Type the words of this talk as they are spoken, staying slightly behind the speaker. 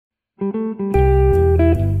Hello,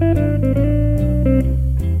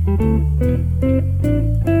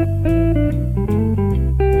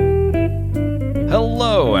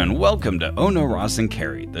 and welcome to Oh No, Ross and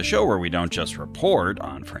Carrie, the show where we don't just report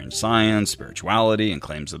on fringe science, spirituality, and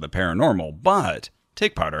claims of the paranormal, but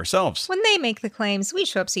take part ourselves. When they make the claims, we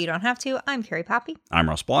show up so you don't have to. I'm Carrie Poppy. I'm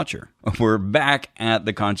Ross Blotcher. We're back at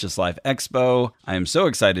the Conscious Life Expo. I am so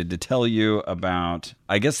excited to tell you about,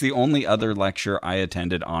 I guess, the only other lecture I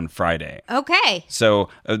attended on Friday. Okay. So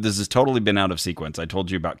this has totally been out of sequence. I told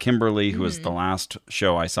you about Kimberly, who was the last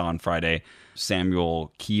show I saw on Friday.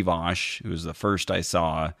 Samuel Kivosh, who was the first I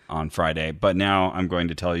saw on Friday. But now I'm going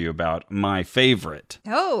to tell you about my favorite.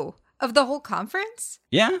 Oh, of the whole conference?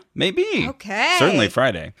 Yeah, maybe. Okay. Certainly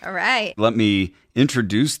Friday. All right. Let me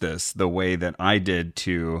introduce this the way that I did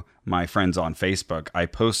to my friends on Facebook. I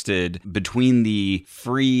posted between the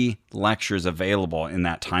free lectures available in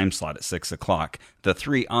that time slot at 6 o'clock, the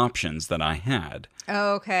three options that I had.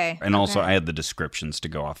 Okay. And also I had the descriptions to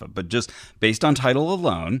go off of. But just based on title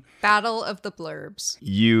alone. Battle of the Blurbs.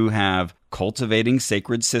 You have Cultivating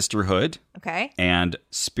Sacred Sisterhood. Okay. And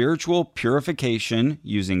Spiritual Purification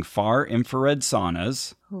Using Far Infrared Saunas.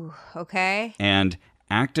 Ooh, okay. And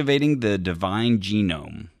Activating the Divine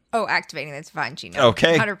Genome. Oh, activating the divine genome.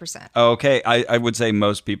 Okay. 100%. Okay. I would say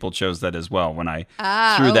most people chose that as well when I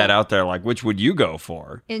threw that out there. Like, which would you go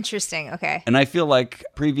for? Interesting. Okay. And I feel like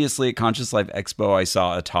previously at Conscious Life Expo, I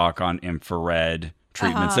saw a talk on infrared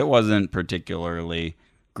treatments. It wasn't particularly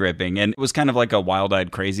gripping. And it was kind of like a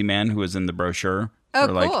wild-eyed crazy man who was in the brochure.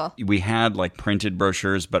 Oh, cool. We had like printed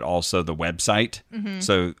brochures, but also the website. Mm-hmm.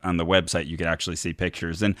 So on the website, you could actually see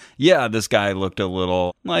pictures. And yeah, this guy looked a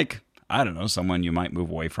little like, I don't know, someone you might move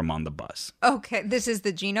away from on the bus. Okay. This is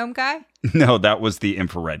the genome guy? No, that was the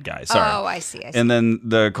infrared guy. Sorry. Oh, I see. And then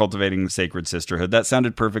the Cultivating Sacred Sisterhood. That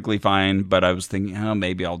sounded perfectly fine, but I was thinking, oh,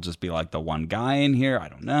 maybe I'll just be like the one guy in here. I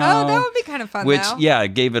don't know. Oh, that would be kind of fun, Which, though. yeah,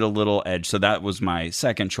 gave it a little edge. So that was my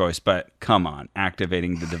second choice. But come on,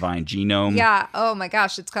 Activating the Divine Genome. Yeah. Oh, my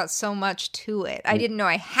gosh. It's got so much to it. I didn't know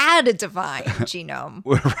I had a divine genome.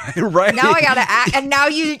 Right. Now I got to and now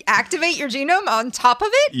you activate your genome on top of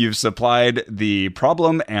it? You've supplied the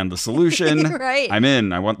problem and the solution. Right. I'm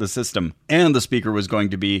in. I want the system. And the speaker was going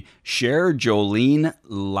to be Cher Jolene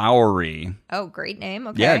Lowry. Oh, great name.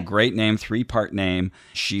 Okay. Yeah, great name, 3-part name.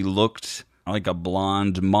 She looked like a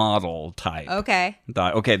blonde model type. Okay.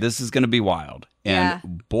 Thought, okay, this is going to be wild.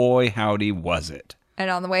 And boy, howdy, was it. And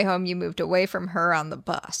on the way home, you moved away from her on the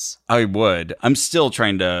bus. I would. I'm still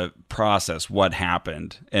trying to process what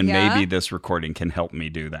happened, and maybe this recording can help me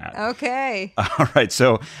do that. Okay. All right,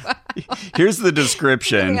 so here's the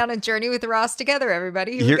description. Going on a journey with Ross together,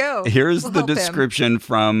 everybody. Here we go. Here's the description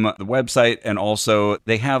from the website, and also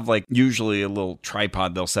they have like usually a little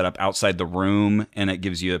tripod they'll set up outside the room, and it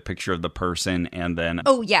gives you a picture of the person, and then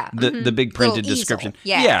the big printed description.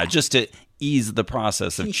 Yeah, just to ease the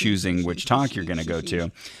process of choosing which talk you're going to go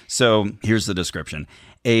to. So here's the description.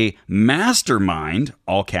 A mastermind,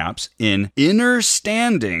 all caps, in inner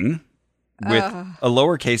standing with a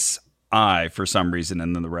lowercase I for some reason,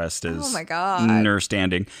 and then the rest is inner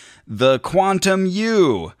standing. The quantum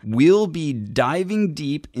you will be diving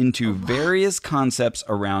deep into various concepts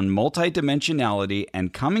around multidimensionality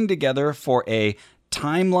and coming together for a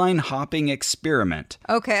timeline hopping experiment.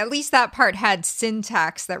 Okay, at least that part had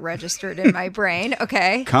syntax that registered in my brain.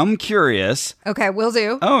 Okay. Come curious. Okay, will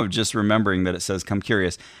do. Oh, just remembering that it says come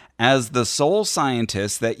curious. As the soul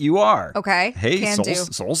scientist that you are. Okay. Hey,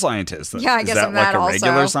 soul scientist. Yeah, I guess I'm that like a also.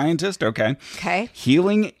 regular scientist? Okay. Okay.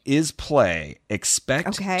 Healing is play.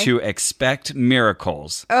 Expect to expect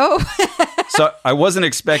miracles. Oh. So I wasn't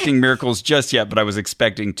expecting miracles just yet, but I was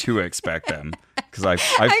expecting to expect them. Because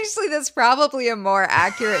Actually, that's probably a more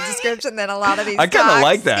accurate description than a lot of these I kind of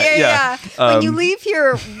like that. Yeah. When you leave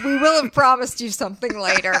here, we will have promised you something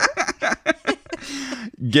later.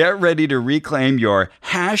 Get ready to reclaim your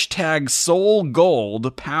hashtag soul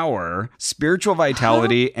gold power, spiritual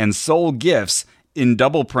vitality, and soul gifts in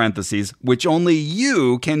double parentheses, which only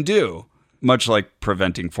you can do. Much like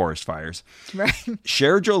preventing forest fires. Right.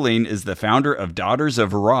 Cher Jolene is the founder of Daughters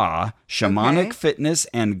of Ra, Shamanic Fitness,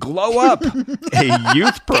 and Glow Up, a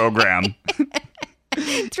youth program.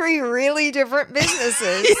 3 really different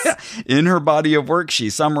businesses. Yeah. In her body of work, she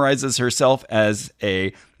summarizes herself as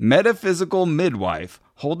a metaphysical midwife,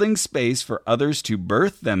 holding space for others to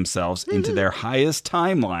birth themselves into their highest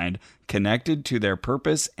timeline, connected to their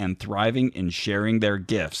purpose and thriving in sharing their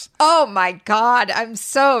gifts. Oh my God, I'm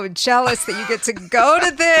so jealous that you get to go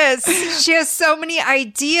to this. She has so many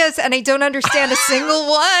ideas and I don't understand a single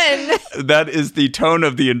one. That is the tone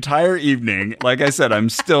of the entire evening. Like I said, I'm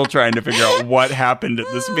still trying to figure out what happened at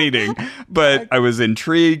this meeting, but I was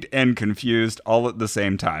intrigued and confused all at the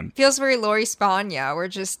same time. Feels very Lori Spagna. We're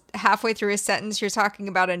just halfway through a sentence. You're talking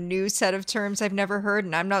about a new set of terms I've never heard,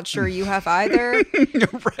 and I'm not sure you have either.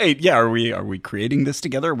 Right. Yeah. Are we creating this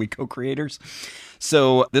together? Are we co-creators?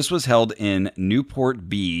 So this was held in Newport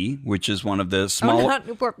B, which is one of the small... Oh, not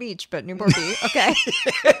Newport Beach, but Newport B. Okay.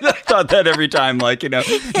 I thought that every time, like,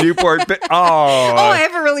 Newport B. Oh, I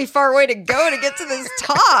have a really far way to go to get to this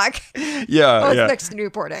talk. Yeah, it's next to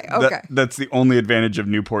Newport A. Okay. That's the only advantage of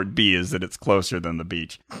Newport B is that it's closer than the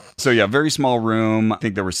beach. So yeah, very small room. I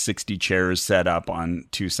think there were 60 chairs set up on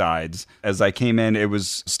two sides. As I came in, it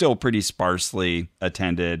was still pretty sparsely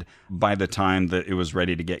attended. By the time that it was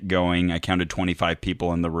ready to get going, I counted 25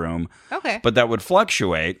 people in the room. Okay. But that would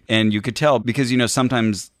fluctuate. And you could tell because,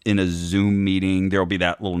 sometimes in a Zoom meeting, there'll be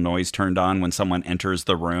that little noise turned on when someone enters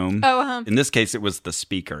the room. Oh, uh-huh. In this case, it was the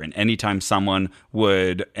speaker. And anytime someone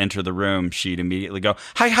would enter the room, she'd immediately go,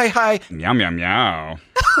 hi, hi, hi, meow, meow, meow.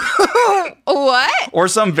 What? Or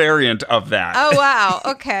some variant of that. Oh, wow.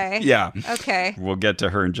 Okay. Yeah. Okay. We'll get to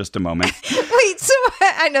her in just a moment. Wait, so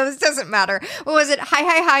I know this doesn't matter. What was it? Hi,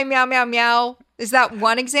 hi, hi, meow, meow, meow. Is that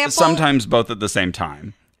one example? Sometimes both at the same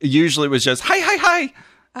time. Usually it was just, hi, hi, hi.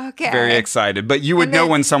 Okay. Very excited. But you would know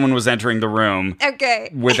when someone was entering the room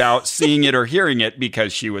without seeing it or hearing it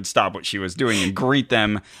because she would stop what she was doing and greet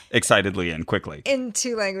them excitedly and quickly. In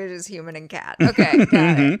two languages, human and cat. Okay,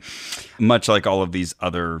 got it. Much like all of these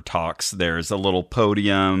other talks, there's a little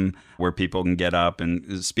podium where people can get up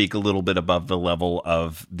and speak a little bit above the level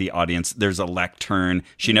of the audience. There's a lectern.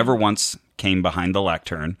 She never once came behind the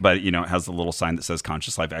lectern, but, it has a little sign that says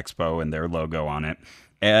Conscious Life Expo and their logo on it.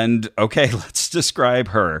 And, okay, let's describe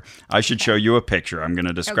her. I should show you a picture. I'm going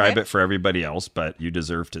to describe it for everybody else, but you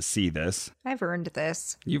deserve to see this. I've earned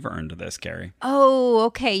this. You've earned this, Carrie. Oh,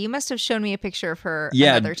 okay. You must have shown me a picture of her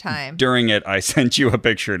another time. During it, I sent you a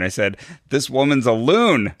picture and I said, this woman's a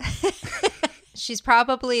loon. She's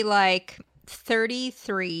probably like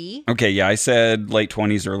 33. Okay, yeah, I said late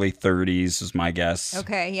 20s, early 30s is my guess.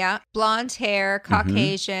 Okay, yeah. Blonde hair,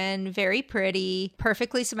 Caucasian, very pretty,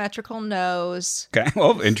 perfectly symmetrical nose. Okay,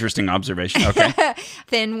 well, interesting observation. Okay.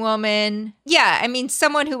 Thin woman. Yeah, I mean,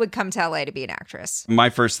 someone who would come to LA to be an actress. My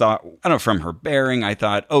first thought, I don't know, from her bearing, I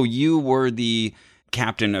thought, oh, you were the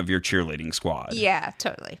captain of your cheerleading squad. Yeah,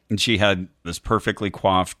 totally. And she had this perfectly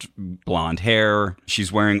coiffed blonde hair.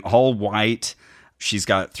 She's wearing all white. She's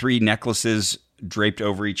got 3 necklaces draped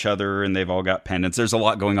over each other, and they've all got pendants. There's a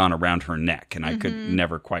lot going on around her neck, and I could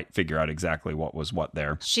never quite figure out exactly what was what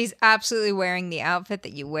there. She's absolutely wearing the outfit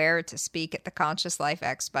that you wear to speak at the Conscious Life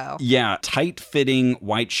Expo. Yeah, tight-fitting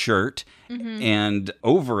white shirt, and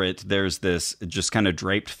over it, there's this just kind of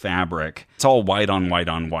draped fabric. It's all white on white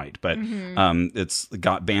on white, but it's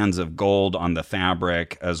got bands of gold on the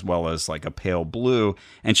fabric as well as like a pale blue,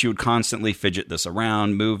 and she would constantly fidget this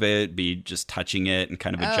around, move it, be just touching it and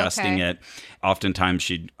kind of adjusting it. Oftentimes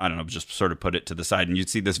she'd, just sort of put it to the side, and you'd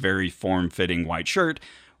see this very form-fitting white shirt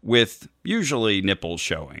with usually nipples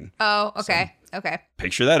showing. Oh, okay. So, okay.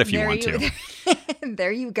 Picture that if you want to.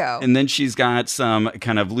 There you go. And then she's got some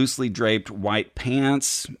kind of loosely draped white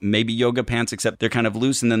pants, maybe yoga pants, except they're kind of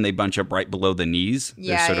loose and then they bunch up right below the knees.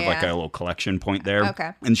 Yeah, There's sort of like a little collection point there.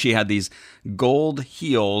 Okay. And she had these gold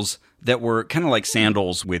heels that were kind of like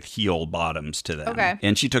sandals with heel bottoms to them. Okay.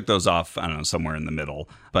 And she took those off, somewhere in the middle.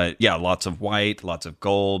 But yeah, lots of white, lots of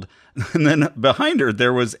gold. And then behind her,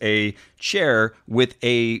 there was a chair with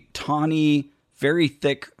a tawny, very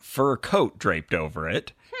thick fur coat draped over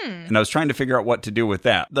it. And I was trying to figure out what to do with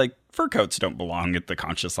that. Like, fur coats don't belong at the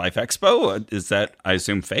Conscious Life Expo. Is that, I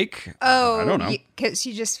assume, fake? Oh, I don't know. Because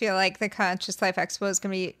you just feel like the Conscious Life Expo is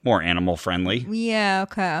going to be more animal friendly. Yeah,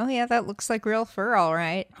 okay. Oh, yeah, that looks like real fur, all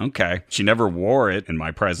right. Okay. She never wore it in my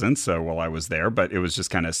presence while I was there, but it was just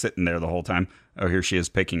kind of sitting there the whole time. Oh, here she is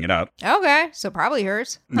picking it up. Okay, so probably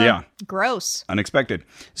hers. Huh. Yeah. Gross. Unexpected.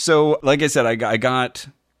 So, like I said, I got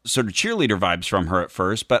sort of cheerleader vibes from her at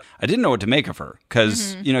first, but I didn't know what to make of her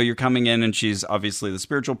because, you're coming in and she's obviously the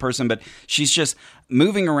spiritual person, but she's just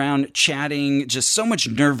moving around, chatting, just so much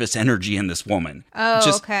nervous energy in this woman. Oh,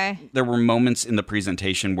 okay. There were moments in the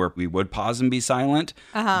presentation where we would pause and be silent,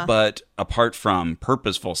 but apart from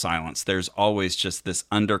purposeful silence, there's always just this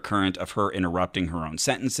undercurrent of her interrupting her own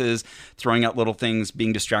sentences, throwing out little things,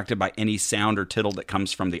 being distracted by any sound or tittle that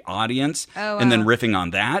comes from the audience, and then riffing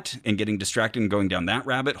on that and getting distracted and going down that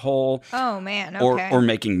rabbit hole. Oh, man, okay. Or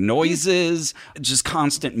making noises, just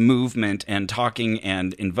constant movement and talking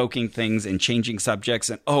and invoking things and changing subjects.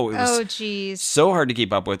 And it was so hard to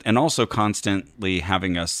keep up with, and also constantly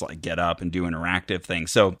having us like get up and do interactive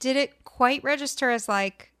things. So did it quite register as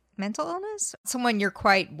like mental illness? Someone you're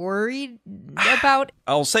quite worried about?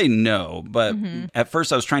 I'll say no, but at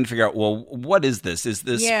first I was trying to figure out, well, what is this? Is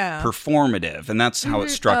this performative? And that's how it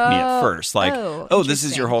struck me at first. Like, this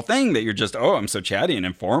is your whole thing that you're just, I'm so chatty and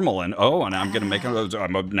informal, and I'm going to make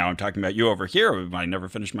now I'm talking about you over here. I never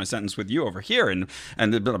finished my sentence with you over here, and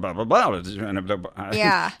blah, blah, blah, blah.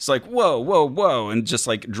 Yeah. It's like, whoa, and just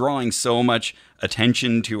like drawing so much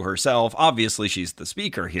attention to herself. Obviously, she's the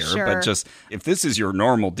speaker here, but just if this is your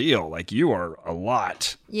normal deal, like you are a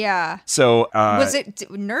lot. Yeah. So was it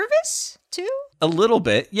nervous too? A little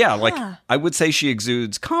bit, yeah. Like I would say she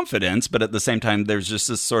exudes confidence, but at the same time, there's just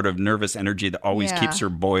this sort of nervous energy that always keeps her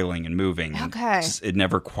boiling and moving. Okay. It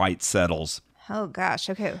never quite settles. Oh, gosh.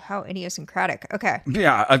 Okay. How idiosyncratic. Okay.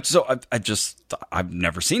 Yeah. I've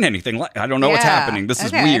never seen anything like, I don't know what's happening. This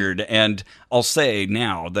is weird. And I'll say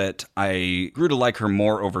now that I grew to like her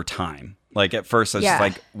more over time. Like at first I was just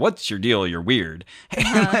like, what's your deal? You're weird.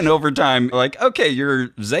 And over time, like, okay,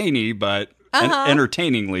 you're zany, but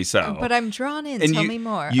entertainingly so. But I'm drawn in. Tell me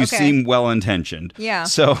more. You seem well-intentioned. Yeah.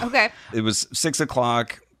 So it was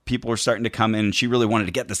 6:00. People were starting to come in, and she really wanted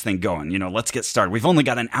to get this thing going. Let's get started. We've only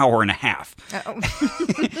got an hour and a half.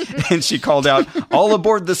 And she called out, all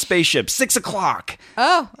aboard the spaceship, 6:00.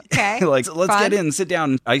 Oh, okay. Let's get in, sit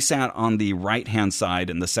down. I sat on the right-hand side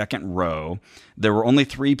in the second row. There were only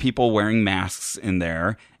 3 people wearing masks in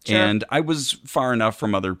there. Sure. And I was far enough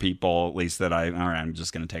from other people, at least, that I'm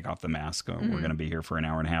just going to take off the mask. We're going to be here for an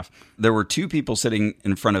hour and a half. There were 2 people sitting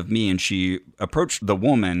in front of me, and she approached the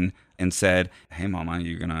woman and said, "Hey, Mama,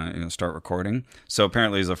 you gonna start recording?" So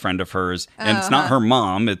apparently he's a friend of hers. And it's not her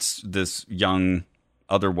mom. It's this young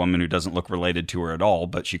other woman who doesn't look related to her at all,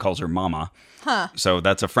 but she calls her Mama. Huh. So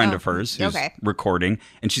that's a friend of hers who's recording.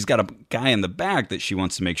 And she's got a guy in the back that she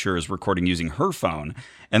wants to make sure is recording using her phone.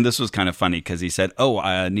 And this was kind of funny because he said,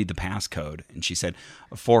 I need the passcode. And she said,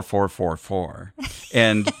 4444.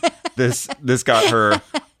 And this got her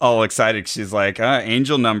all excited. She's like,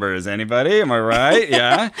 angel numbers, anybody? Am I right?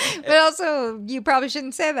 Yeah. But also, you probably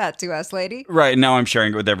shouldn't say that to us, lady. Right. Now I'm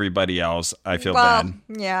sharing it with everybody else. I feel bad.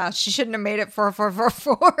 Yeah, she shouldn't have made it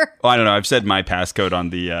 4444. Well, I don't know. I've said my passcode on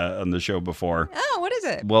the show before. Oh, what is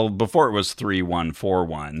it? Well, before it was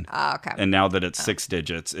 3141. Oh, okay. And now that it's 6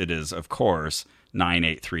 digits, it is, of course,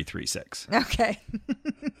 98336. Okay.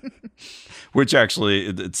 Which actually,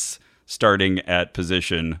 it's starting at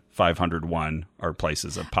position 501 are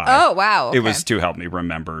places of pi. Oh, wow. Okay. It was to help me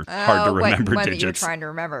remember. Hard to remember one digits. That you're trying to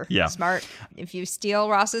remember. Yeah. Smart. If you steal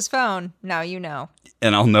Ross's phone, now you know.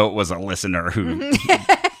 And I'll know it was a listener who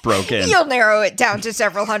broke in. You'll narrow it down to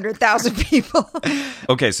several 100,000 people.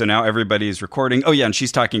 Okay, so now everybody's recording. Oh, yeah, and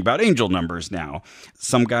she's talking about angel numbers now.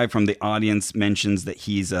 Some guy from the audience mentions that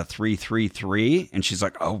he's a 333, and she's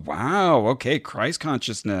like, oh, wow, okay, Christ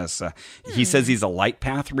consciousness. He says he's a light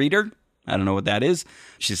path reader. I don't know what that is.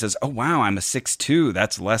 She says, oh, wow, I'm a 6'2".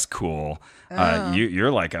 That's less cool.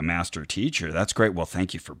 You're like a master teacher. That's great. Well,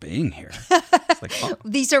 thank you for being here. It's like,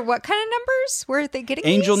 These are what kind of numbers? Where are they getting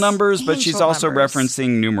angel these? Numbers, but she's also numbers.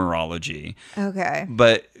 referencing numerology. Okay.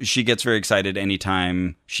 But she gets very excited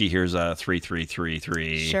anytime she hears a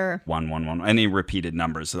 3333, sure. 111, any repeated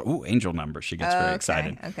numbers. Oh, angel numbers. She gets very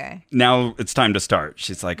excited. Okay. Now it's time to start.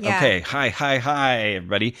 She's like, okay, hi,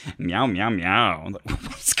 everybody. Meow, meow, meow.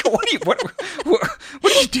 What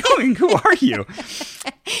are you doing? Who are you?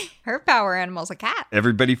 Her power animal's a cat.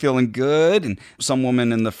 Everybody feeling good. And some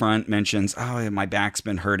woman in the front mentions, oh, my back's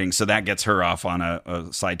been hurting. So that gets her off on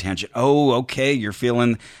a side tangent. Oh, okay, you're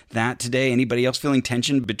feeling that today. Anybody else feeling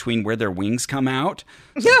tension between where their wings come out?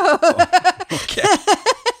 Okay.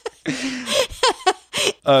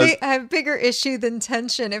 I have a bigger issue than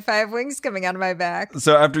tension if I have wings coming out of my back.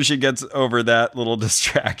 So after she gets over that little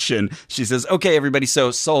distraction, she says, okay, everybody,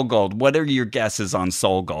 so Soul Gold, what are your guesses on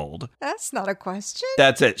Soul Gold? That's not a question.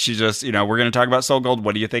 That's it. She just, we're going to talk about Soul Gold.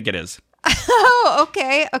 What do you think it is? Oh,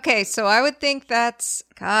 okay. Okay, so I would think that's,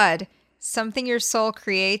 something your soul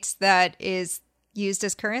creates that is used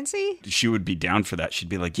as currency? She would be down for that. She'd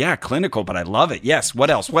be like, yeah, clinical, but I love it. Yes, what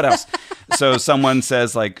else? So someone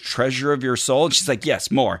says like, treasure of your soul. And she's like,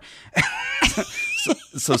 yes, more.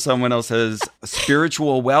 So someone else says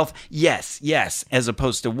spiritual wealth. Yes, as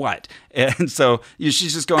opposed to what? And so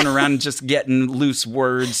she's just going around and just getting loose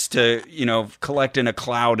words to, collect in a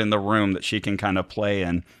cloud in the room that she can kind of play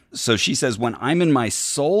in. So she says, when I'm in my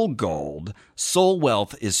soul gold, soul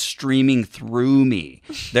wealth is streaming through me.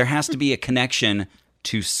 There has to be a connection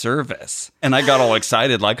to service. And I got all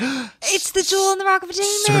excited like, it's the jewel in the rock of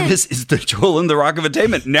attainment. Service is the jewel in the rock of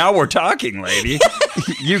attainment. Now we're talking, lady.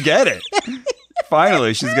 You get it.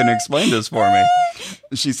 Finally, she's going to explain this for me.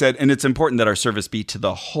 She said, and it's important that our service be to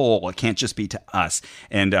the whole. It can't just be to us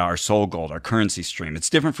and our soul gold, our currency stream. It's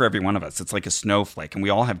different for every one of us. It's like a snowflake, and we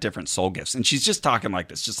all have different soul gifts. And she's just talking like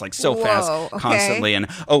this, just like so fast, constantly.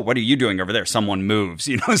 And, what are you doing over there? Someone moves.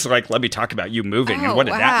 It's like, let me talk about you moving. And what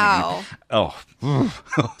did that mean?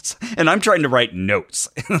 And I'm trying to write notes.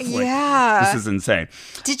 This is insane.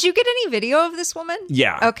 Did you get any video of this woman?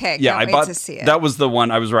 Yeah. Okay. Yeah, I bought to see it. That was the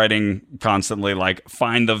one I was writing constantly, like,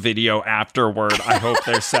 find the video afterward. I hope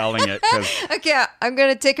they're selling it. Okay, I'm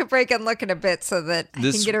going to take a break and look in a bit so that I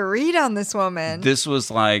can get a read on this woman. This was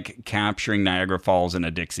like capturing Niagara Falls in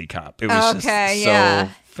a Dixie cup. It was just so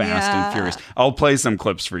fast and furious. I'll play some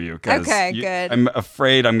clips for you. Okay, good. I'm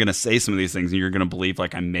afraid I'm going to say some of these things and you're going to believe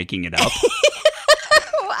like I'm making it up.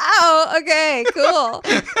 Wow. Okay, cool.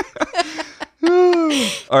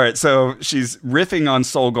 All right, so she's riffing on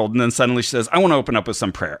Soul Gold, and then suddenly she says, I want to open up with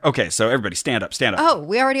some prayer. Okay, so everybody stand up. Oh,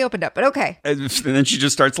 we already opened up, but okay. And then she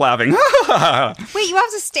just starts laughing. Wait, you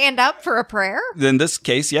have to stand up for a prayer? In this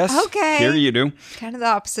case, yes. Okay. Here you do. Kind of the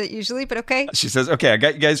opposite usually, but okay. She says, okay, I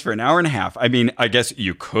got you guys for an hour and a half. I mean, I guess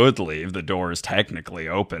you could leave. The door is technically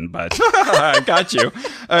open, but I got you.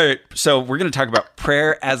 All right, so we're going to talk about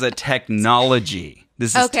prayer as a technology.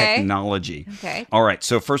 This is technology. Okay. All right.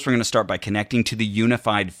 So first we're going to start by connecting to the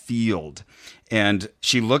unified field. And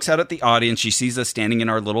she looks out at the audience. She sees us standing in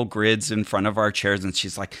our little grids in front of our chairs. And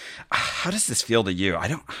she's like, how does this feel to you? I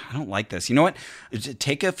don't like this. You know what?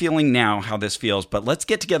 Take a feeling now how this feels. But let's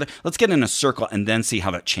get together. Let's get in a circle and then see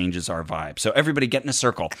how that changes our vibe. So everybody get in a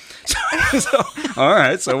circle. All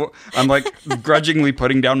right. So I'm like grudgingly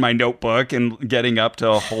putting down my notebook and getting up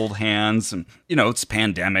to hold hands. And, it's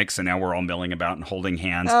pandemic. So now we're all milling about and holding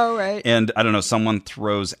hands. Oh, right. And I don't know, someone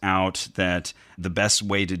throws out that the best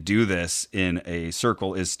way to do this in a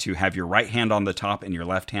circle is to have your right hand on the top and your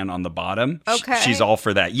left hand on the bottom. Okay. She's all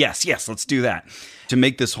for that. Yes, let's do that. To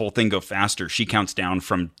make this whole thing go faster, she counts down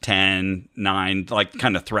from 10, 9, like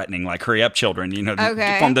kind of threatening, like, hurry up, children,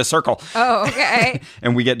 form this circle. Oh, okay.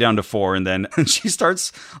 And we get down to 4, and then she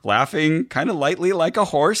starts laughing kind of lightly like a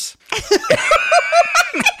horse.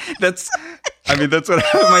 That's what I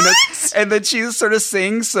have in my notes. And then she sort of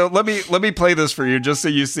sings. So let me play this for you just so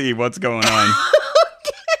you see what's going on. Okay.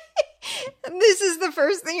 This is the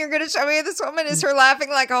first thing you're going to show me of this woman is her laughing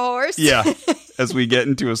like a horse? Yeah, as we get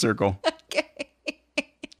into a circle. Okay.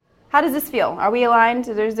 How does this feel? Are we aligned?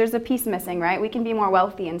 There's a piece missing, right? We can be more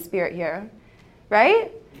wealthy in spirit here,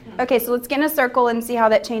 right? Okay, so let's get in a circle and see how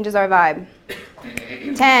that changes our vibe.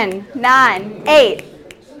 10, 9, 8,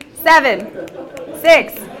 7,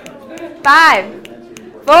 6, 5,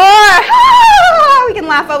 4. We can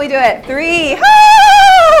laugh while we do it. 3,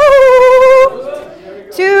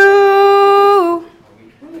 2,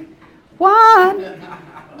 1.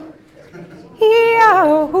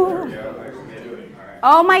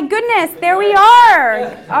 Oh my goodness, there we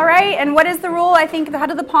are. All right, and what is the rule? I think, how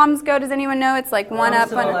do the palms go? Does anyone know? It's like one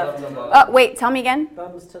up, one up. Oh, wait, tell me again.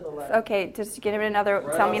 Thumbs to the left. Okay, just give it another,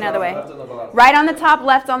 tell me another way. Right on the top,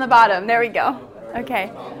 left on the bottom. There we go.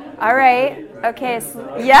 Okay. All right. Okay.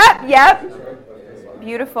 So, yep.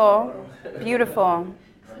 Beautiful.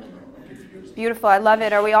 I love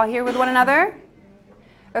it. Are we all here with one another?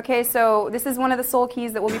 Okay, so this is one of the soul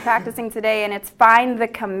keys that we'll be practicing today, and it's find the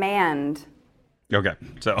command. Okay,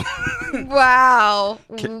 so. Wow.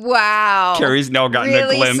 Carrie's now gotten a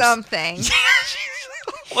glimpse. Really something.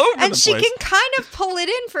 And she can kind of pull it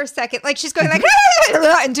in for a second. Like she's going like,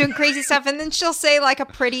 and doing crazy stuff. And then she'll say like a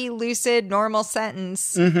pretty lucid, normal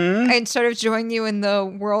sentence and sort of join you in the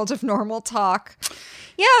world of normal talk.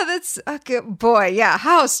 Yeah, that's a good boy. Yeah,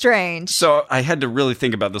 how strange. So I had to really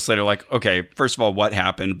think about this later. Like, okay, first of all, what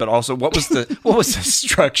happened? But also, what was the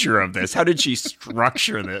structure of this? How did she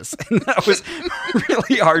structure this? And that was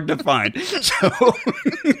really hard to find. So,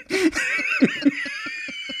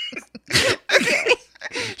 okay.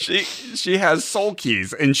 She has soul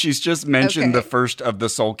keys, and she's just mentioned the first of the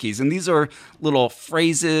soul keys. And these are little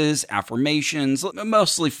phrases, affirmations,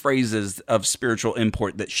 mostly phrases of spiritual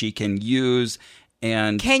import that she can use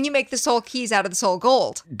And can you make the soul keys out of the soul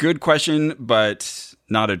gold? Good question, but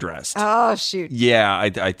not addressed. Oh, shoot. Yeah,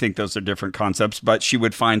 I think those are different concepts, but she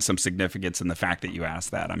would find some significance in the fact that you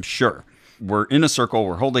asked that, I'm sure. We're in a circle,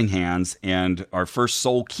 we're holding hands, and our first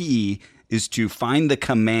soul key is to find the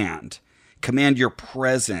command. Command your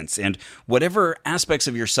presence, and whatever aspects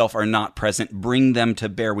of yourself are not present, bring them to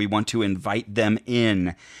bear. We want to invite them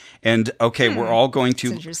in. And okay, we're all going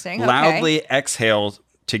to loudly exhale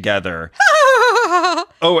together.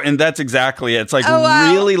 Oh, and that's exactly it. It's like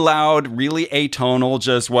really loud, really atonal,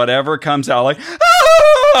 just whatever comes out like,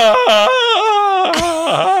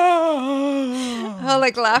 oh,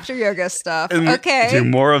 like laughter yoga stuff. And okay. Do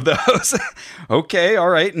more of those. Okay, all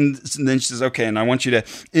right. And then she says, okay, and I want you to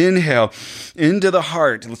inhale into the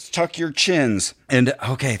heart. Let's tuck your chins. And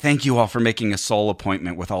okay, thank you all for making a soul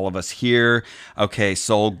appointment with all of us here. Okay,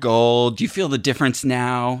 soul gold. Do you feel the difference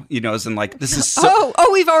now? You know, as in like, this is so... Oh,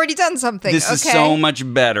 we've already done something. This is so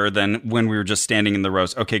much better than when we were just standing in the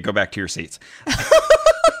rows. Okay, go back to your seats.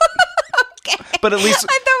 But at least...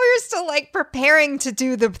 I thought we were still like preparing to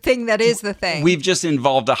do the thing that is the thing. We've just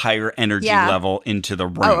involved a higher energy level into the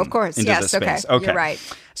room. Oh, of course. Yes, okay. You're right.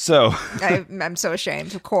 So... I'm so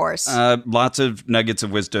ashamed, of course. Lots of nuggets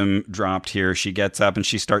of wisdom dropped here. She gets up and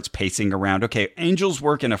she starts pacing around. Okay, angels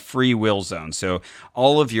work in a free will zone. So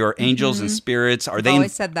all of your angels and spirits, are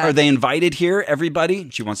they invited here, everybody?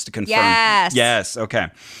 She wants to confirm. Yes. Yes, okay.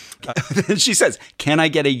 Then she says, can I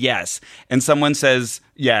get a yes? And someone says,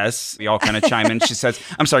 yes. We all kind of chime in. She says,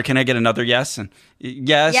 I'm sorry, can I get another yes? And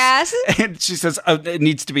yes. Yes. And she says, it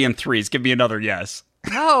needs to be in threes. Give me another yes.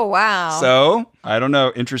 Oh, wow. So, I don't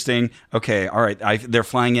know. Interesting. Okay, all right. They're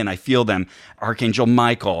flying in. I feel them. Archangel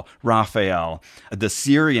Michael, Raphael. The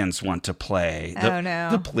Syrians want to play.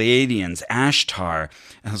 The Pleiadians, Ashtar.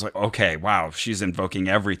 And I was like, okay, wow. She's invoking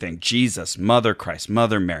everything. Jesus, Mother Christ,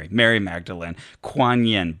 Mother Mary, Mary Magdalene, Kuan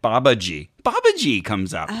Yin, Babaji. Babaji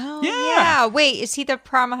comes up. Oh, yeah. Wait, is he the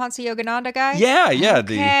Paramahansa Yogananda guy? Yeah.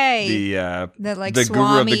 Okay. The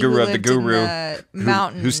guru of the guru.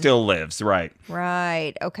 Mountain. Who still lives, right.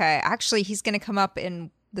 Right. Okay. Actually, he's going to come up in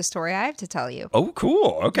the story I have to tell you. Oh,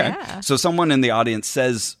 cool. Okay. Yeah. So someone in the audience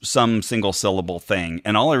says some single syllable thing,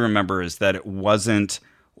 and all I remember is that it wasn't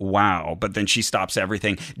wow, but then she stops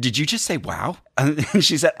everything. Did you just say wow? And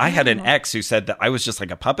she said, I had an ex who said that I was just like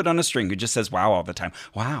a puppet on a string who just says wow all the time.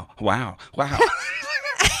 Wow, wow, wow.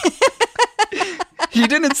 He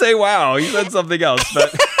didn't say wow. He said something else,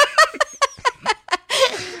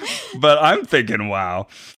 but I'm thinking wow.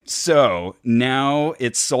 So now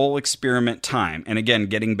it's soul experiment time. And again,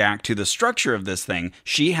 getting back to the structure of this thing,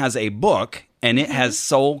 she has a book and it has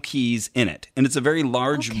soul keys in it. And it's a very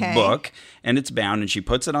large book and it's bound, and she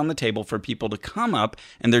puts it on the table for people to come up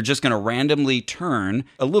and they're just going to randomly turn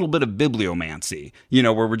a little bit of bibliomancy,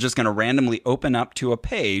 where we're just going to randomly open up to a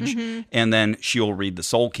page and then she'll read the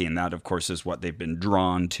soul key. And that, of course, is what they've been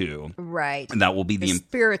drawn to. Right. And that will be the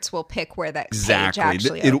spirits will pick where that page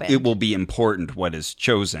actually opened. It will be important what is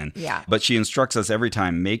chosen. Yeah. But she instructs us every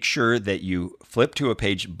time, make sure that you flip to a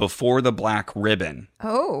page before the black ribbon.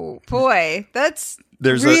 Oh, boy. That's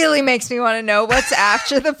really makes me want to know what's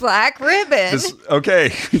after the black ribbon.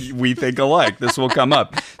 Okay, we think alike. This will come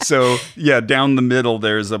up. So, yeah, down the middle,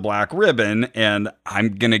 there's a black ribbon, and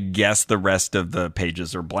I'm going to guess the rest of the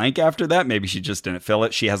pages are blank after that. Maybe she just didn't fill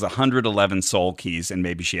it. She has 111 soul keys, and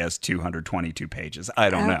maybe she has 222 pages. I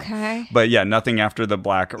don't know. But, yeah, nothing after the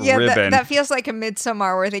black ribbon. That feels like a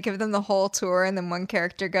Midsommar where they give them the whole tour, and then one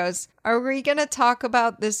character goes, are we going to talk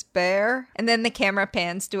about this bear? And then the camera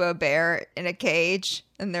pans to a bear in a cage.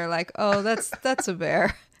 And they're like, oh, that's a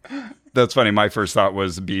bear. That's funny. My first thought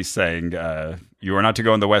was B saying, you are not to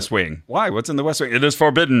go in the West Wing. Why? What's in the West Wing? It is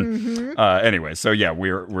forbidden. Anyway, so yeah,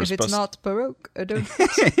 we're if supposed... it's not Baroque, I don't...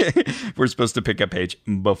 We're supposed to pick a page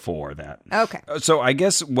before that. Okay. So I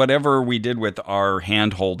guess whatever we did with our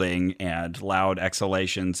hand-holding and loud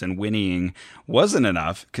exhalations and whinnying wasn't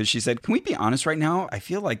enough, because she said, can we be honest right now? I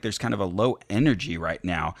feel like there's kind of a low energy right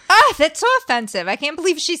now. Ah, that's so offensive. I can't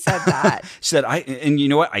believe she said that. She said, and you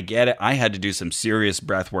know what? I get it. I had to do some serious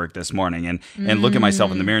breath work this morning and look at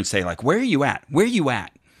myself in the mirror and say, like, where are you at? Where are you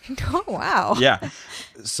at? Oh, wow. Yeah.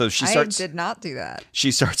 So I did not do that. She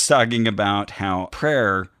starts talking about how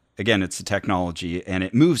prayer, again, it's a technology, and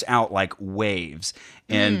it moves out like waves.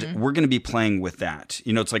 And we're going to be playing with that.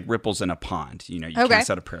 It's like ripples in a pond. You cast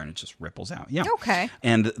out a prayer and it just ripples out. Yeah. Okay.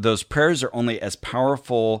 And those prayers are only as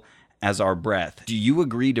powerful as our breath. Do you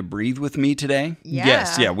agree to breathe with me today? Yeah.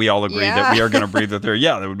 Yes. Yeah, we all agree that we are going to breathe with her.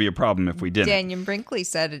 Yeah, that would be a problem if we didn't. Daniel Brinkley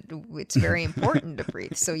said it's very important to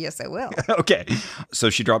breathe, so yes, I will. Okay. So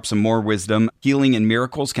she drops some more wisdom. Healing and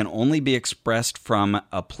miracles can only be expressed from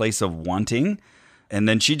a place of wanting. And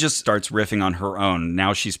then she just starts riffing on her own.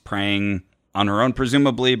 Now she's praying on her own,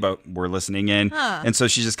 presumably, but we're listening in. And so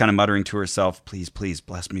she's just kind of muttering to herself, please, please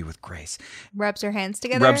bless me with grace. Rubs her hands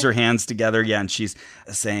together. Yeah. And she's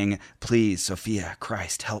saying, please, Sophia,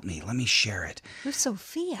 Christ, help me. Let me share it. Who's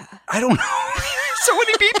Sophia? I don't know. So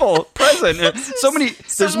many people present.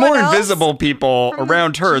 There's more invisible people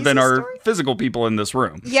around her than our physical people in this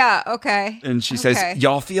room. Yeah, okay. And she says,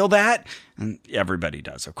 y'all feel that? And everybody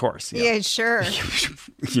does, of course. Yeah, sure.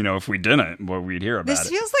 If we didn't, well, we'd hear about it. This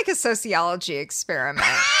feels like a sociology experiment.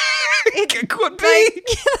 It could be.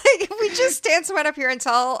 Like, if we just stand someone up here and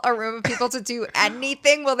tell a room of people to do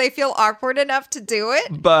anything, will they feel awkward enough to do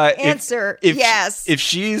it? But answer, if yes. If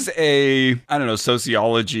she's a,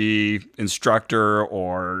 sociology instructor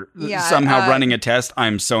or somehow running a test,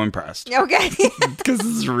 I'm so impressed. Okay. Because this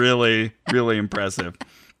is really, really impressive.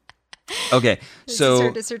 Okay, this is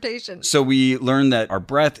her dissertation. So we learned that our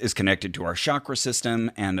breath is connected to our chakra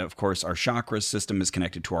system, and of course our chakra system is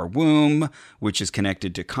connected to our womb, which is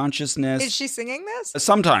connected to consciousness. Is she singing this?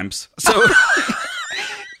 Sometimes. So I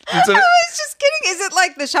was just kidding. Is it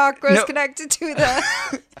like the chakras connected to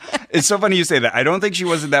the... It's so funny you say that. I don't think she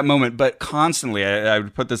was at that moment, but constantly, I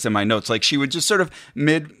would put this in my notes, like she would just sort of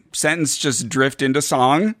mid-sentence just drift into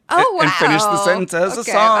song and finish the sentence as a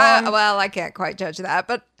song. Well, I can't quite judge that,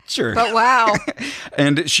 but... Sure. But wow.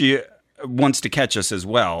 And she wants to catch us as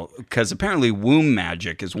well, because apparently womb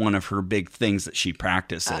magic is one of her big things that she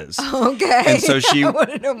practices. Okay. And so I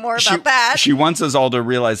want to know more about that. She wants us all to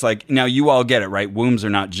realize, like, now you all get it, right? Wombs are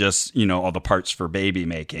not just, all the parts for baby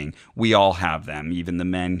making. We all have them, even the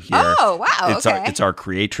men here. Oh, wow. It's our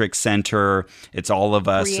creatrix center. It's all of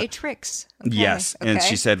us. Creatrix. Okay. Yes. And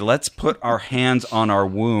she said, let's put our hands on our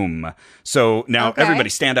womb. So now everybody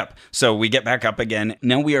stand up. So we get back up again.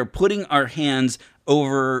 Now we are putting our hands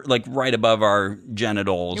over, like right above our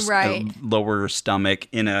genitals, lower stomach,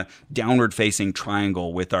 in a downward facing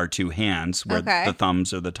triangle with our two hands, where the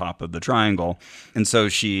thumbs are the top of the triangle. And so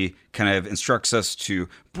she kind of instructs us to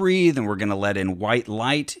breathe, and we're going to let in white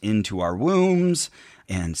light into our wombs,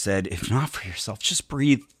 and said, if not for yourself, just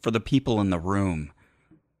breathe for the people in the room.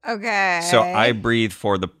 Okay. So I breathe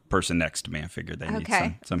for the person next to me. I figured they need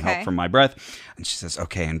some help from my breath. And she says,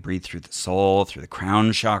 okay, and breathe through the soul, through the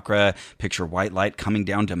crown chakra. Picture white light coming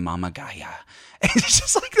down to Mama Gaia. And it's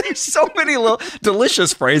just like there's so many little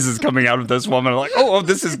delicious phrases coming out of this woman. I'm like, oh,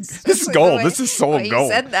 this is gold. This is soul gold. You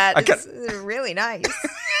said that. It's really nice.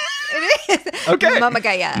 It is. Okay. Mama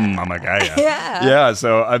Gaia. Mama Gaia. Yeah. Yeah,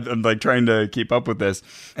 so I'm like trying to keep up with this.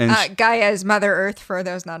 And Gaia is Mother Earth for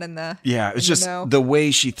those not in the... Yeah, it's just the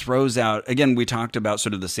way she throws out... Again, we talked about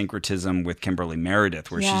sort of the syncretism with Kimberly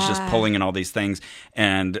Meredith, where she's just pulling in all these things.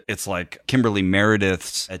 And it's like Kimberly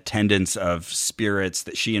Meredith's attendance of spirits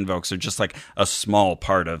that she invokes are just like a small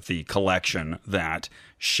part of the collection that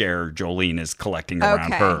Cher Jolene is collecting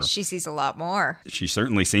around her. She sees a lot more. She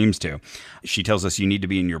certainly seems to. She tells us you need to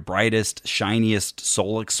be in your brightest, shiniest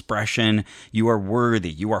soul expression. You are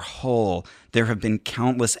worthy. You are whole. There have been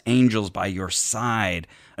countless angels by your side.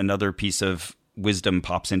 Another piece of wisdom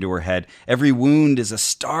pops into her head. Every wound is a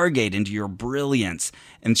stargate into your brilliance.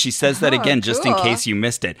 And she says that again, just in case you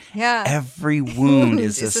missed it. Yeah. Every wound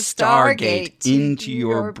is a stargate into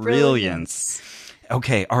your brilliance.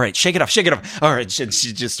 Okay, all right, shake it off. All right, she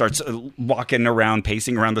just starts walking around,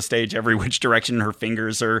 pacing around the stage every which direction. Her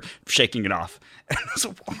fingers are shaking it off.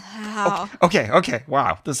 Wow. Okay,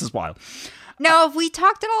 wow, this is wild. Now, have we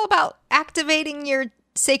talked at all about activating your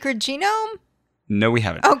sacred genome? No, we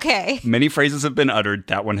haven't. Okay. Many phrases have been uttered.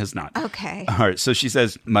 That one has not. Okay. All right, so she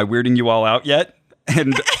says, am I weirding you all out yet?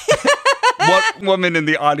 And one woman in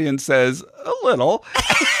the audience says, a little.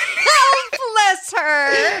 Bless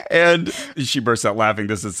her. And she bursts out laughing.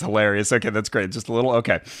 This is hilarious. Okay, that's great. Just a little.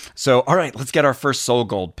 Okay. So, all right, let's get our first soul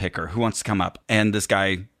gold picker. Who wants to come up? And this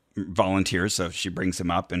guy volunteers. So she brings him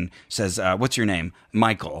up and says, what's your name?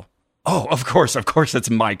 Michael. Oh, of course, it's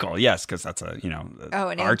Michael. Yes, because that's an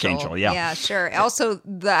archangel. Yeah. Yeah, sure. Also,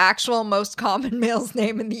 the actual most common male's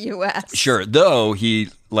name in the U.S. Sure, though he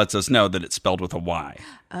lets us know that it's spelled with a Y.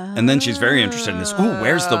 And then she's very interested in this. Ooh,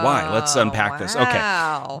 where's the Y? Let's unpack this.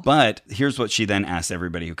 Okay. But here's what she then asks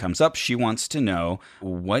everybody who comes up. She wants to know,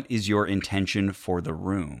 what is your intention for the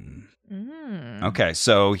room? Okay,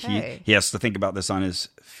 so he has to think about this on his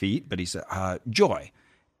feet, but he said, joy.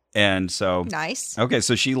 And so... Nice. Okay,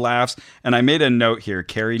 so she laughs. And I made a note here.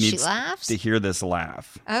 Carrie needs to hear this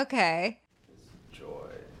laugh. Okay.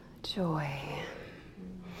 Joy.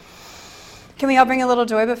 Can we all bring a little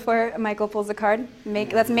joy before Michael pulls the card?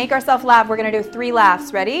 Let's make ourselves laugh. We're going to do 3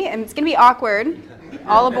 laughs. Ready? And it's going to be awkward.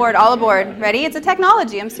 All aboard. Ready? It's a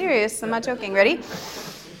technology. I'm serious. I'm not joking. Ready?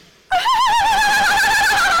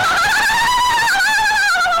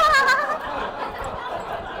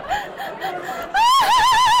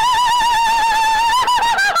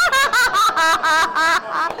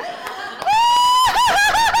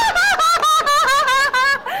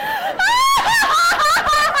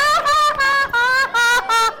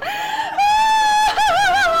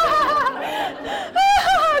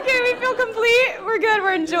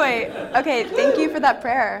 Okay, thank you for that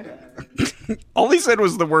prayer. All he said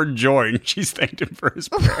was the word joy, and she's thanked him for his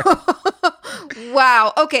prayer.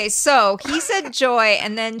 Wow. Okay, so he said joy,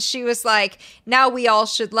 and then she was like, now we all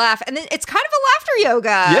should laugh. And then it's kind of a laughter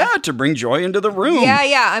yoga. Yeah, to bring joy into the room.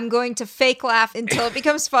 Yeah. I'm going to fake laugh until it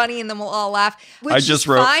becomes funny, and then we'll all laugh. Which is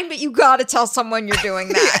fine, but you got to tell someone you're doing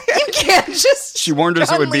that. You can't just She warned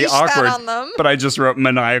us it would be awkward, on them. but I just wrote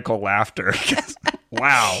maniacal laughter.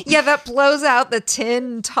 Wow. Yeah, that blows out the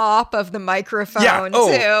tin top of the microphone,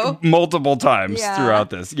 too. Multiple times throughout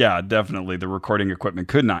this. Yeah, definitely. The recording equipment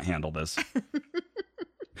could not handle this.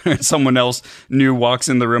 Someone else new walks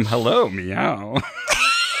in the room. Hello, meow.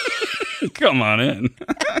 Come on in.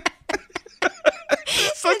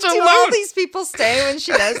 Such a Do all these people stay when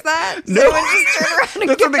she does that? No. Someone just turn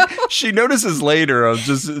around and go? She notices later, I'll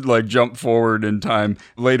just like jump forward in time.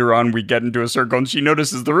 Later on, we get into a circle and she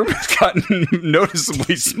notices the room has gotten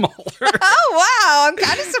noticeably smaller. Oh, wow. I'm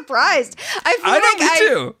kind of surprised. Me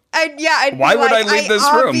too. Why would I leave this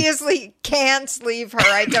room? I obviously can't leave her.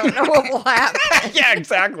 I don't know what will happen. Yeah,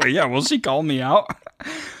 exactly. Yeah, will she call me out?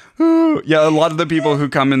 Yeah, a lot of the people who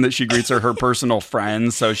come in that she greets are her personal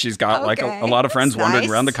friends. So she's got like a lot of friends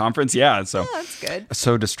wandering around the conference. Yeah, so that's good.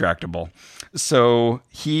 So distractible. So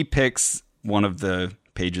he picks one of the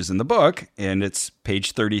pages in the book, and it's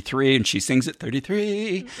page 33, and she sings it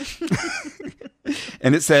 33.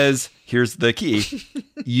 And it says, here's the key.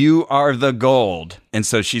 You are the gold. And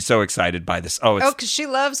so she's so excited by this. Because she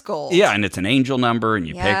loves gold. Yeah, and it's an angel number, and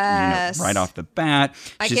you pick right off the bat.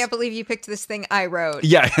 I can't believe you picked this thing I wrote.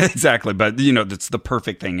 Yeah, exactly. But, that's the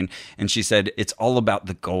perfect thing. And she said, it's all about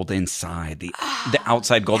the gold inside. The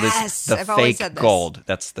outside gold is the fake gold.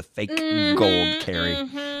 That's the fake gold, Carrie.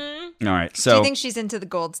 Mm-hmm. All right, so... Do you think she's into the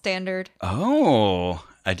gold standard? Oh...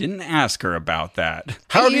 I didn't ask her about that.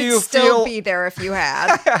 You'd still be there if you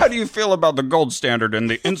had. How do you feel about the gold standard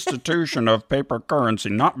and the institution of paper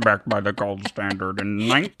currency not backed by the gold standard in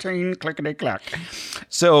 19 clickety-clack?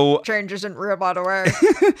 So strangers in robot aware.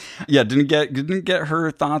 Yeah, didn't get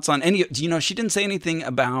her thoughts on any. She didn't say anything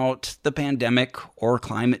about the pandemic or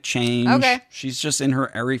climate change. Okay, she's just in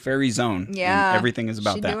her airy-fairy zone. Yeah, and everything is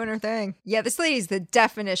about she's that. Doing her thing. Yeah, this lady's the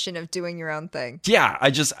definition of doing your own thing. Yeah,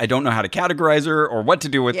 I don't know how to categorize her or what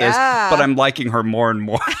to do with this, but I'm liking her more and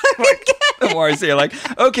more. The more I see her, like,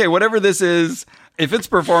 okay, whatever this is, if it's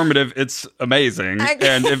performative, it's amazing.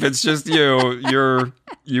 And if it's just you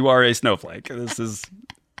are a snowflake. This is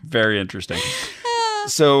very interesting.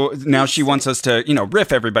 So now she wants us to,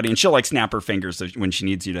 riff everybody, and she'll like snap her fingers when she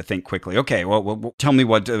needs you to think quickly. Okay, well tell me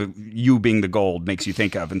what you being the gold makes you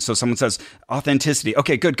think of. And so someone says authenticity.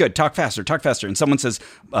 Okay, good. Talk faster. And someone says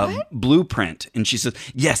blueprint. And she says,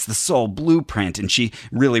 yes, the soul blueprint. And she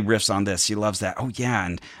really riffs on this. She loves that. Oh, yeah.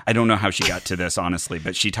 And I don't know how she got to this, honestly,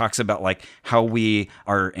 but she talks about like how we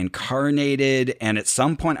are incarnated. And at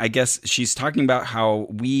some point, I guess she's talking about how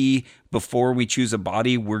before we choose a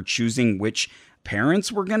body, we're choosing which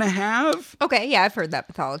parents we're gonna have. Okay, yeah, I've heard that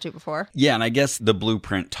mythology before. Yeah, and I guess the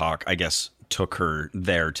blueprint talk, took her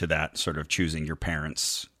there to that sort of choosing your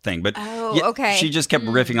parents thing. But okay. She just kept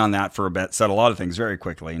riffing on that for a bit, said a lot of things very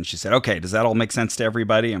quickly, and she said, okay, does that all make sense to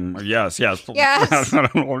everybody? And yes. I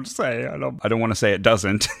don't know what to say. I don't want to say it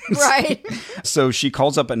doesn't. Right. So she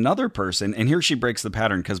calls up another person, and here she breaks the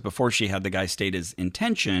pattern, because before she had the guy state his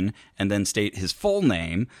intention and then state his full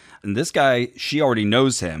name. And this guy, she already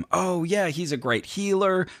knows him. Oh, yeah, he's a great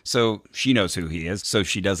healer. So she knows who he is. So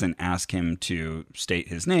she doesn't ask him to state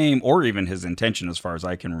his name or even his intention, as far as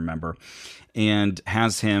I can remember, and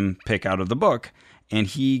has him pick out of the book. And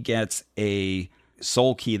he gets a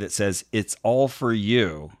soul key that says, it's all for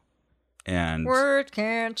you. And words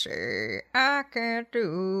can't say, I can't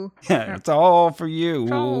do. Yeah, it's all for you.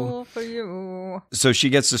 It's all for you. So she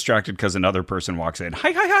gets distracted because another person walks in.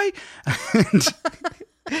 Hi.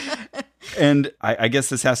 And I guess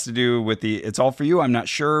this has to do with it's all for you. I'm not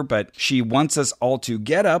sure, but she wants us all to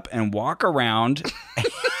get up and walk around.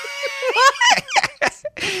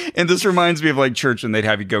 And this reminds me of like church, and they'd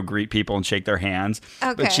have you go greet people and shake their hands.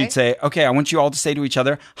 Okay. But she'd say, okay, I want you all to say to each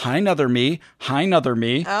other, hi, another me, hi, another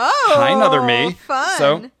me, oh, hi, another me. Fun.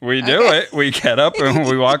 So we do it. We get up and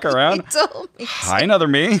we walk around. Hi, another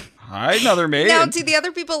me. Hi, another me. Now, do the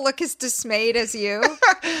other people look as dismayed as you?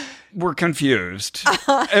 We're confused.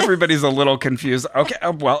 Everybody's a little confused. Okay,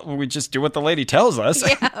 well, we just do what the lady tells us.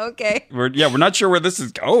 Yeah, okay. We're not sure where this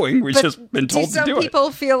is going. We've just been told to do it. Do some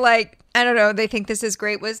people feel like, I don't know, they think this is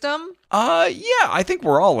great wisdom? Yeah, I think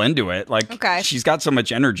we're all into it. Like, okay. She's got so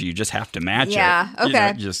much energy, you just have to match it. Yeah,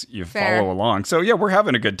 okay. You follow along. So, yeah, we're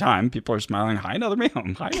having a good time. People are smiling. Hi, another me.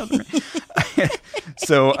 Hi, another me.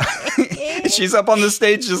 So She's up on the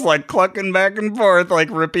stage just like clucking back and forth, like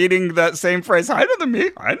repeating that same phrase. I know the me.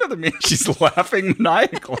 I know the me. She's laughing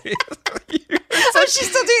maniacally. So she's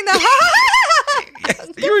still doing the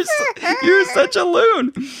You're such a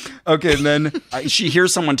loon. Okay, and then she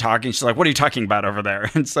hears someone talking. She's like, what are you talking about over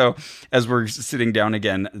there? And so as we're sitting down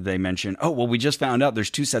again, they mention, oh, well, we just found out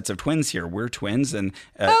there's 2 sets of twins here. We're twins. And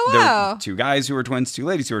there are 2 guys who are twins, 2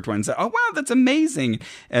 ladies who are twins. Oh, wow, that's amazing.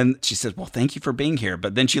 And she says, well, thank you for being here.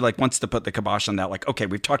 But then she like wants to put the kibosh on that. Like, okay,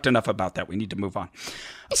 we've talked enough about that. We need to move on.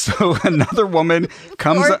 So another woman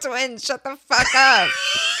comes up. Poor twins, shut the fuck up.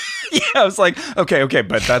 Yeah, I was like, okay,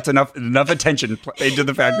 but that's enough attention paid to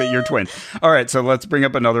the fact that you're twin. All right, so let's bring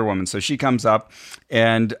up another woman. So she comes up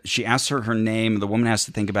and she asks her name. The woman has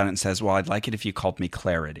to think about it and says, well, I'd like it if you called me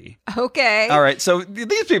Clarity. Okay. All right, so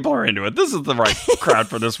these people are into it. This is the right crowd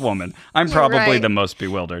for this woman. I'm probably the most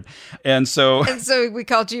bewildered. And so we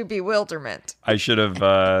called you Bewilderment. I should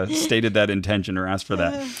have stated that intention or asked for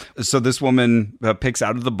that. So this woman picks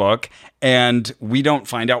out of the book, and we don't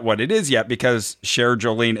find out what it is yet because Cher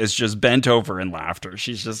Jolene is just bent over in laughter.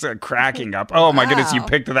 She's just cracking up. Oh my goodness, you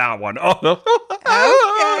picked that one. Oh,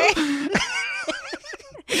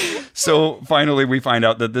 okay. So finally we find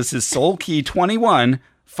out that this is Soul Key 21,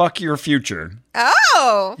 Fuck Your Future.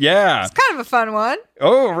 Oh. Yeah. It's kind of a fun one.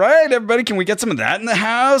 Oh, right, everybody, can we get some of that in the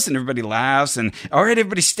house? And everybody laughs. And all right,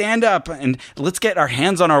 everybody stand up and let's get our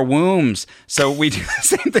hands on our wombs. So we do the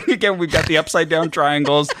same thing again. We've got the upside down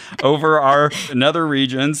triangles over our nether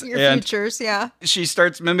regions. Your futures, yeah. She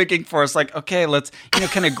starts mimicking for us like, okay, let's,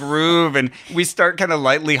 kind of groove. And we start kind of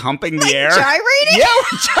lightly humping the air. Gyrating? Yeah,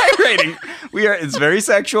 we're gyrating. It's very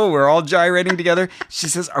sexual. We're all gyrating together. She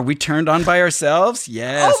says, are we turned on by ourselves?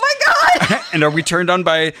 Yes. Oh my God. And are we turned on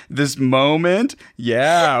by this moment?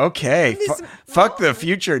 Yeah, okay. Fuck the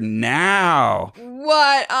future now.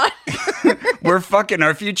 What on earth? We're fucking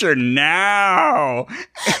our future now.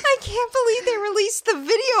 I can't believe they released the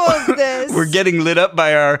video of this. We're getting lit up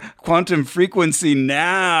by our quantum frequency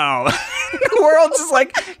now. The world's just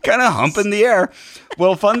like kind of humping the air.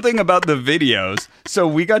 Well, fun thing about the videos. So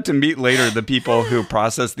we got to meet later the people who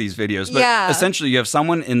process these videos. But essentially you have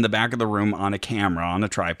someone in the back of the room on a camera, on a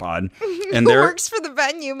tripod. And who works for the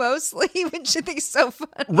venue mostly, which I think is so fun.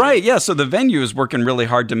 Right, yeah. So the venue is working really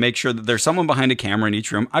hard to make sure that there's someone behind a camera in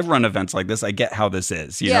each room. I've run events like this. I get how this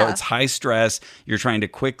is. You know, it's high stress. You're trying to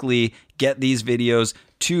quickly get these videos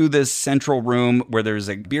to this central room where there's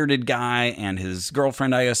a bearded guy and his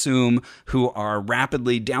girlfriend, I assume, who are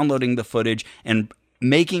rapidly downloading the footage and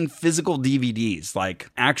making physical DVDs, like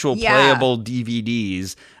actual playable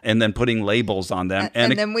DVDs, and then putting labels on them.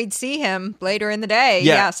 And then we'd see him later in the day,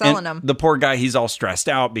 selling them. The poor guy, he's all stressed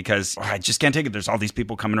out because I just can't take it. There's all these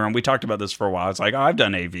people coming around. We talked about this for a while. It's like, I've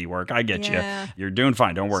done AV work. I get you. You're doing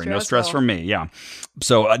fine. Don't worry. No stress from me. Yeah.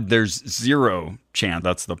 So there's zero chance.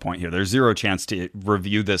 That's the point here. There's zero chance to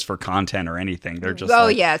review this for content or anything. They're just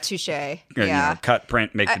touche. Cut,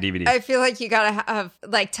 print, make the DVD. I feel like you gotta have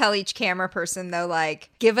tell each camera person though, like,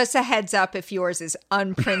 give us a heads up if yours is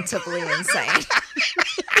unprintably insane.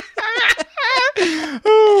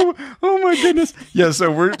 Oh my goodness. Yeah, so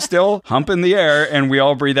we're still humping the air and we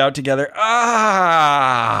all breathe out together.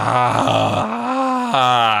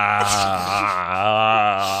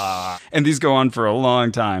 And these go on for a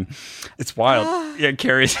long time. It's wild. Yeah,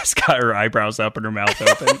 Carrie just got her eyebrows up and her mouth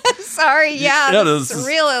open. Sorry, this is a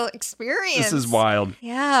real experience. This is wild.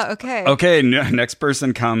 Yeah, okay. Okay, next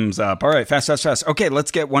person comes up. All right, fast. Okay,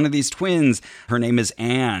 let's get one of these twins. Her name is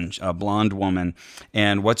Anne, a blonde woman.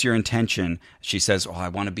 And what's your intention? She says, I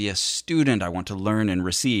want to be a student. I want to learn and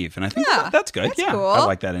receive. And I think that's good. That's cool. I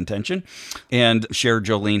like that intention. And Cher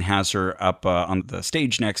Jolene has her up on the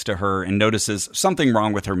stage next to her and notices something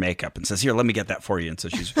wrong with her makeup and says, here, let me get that for you. And so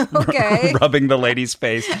she's rubbing the lady's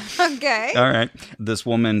face. Okay. All right. This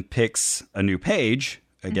woman picks a new page,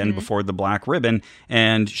 again, before the black ribbon,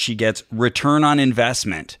 and she gets return on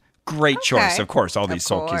investment. Great choice. Of course, all these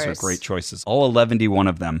soul keys are great choices. All 111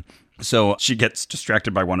 of them. So she gets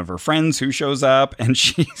distracted by one of her friends who shows up, and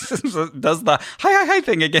she does the hi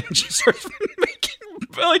thing again. She starts making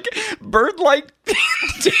like bird-like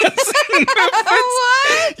dancing movements.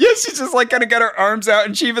 What? Yeah, she's just like kind of got her arms out,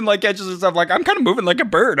 and she even like catches herself like, I'm kind of moving like a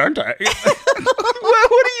bird, aren't I?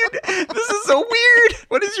 What are you? This is so weird.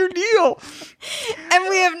 What is your deal? And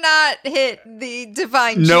we have not hit the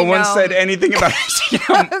divine genome. No one said anything about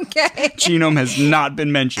genome. Okay. Genome has not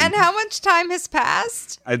been mentioned. And how much time has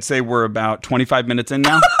passed? I'd say we're about 25 minutes in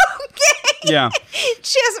now. Okay. Yeah.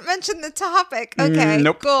 She hasn't mentioned the topic. Okay,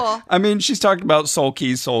 nope. Cool. I mean, she's talked about soul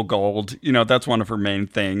keys, soul gold. That's one of her main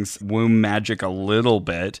things. Womb magic a little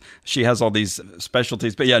bit. She has all these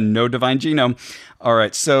specialties, but yeah, no divine genome. All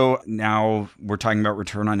right, so now we're talking about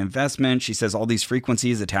return on investment. She says all these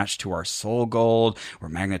frequencies attached to our soul gold. We're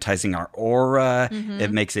magnetizing our aura.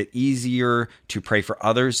 It makes it easier to pray for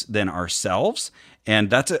others than ourselves.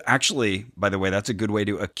 And that's actually, by the way, that's a good way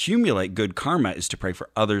to accumulate good karma, is to pray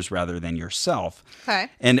for others rather than yourself. Okay.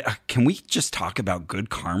 And can we just talk about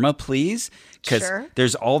good karma, please? Because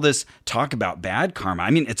there's all this talk about bad karma.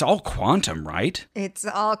 I mean, it's all quantum, right? It's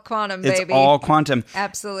all quantum, baby. It's all quantum.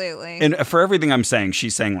 Absolutely. And for everything I'm saying,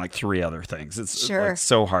 she's saying like 3 other things. It's like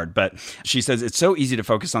so hard. But she says it's so easy to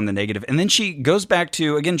focus on the negative. And then she goes back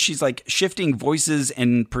to, again, she's like shifting voices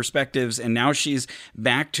and perspectives. And now she's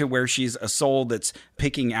back to where she's a soul that's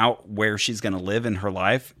picking out where she's going to live in her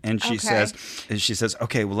life. And she says,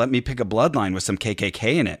 okay, well, let me pick a bloodline with some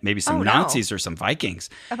KKK in it. Maybe some Nazis or some Vikings.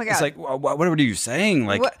 Oh my God. It's like, what are you saying?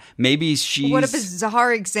 Like, maybe she's... What a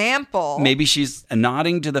bizarre example. Maybe she's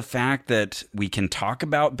nodding to the fact that we can talk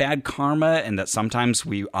about bad karma and that sometimes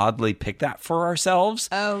we oddly pick that for ourselves.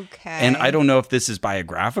 Okay. And I don't know if this is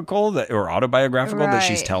biographical or autobiographical, that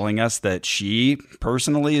she's telling us that she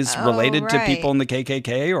personally is related to people in the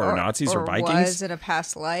KKK or Nazis or Vikings. Was it a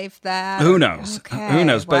past life that? Who knows? Okay. Who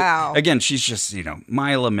knows? But again, she's just,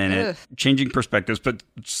 mile a minute, changing perspectives, but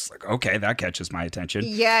just like, okay, that catches my attention.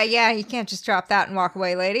 Yeah. You can't just drop that and walk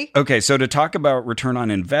away, lady. Okay, so to talk about return on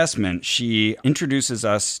investment, she introduces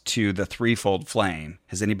us to the threefold flame.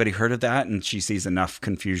 Has anybody heard of that? And she sees enough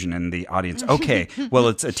confusion in the audience. Okay, well,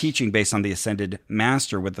 it's a teaching based on the ascended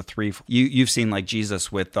master with the three. You've seen like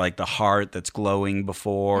Jesus with like the heart that's glowing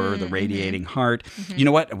before, the radiating heart. You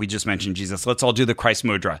know what? We just mentioned Jesus. Let's all do the Christ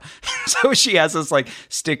mudra. So she has us like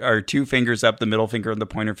stick our 2 fingers up, the middle finger and the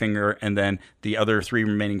pointer finger, and then the other 3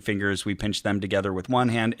 remaining fingers, we pinch them together with one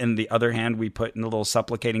hand, and the other hand we put in a little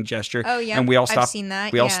supplicating gesture. Oh, yeah. And we all stop. I've seen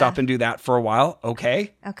that. We all stop and do that for a while.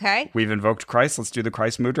 Okay. We've invoked Christ. Let's do the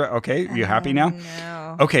Christ mudra. Okay. You happy now?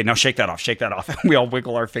 No. Okay. Now shake that off. Shake that off. We all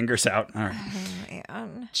wiggle our fingers out. All right. Oh,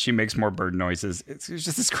 man. She makes more bird noises.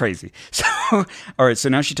 It's crazy. So, all right. So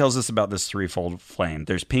now she tells us about this threefold flame.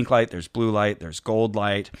 There's pink light, there's blue light, there's gold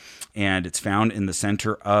light, and it's found in the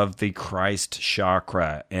center of the Christ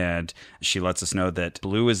chakra. And she lets us know that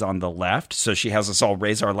blue is on the left. So she has us all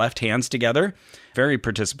raise our left hands together. Very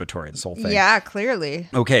participatory, this whole thing. Yeah, clearly.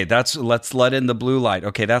 Okay, let's let in the blue light.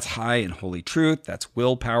 Okay, that's high in holy truth. That's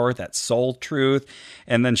willpower. That's soul truth.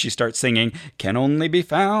 And then she starts singing, can only be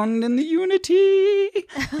found in the unity.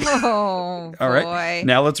 Oh, all right.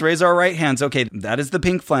 Now let's raise our right hands. Okay, that is the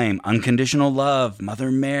pink flame. Unconditional love,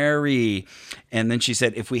 Mother Mary. And then she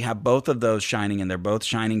said, if we have both of those shining and they're both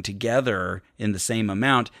shining together in the same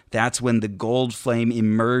amount, that's when the gold flame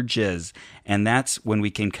emerges. And that's when we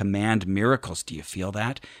can command miracles. Do you feel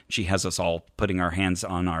that? She has us all putting our hands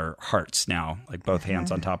on our hearts now, like both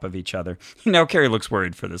hands on top of each other. Carrie looks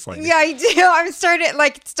worried for this lady. Yeah, I do. I'm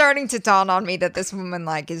starting to dawn on me that this woman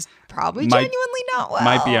is probably genuinely not well.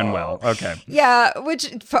 Might be unwell. Okay. Yeah,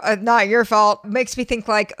 which, not your fault, makes me think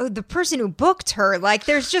the person who booked her,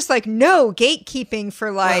 there's just no gatekeeping for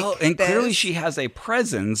and this. Clearly she has a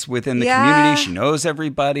presence within the community. She knows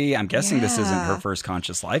everybody. I'm guessing this isn't her first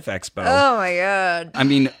Conscious Life Expo. Oh my God. I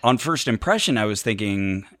mean, on first impression, I was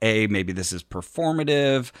thinking, maybe this is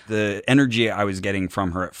performative. The energy I was getting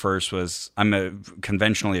from her at first was, I'm a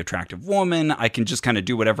conventionally attractive woman. I can just kind of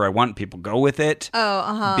do whatever I want. People go with it.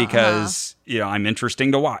 Because I'm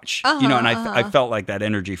interesting to watch. And I felt like that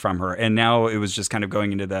energy from her. And now it was just kind of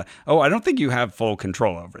going into the, I don't think you have full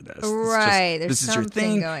control over this. Right. This is your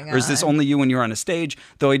thing. Or is this only you when you're on a stage?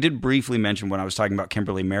 Though I did briefly mention when I was talking about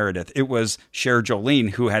Kimberly Meredith, it was Cher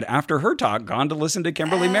Jolene who had, after her talk, gone to listen to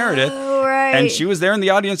Kimberly Meredith. Right. And she was there in the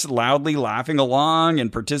audience loudly laughing along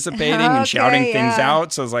and participating and shouting things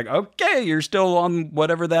out. So I was like, okay, you're still on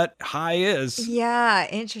whatever that high is. Yeah,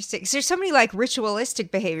 interesting. So there's so many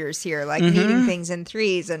ritualistic behaviors here, needing things in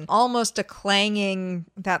threes and almost a clanging,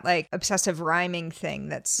 that obsessive rhyming thing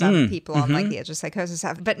that some people on the edge of psychosis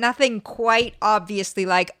have, but nothing quite obviously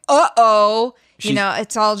uh-oh.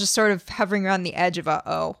 It's all just sort of hovering around the edge of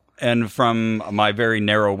uh-oh. And from my very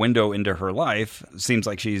narrow window into her life, seems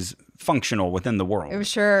like she's functional within the world.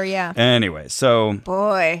 Sure, yeah. Anyway, so...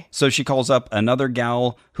 Boy. So she calls up another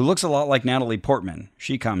gal who looks a lot like Natalie Portman.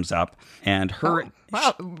 She comes up, and her...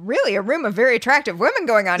 Wow, really? A room of very attractive women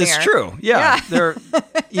going on here. It's true, yeah.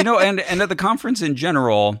 And at the conference in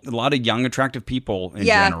general, a lot of young, attractive people in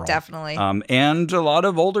general. Yeah, definitely. And a lot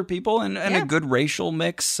of older people and a good racial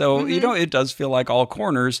mix. So, it does feel like all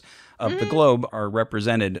corners of the globe are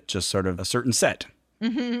represented, just sort of a certain set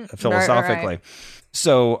philosophically. Right.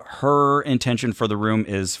 So her intention for the room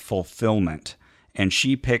is fulfillment. And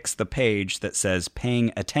she picks the page that says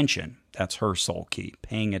paying attention. That's her soul key,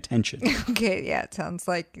 paying attention. Okay, yeah, it sounds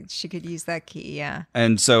like she could use that key, yeah.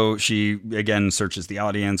 And so she, again, searches the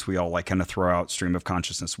audience. We all kind of throw out stream of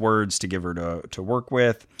consciousness words to give her to work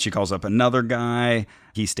with. She calls up another guy.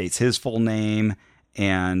 He states his full name,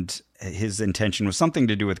 and his intention was something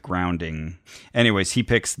to do with grounding. Anyways, he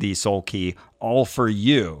picks the soul key, all for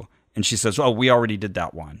you. And she says, we already did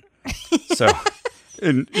that one. So...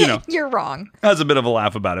 And, you're wrong. Has a bit of a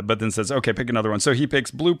laugh about it, but then says, okay, pick another one. So he picks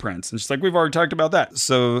blueprints. And she's like, we've already talked about that.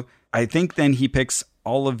 So I think then he picks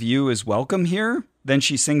all of you is welcome here. Then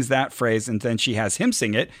she sings that phrase, and then she has him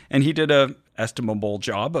sing it. And he did a estimable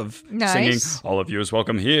job of singing all of you is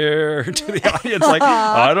welcome here to the audience. Like,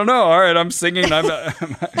 I don't know. All right, I'm singing.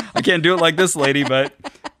 I can't do it like this lady, but...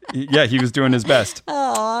 Yeah, he was doing his best.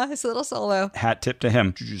 Aw, his little solo. Hat tip to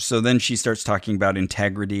him. So then she starts talking about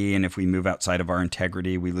integrity, and if we move outside of our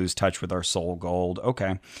integrity, we lose touch with our soul gold.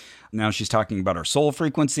 Okay. Now she's talking about our soul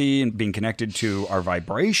frequency and being connected to our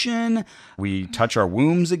vibration. We touch our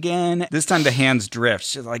wombs again. This time the hands drift.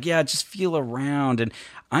 She's like, yeah, just feel around. And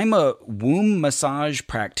I'm a womb massage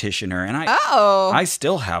practitioner, and I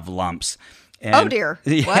still have lumps. And, oh, dear.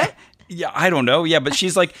 Yeah, what? Yeah, I don't know. Yeah, but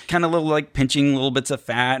she's like kind of like pinching little bits of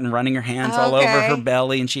fat and running her hands all over her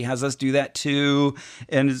belly. And she has us do that too.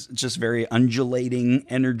 And it's just very undulating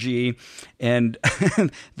energy. And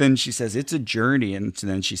then she says, it's a journey. And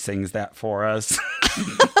then she sings that for us.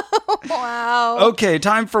 Wow. Okay,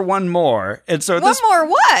 time for one more. And so one more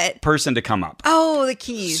what? Person to come up. Oh, the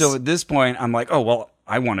keys. So at this point, I'm like, oh, well,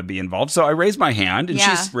 I want to be involved. So I raise my hand, and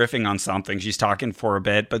she's riffing on something. She's talking for a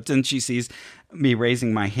bit, but then she sees me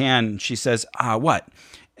raising my hand, and she says, what?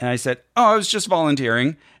 And I said, I was just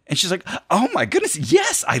volunteering. And she's like, oh my goodness,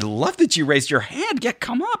 yes, I love that you raised your hand. Yeah,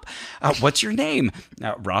 come up. What's your name?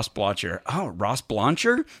 Ross Blotcher. Oh, Ross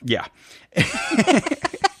Blotcher? Yeah.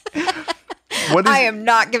 I am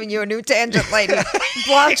not giving you a new tangent, lady.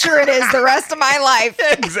 Blotcher it is the rest of my life.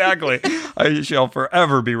 Exactly. I shall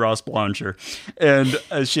forever be Ross Blotcher. And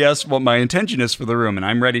she asks what my intention is for the room, and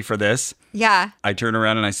I'm ready for this. Yeah. I turn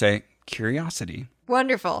around and I say, curiosity.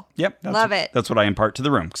 Wonderful. Yep. Love it. That's what I impart to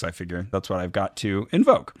the room, because I figure that's what I've got to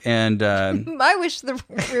invoke. And I wish the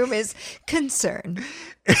room is concern.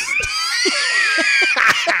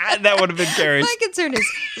 That would have been Carrie's. My concern is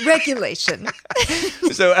regulation.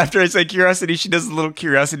 So after I say curiosity, she does a little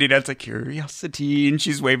curiosity dance, like curiosity, and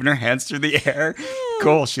she's waving her hands through the air.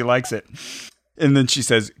 Cool, she likes it. And then she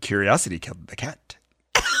says, curiosity killed the cat.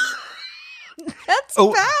 That's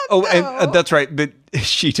bad, though. And that's right. But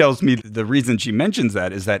she tells me the reason she mentions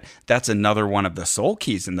that is that that's another one of the soul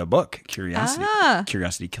keys in the book, curiosity.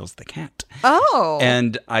 Curiosity kills the cat. Oh.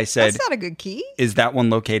 And I said, that's not a good key. Is that one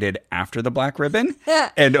located after the black ribbon?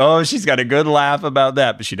 And she's got a good laugh about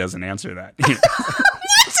that, but she doesn't answer that. What's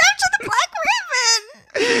after the black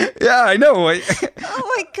ribbon? Yeah, I know.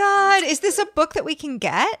 Oh my God. Is this a book that we can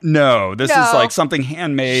get? No, this is like something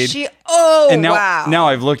handmade. And now, wow. Now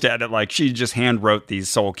I've looked at it like she just hand wrote these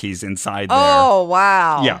soul keys inside there. Oh,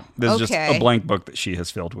 wow. Yeah, this is just a blank book that she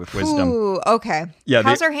has filled with wisdom. Ooh, okay. Yeah,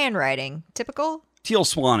 how's her handwriting? Typical? Teal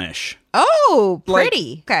Swanish. Oh,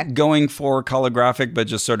 pretty. Like, okay. Going for calligraphic, but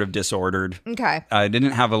just sort of disordered. Okay. I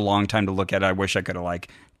didn't have a long time to look at it. I wish I could have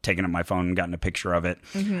taken up my phone and gotten a picture of it.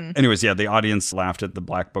 Mm-hmm. Anyways, the audience laughed at the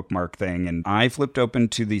black bookmark thing, and I flipped open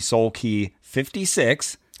to the soul key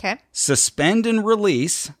 56. Okay. Suspend and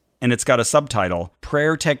release. And it's got a subtitle,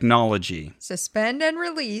 Prayer Technology. Suspend and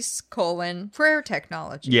release, prayer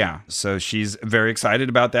technology. Yeah, so she's very excited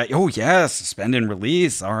about that. Oh, yes, suspend and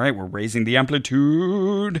release. All right, we're raising the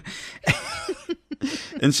amplitude.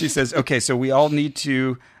 And she says, okay, so we all need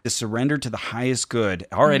to surrender to the highest good.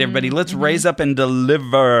 All right, everybody, let's raise up and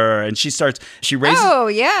deliver. And she raises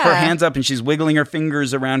her hands up and she's wiggling her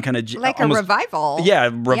fingers around kind of like almost, a revival.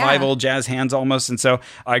 Yeah, revival, jazz hands almost. And so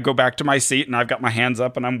I go back to my seat and I've got my hands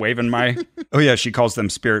up and I'm waving my, she calls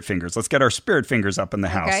them spirit fingers. Let's get our spirit fingers up in the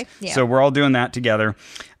house. Okay, yeah. So we're all doing that together.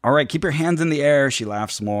 All right, keep your hands in the air. She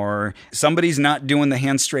laughs more. Somebody's not doing the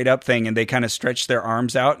hands straight up thing, and they kind of stretch their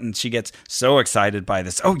arms out, and she gets so excited by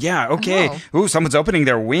this. Oh, yeah, okay. Ooh, someone's opening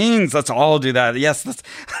their wings. Let's all do that. Yes,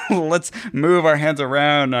 let's move our hands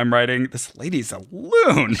around. I'm writing, this lady's a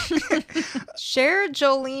loon. Cher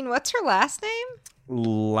Jolene, what's her last name?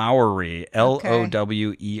 Lowery, Lowery.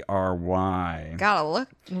 Gotta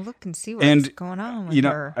look and see what's going on with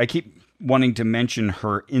her. I keep wanting to mention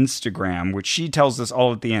her Instagram, which she tells us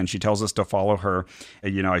all at the end. She tells us to follow her.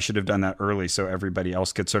 I should have done that early so everybody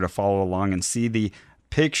else could sort of follow along and see the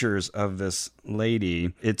pictures of this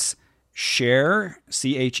lady. It's Cher,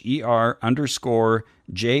 CHER _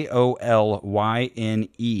 JOLYNE.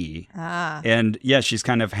 And yeah, she's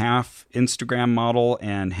kind of half Instagram model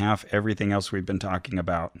and half everything else we've been talking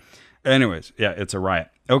about. Anyways, yeah, it's a riot.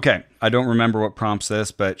 Okay, I don't remember what prompts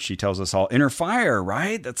this, but she tells us all, inner fire,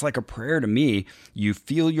 right? That's like a prayer to me. You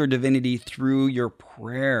feel your divinity through your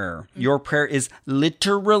prayer. Your prayer is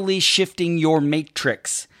literally shifting your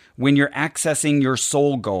matrix when you're accessing your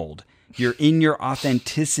soul gold. You're in your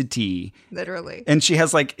authenticity. Literally. And she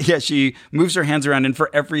has she moves her hands around, and for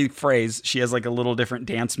every phrase, she has like a little different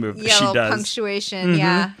dance move that she does. Punctuation,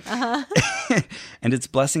 yeah. Uh-huh. And it's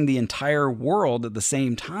blessing the entire world at the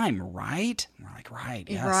same time, right? We're like, right,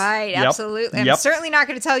 yes. Right, absolutely. I'm certainly not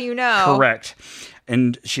going to tell you no. Correct.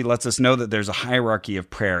 And she lets us know that there's a hierarchy of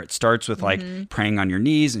prayer. It starts with like praying on your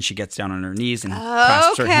knees, and she gets down on her knees and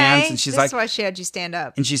clasps her hands. And she's That's why she had you stand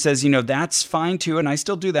up. And she says, that's fine too. And I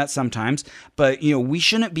still do that sometimes. But, we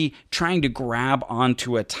shouldn't be trying to grab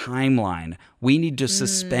onto a timeline. We need to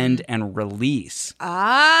suspend and release.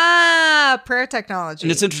 Prayer technology.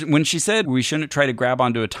 And it's interesting. When she said we shouldn't try to grab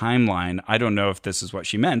onto a timeline, I don't know if this is what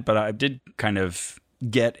she meant, but I did kind of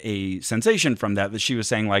get a sensation from that she was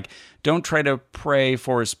saying, like, don't try to pray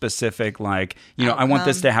for a specific, like, I want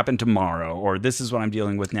this to happen tomorrow, or this is what I'm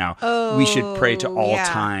dealing with now. We should pray to all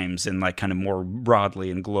times and like kind of more broadly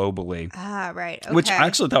and globally. Right. Okay. Which I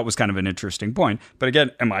actually thought was kind of an interesting point. But again,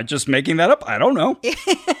 am I just making that up? I don't know.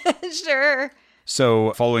 Sure.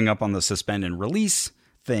 So following up on the suspend and release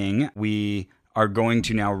thing, we are going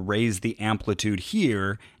to now raise the amplitude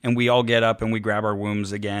here, and we all get up and we grab our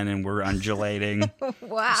wombs again and we're undulating.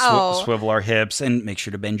 Wow. Swivel our hips and make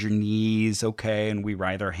sure to bend your knees, okay? And we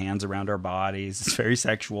writhe our hands around our bodies. It's very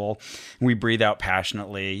sexual. And we breathe out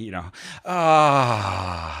passionately, We all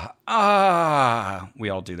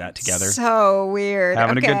do that together. So weird.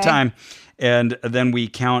 Having a good time. And then we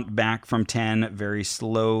count back from 10 very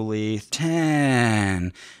slowly.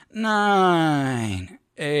 10, 9,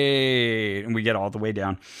 8, and we get all the way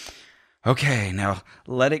down. Okay, now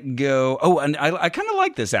let it go. Oh, and I kind of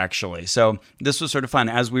like this, actually. So this was sort of fun.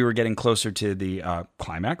 As we were getting closer to the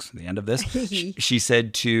climax, the end of this, she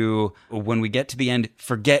said when we get to the end,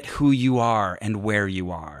 forget who you are and where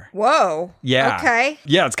you are. Whoa. Yeah. Okay.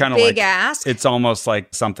 Yeah, it's kind of like... Big ask. It's almost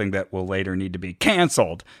like something that will later need to be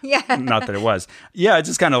canceled. Yeah. Not that it was. Yeah, I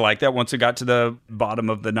just kind of like that. Once we got to the bottom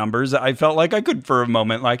of the numbers, I felt like I could, for a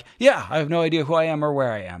moment, like, yeah, I have no idea who I am or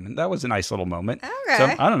where I am. And that was a nice little moment. Okay.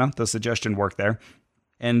 So, I don't know. The suggestion worked there.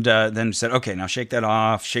 And then said, okay, now shake that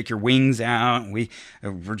off, shake your wings out. And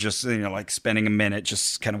we're just, like spending a minute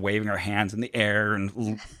just kind of waving our hands in the air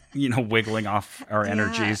and, wiggling off our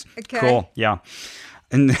energies. Okay. Cool. Yeah.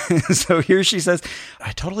 And so here she says,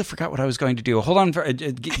 I totally forgot what I was going to do. Hold on for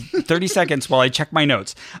 30 seconds while I check my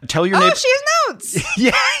notes. Tell your neighbor. Oh, she has notes. Yeah.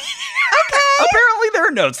 Okay. Apparently there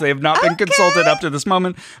are notes. They have not been consulted up to this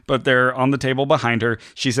moment, but they're on the table behind her.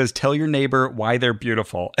 She says, tell your neighbor why they're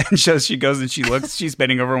beautiful. And so she goes and she looks, she's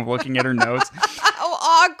bending over and looking at her notes. Oh,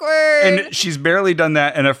 awkward. And she's barely done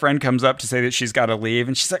that. And a friend comes up to say that she's got to leave.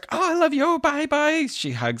 And she's like, oh, I love you. Oh, bye, bye.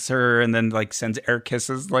 She hugs her and then like sends air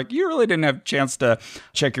kisses. Like, you really didn't have a chance to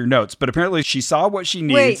check your notes. But apparently she saw what she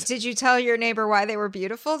needs. Wait, did you tell your neighbor why they were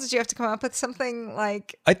beautiful? Did you have to come up with something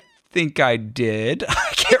like... I think I did.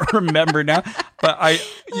 I can't remember now. But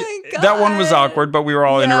that one was awkward, but we were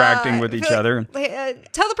all interacting with each other.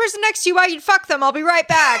 Tell the person next to you why you'd fuck them. I'll be right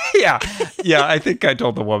back. Yeah. I think I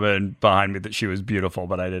told the woman behind me that she was beautiful,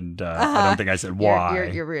 but I didn't. I don't think I said why.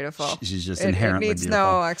 You're beautiful. She's just inherently beautiful. It needs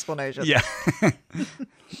beautiful. no explanation. Yeah.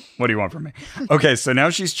 What do you want from me? Okay, so now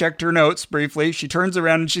she's checked her notes briefly. She turns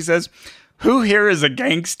around and she says, who here is a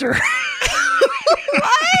gangster? What?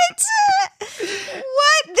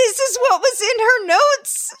 This is what was in her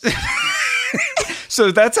notes.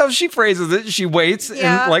 So that's how she phrases it. She waits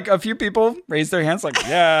and like a few people raise their hands like,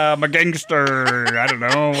 yeah, I'm a gangster. I don't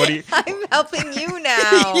know. What do you... I'm helping you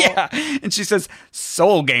now. Yeah. And she says,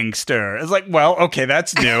 soul gangster. It's like, well, okay,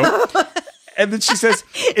 that's new. And then she says,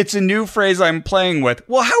 it's a new phrase I'm playing with.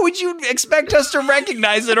 Well, how would you expect us to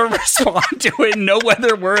recognize it or respond to it and know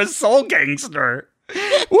whether we're a soul gangster?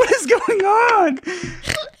 What is going on?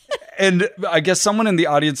 And I guess someone in the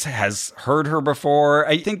audience has heard her before.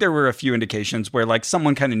 I think there were a few indications where like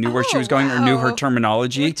someone kind of knew where she was going or knew her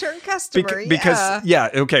terminology. Return customer, Because,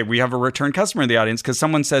 okay, we have a return customer in the audience because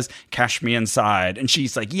someone says, cash me inside. And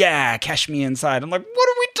she's like, yeah, cash me inside. I'm like, what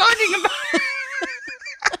are we talking about?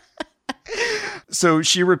 So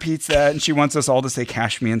she repeats that and she wants us all to say,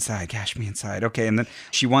 cash me inside, cash me inside. Okay. And then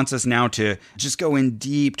she wants us now to just go in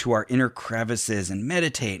deep to our inner crevices and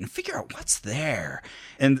meditate and figure out what's there.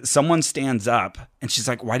 And someone stands up and she's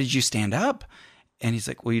like, why did you stand up? And he's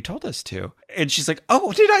like, well, you told us to. And she's like,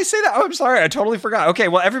 oh, did I say that? Oh, I'm sorry. I totally forgot. Okay.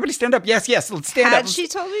 Well, everybody stand up. Yes. Let's stand up. Had she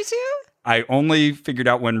told you to? I only figured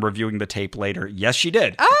out when reviewing the tape later. Yes, she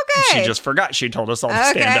did. Okay. She just forgot. She told us all to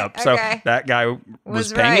stand up. So that guy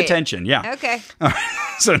was paying attention. Yeah. Okay.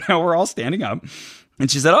 So now we're all standing up.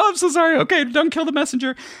 And she said, oh, I'm so sorry. Okay, don't kill the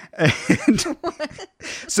messenger. And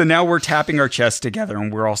so now we're tapping our chests together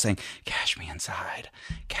and we're all saying, cash me inside.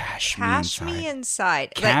 Cash me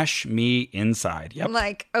inside. Cash me inside. Yep.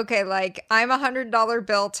 Like, okay, like I'm $100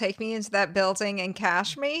 bill. Take me into that building and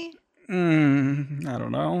cash me. I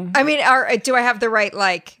don't know. I mean, do I have the right,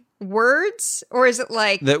 like, words? Or is it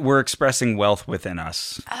like... that we're expressing wealth within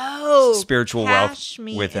us. Oh. Spiritual wealth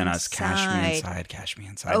within us. Cash me inside. Cash me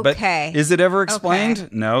inside. Okay. But is it ever explained? Okay.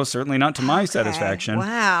 No, certainly not to my satisfaction.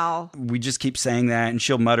 Wow. We just keep saying that, and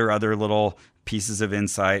she'll mutter other little pieces of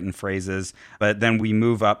insight and phrases, but then we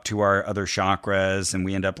move up to our other chakras and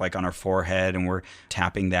we end up like on our forehead and we're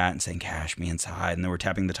tapping that and saying cash me inside, and then we're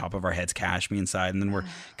tapping the top of our heads, cash me inside, and then we're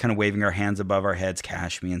kind of waving our hands above our heads,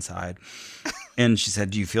 cash me inside. And she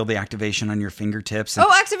said, do you feel the activation on your fingertips? And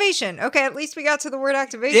activation. Okay, at least we got to the word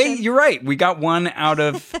activation. You're right. We got one out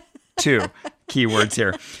of two keywords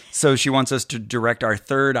here. So she wants us to direct our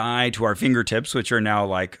third eye to our fingertips, which are now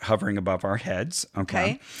like hovering above our heads.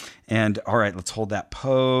 Okay. And all right, let's hold that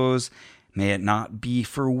pose. May it not be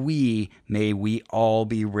for we. May we all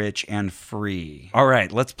be rich and free. All right,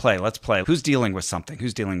 let's play. Who's dealing with something?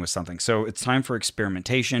 So it's time for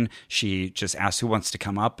experimentation. She just asks who wants to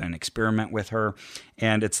come up and experiment with her.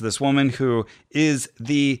 And it's this woman who is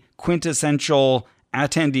the quintessential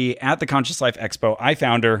attendee at the Conscious Life Expo. I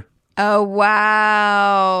found her. Oh,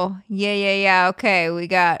 wow. Yeah. Okay, we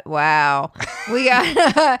got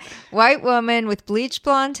a white woman with bleach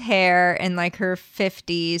blonde hair in like her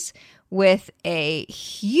 50s with a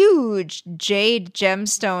huge jade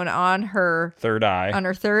gemstone on her third eye.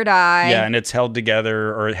 Yeah, and it's held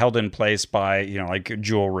together or held in place by, like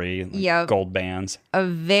jewelry, like gold bands. A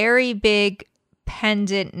very big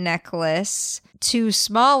pendant necklace, 2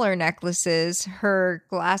 smaller necklaces. Her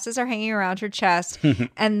glasses are hanging around her chest,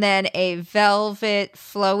 and then a velvet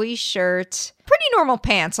flowy shirt. Pretty normal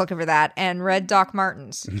pants, looking for that, and red Doc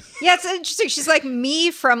Martens. Yeah, it's interesting. She's like me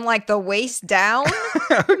from like the waist down.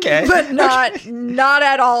 Okay. But not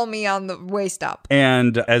at all me on the waist up.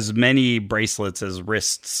 And as many bracelets as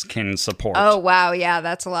wrists can support. Oh, wow. Yeah,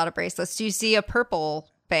 that's a lot of bracelets. Do you see a purple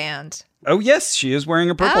band? Oh, yes, she is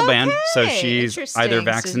wearing a purple band. So she's either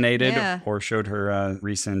vaccinated or showed her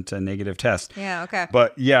recent negative test. Yeah, okay.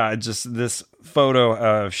 But yeah, just this photo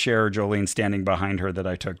of Cher Jolene standing behind her that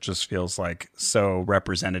I took just feels like so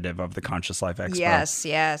representative of the Conscious Life Expo.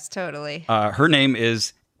 Yes, totally. Her name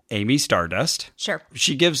is Amy Stardust. Sure.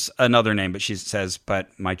 She gives another name, but she says, but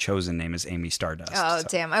my chosen name is Amy Stardust. Oh,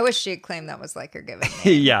 damn. I wish she had claimed that was like her given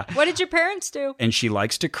name. Yeah. What did your parents do? And she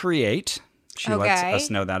likes to create. She lets us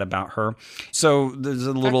know that about her. So there's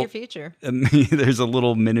a little future. There's a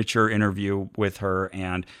little miniature interview with her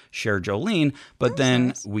and Cher Jolene, but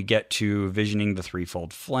then we get to visioning the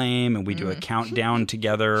threefold flame, and we do a countdown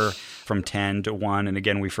together from 10 to 1, and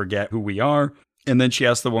again we forget who we are. And then she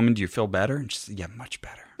asks the woman, "Do you feel better?" And she says, "Yeah, much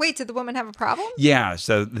better." Wait, did the woman have a problem? Yeah,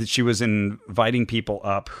 so she was inviting people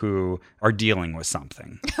up who are dealing with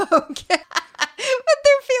something. Okay. But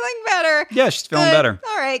they're feeling better. Yeah, she's feeling better.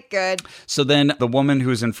 All right, good. So then the woman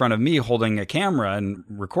who's in front of me holding a camera and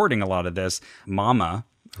recording a lot of this, Mama.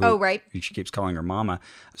 Right. She keeps calling her Mama.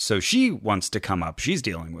 So she wants to come up. She's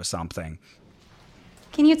dealing with something.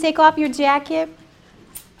 Can you take off your jacket?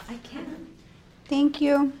 I can. Thank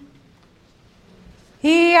you.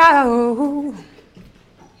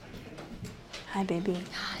 Hi, baby.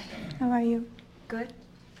 Hi. How are you? Good.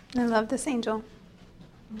 I love this angel.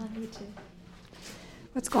 I love you too.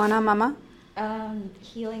 What's going on, Mama?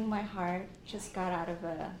 Healing my heart. Just got out of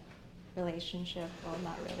a relationship. Well,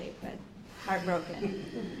 not really, but heartbroken.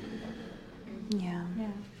 Yeah. Yeah.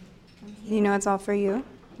 You know it's all for you?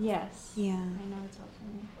 Yes. Yeah. I know it's all for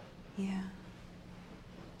me. Yeah.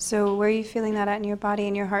 So where are you feeling that at in your body?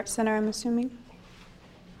 In your heart center, I'm assuming?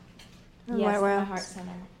 Or Yes, where my else? heart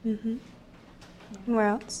center. Mm-hmm. And where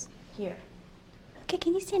else? Here. Okay,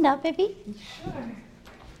 can you stand up, baby? Sure.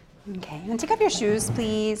 Okay, and take off your shoes,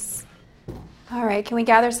 please. All right, can we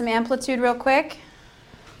gather some amplitude real quick?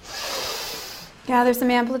 Gather some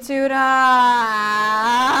amplitude.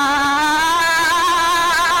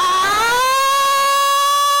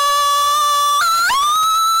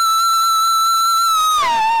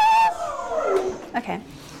 Okay.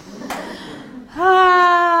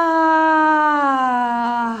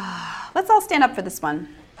 Let's all stand up for this one.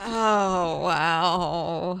 Oh,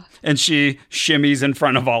 wow. And she shimmies in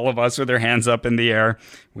front of all of us with her hands up in the air.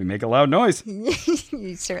 We make a loud noise.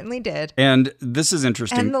 You certainly did. And this is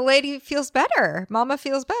interesting. And the lady feels better. Mama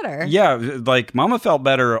feels better. Yeah, like Mama felt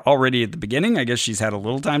better already at the beginning. I guess she's had a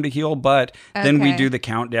little time to heal, but then we do the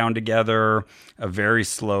countdown together very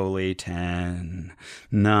slowly. 10,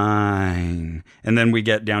 9, and then we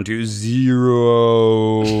get down to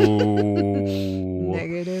 0.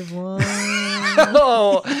 -1.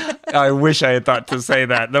 Oh, I wish I had thought to say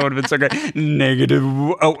that. That would have been so great. Negative.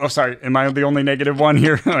 Oh, sorry. Am I the only negative one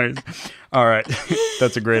here? All right.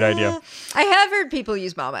 That's a great idea. I have heard people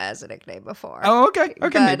use Mama as a nickname before. Oh, okay.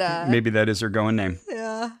 Okay. But, maybe that is her going name.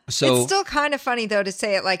 Yeah. So it's still kind of funny, though, to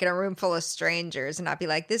say it like in a room full of strangers and not be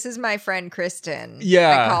like, this is my friend Kristen.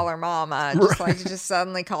 Yeah. I call her Mama. Just like to just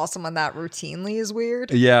suddenly call someone that routinely is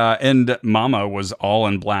weird. Yeah. And Mama was all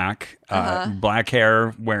in black. Black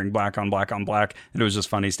hair, wearing black on black on black. And it was just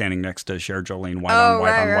funny standing next to Cher Jolene, white on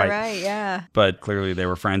white on white. Right, yeah. But clearly they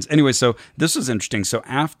were friends. Anyway, so this was interesting. So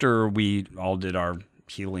after we all did our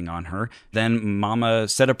healing on her, then Mama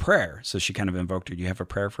said a prayer. So she kind of invoked her. You have a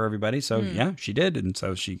prayer for everybody? So yeah, she did. And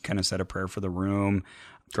so she kind of said a prayer for the room.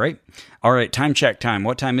 Great. All right, time check time.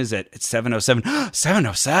 What time is it? It's 7:07.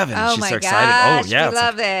 7:07. Oh, She's my so excited. gosh, Oh, yeah. we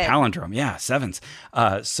love it. Palindrome. Yeah, sevens.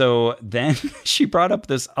 So then she brought up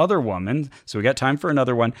this other woman. So we got time for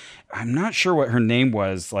another one. I'm not sure what her name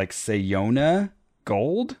was, like Sayona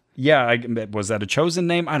Gold? Yeah, was that a chosen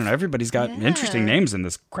name? I don't know. Everybody's got interesting names in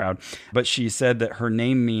this crowd. But she said that her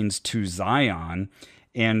name means to Zion,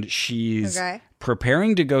 and she's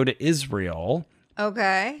preparing to go to Israel.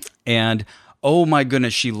 Okay. And oh my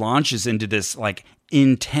goodness, she launches into this like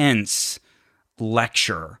intense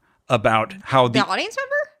lecture about how the audience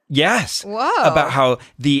member? Yes. Whoa. About how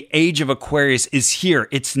the age of Aquarius is here.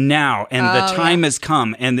 It's now. And the time has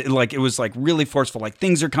come. And like, it was like really forceful. Like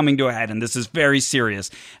things are coming to a head and this is very serious.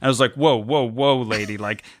 And I was like, whoa, lady.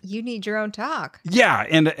 Like, you need your own talk. Yeah.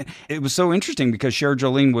 And it was so interesting because Cher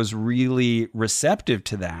Jolene was really receptive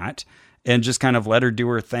to that and just kind of let her do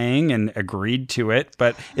her thing and agreed to it.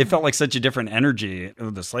 But it felt like such a different energy.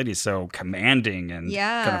 This lady's so commanding and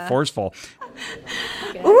kind of forceful.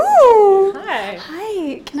 Ooh. Hi.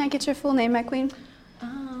 Hi. Can I get your full name, my queen?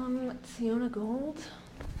 Siona Gold.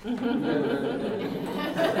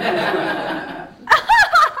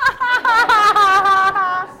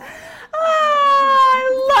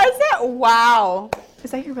 Wow. Is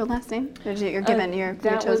that your real last name? Or you're given, you're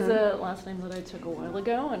that chosen? That was a last name that I took a while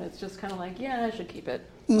ago, and it's just kind of like, yeah, I should keep it.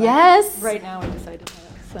 Yes. But right now I decided that,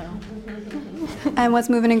 so. And what's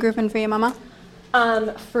moving and grooving for you, Mama?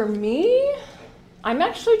 For me, I'm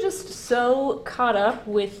actually just so caught up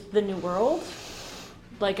with the new world.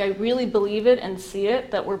 Like, I really believe it and see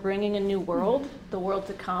it, that we're bringing a new world, the world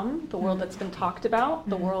to come, the world that's been talked about,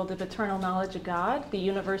 the world of eternal knowledge of God, the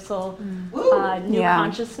universal new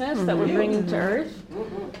consciousness that we're bringing to Earth,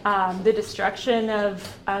 the destruction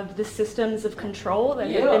of the systems of control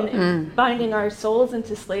that have been binding our souls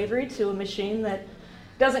into slavery to a machine that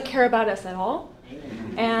doesn't care about us at all.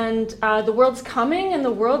 And the world's coming and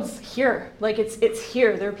the world's here. Like it's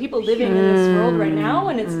here. There are people living in this world right now,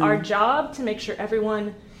 and it's our job to make sure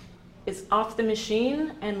everyone is off the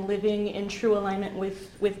machine and living in true alignment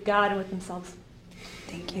with God and with themselves.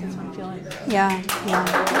 Thank you. That's what I'm feeling. Yeah.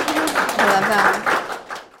 I love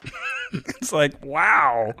that. It's like,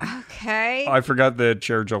 wow. Okay. I forgot that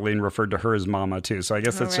Cher Jolene referred to her as Mama too. So I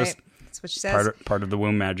guess that's just what she says. Part of the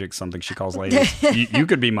womb magic, something she calls ladies. you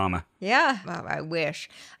could be Mama. Yeah, I wish.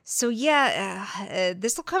 So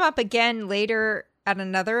this will come up again later at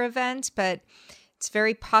another event, but it's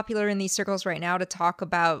very popular in these circles right now to talk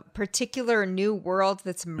about particular new world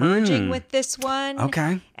that's merging with this one.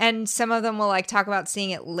 Okay. And some of them will like talk about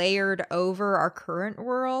seeing it layered over our current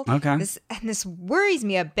world. Okay. This worries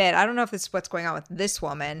me a bit. I don't know if this is what's going on with this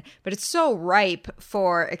woman, but it's so ripe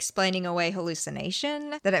for explaining away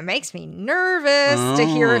hallucination that it makes me nervous to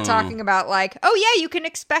hear her talking about like, oh yeah, you can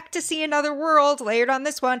expect to see another world layered on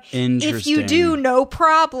this one. If you do, no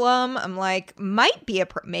problem. I'm like, might be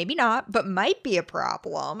maybe not, but might be a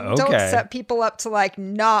problem. Okay. Don't set people up to like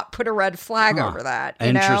not put a red flag over that.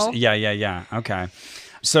 You know? Yeah. Okay.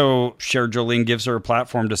 So Cher Jolene gives her a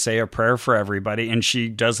platform to say a prayer for everybody, and she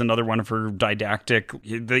does another one of her didactic,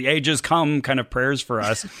 the ages come kind of prayers for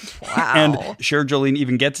us. Wow. And Cher Jolene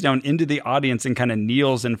even gets down into the audience and kind of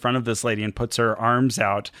kneels in front of this lady and puts her arms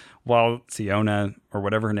out while Siona, or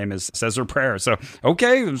whatever her name is, says her prayer. So,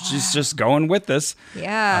 okay, she's just going with this.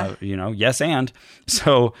 Yeah. Yes and.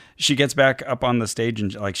 So she gets back up on the stage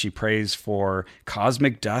and like she prays for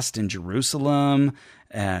cosmic dust in Jerusalem.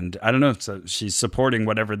 And I don't know, so she's supporting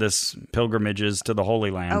whatever this pilgrimage is to the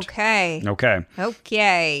Holy Land. Okay.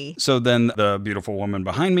 So then the beautiful woman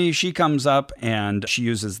behind me, she comes up and she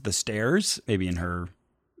uses the stairs, maybe in her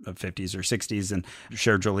 50s or 60s, and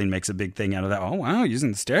Cher Jolene makes a big thing out of that. Oh, wow,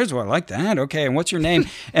 using the stairs. Well, I like that. Okay, and what's your name?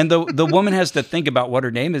 And the woman has to think about what her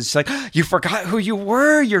name is. She's like, you forgot who you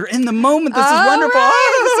were. You're in the moment. This is wonderful.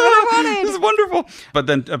 Right, this is wonderful. But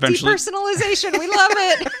then eventually... Depersonalization. We love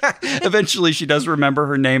it. Eventually, she does remember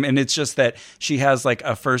her name, and it's just that she has like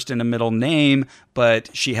a first and a middle name, but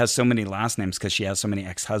she has so many last names because she has so many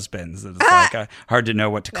ex-husbands that it's like hard to know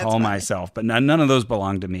what to call myself. But none of those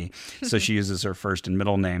belong to me. So she uses her first and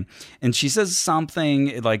middle name. And she says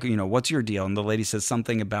something like, what's your deal? And the lady says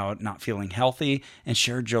something about not feeling healthy. And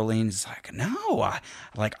Cher Jolene is like, no,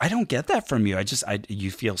 I don't get that from you. You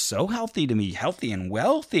feel so healthy to me, healthy and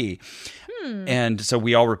wealthy. And so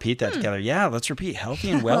we all repeat that together. Yeah, let's repeat healthy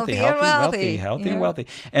and wealthy, healthy and wealthy.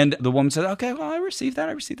 And the woman says, okay, well, I received that.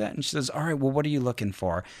 And she says, all right, well, what are you looking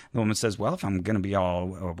for? The woman says, well, if I'm going to be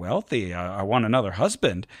all wealthy, I want another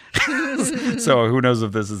husband. So who knows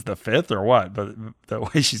if this is the fifth or what, but the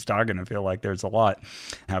way she's talking, I feel like there's a lot.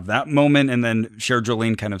 Have that moment, and then Cher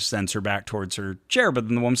Jolene kind of sends her back towards her chair, but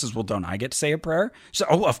then the woman says, well, don't I get to say a prayer? She says,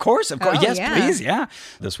 of course. Yes, yeah. Please, yeah.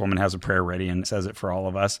 This woman has a prayer ready and says it for all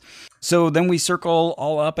of us. So then we circle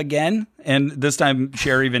all up again, and this time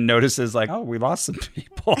Cher even notices like, oh, we lost some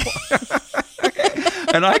people.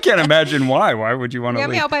 And I can't imagine why. Why would you want to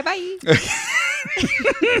leave? Meow, bye-bye.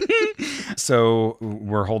 So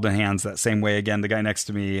we're holding hands that same way again. The guy next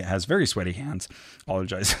to me has very sweaty hands.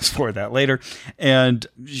 Apologizes for that later. And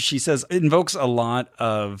she says, it invokes a lot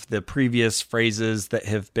of the previous phrases that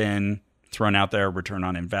have been thrown out there, return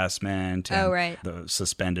on investment, and right. The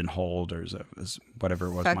suspend and hold, or whatever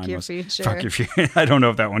it was. Fuck your future. Fuck your future. I don't know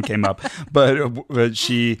if that one came up, but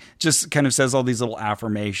she just kind of says all these little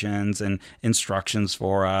affirmations and instructions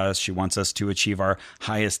for us. She wants us to achieve our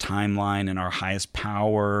highest timeline and our highest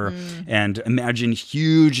power, and imagine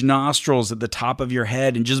huge nostrils at the top of your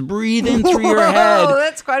head and just breathe in through your head. Oh,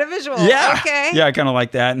 that's quite a visual. Yeah. Okay. Yeah, I kind of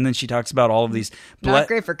like that. And then she talks about all of these... Not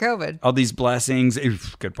great for COVID. All these blessings.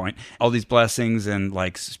 Good point. All these blessings and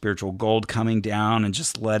like spiritual gold coming down, and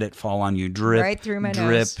just let it fall on you. Drip. Right through my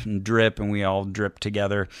nose. Drip and drip, and we all drip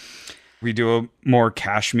together. We do a more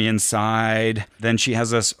cash me inside. Then she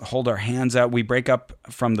has us hold our hands out. We break up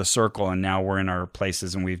from the circle, and now we're in our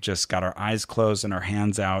places, and we've just got our eyes closed and our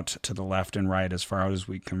hands out to the left and right as far as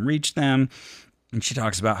we can reach them. And she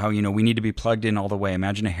talks about how, we need to be plugged in all the way.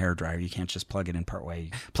 Imagine a hairdryer. You can't just plug it in part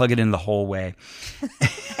way. Plug it in the whole way.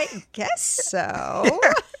 I guess so.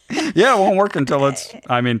 Yeah, it won't work until it's,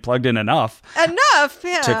 plugged in enough. Enough,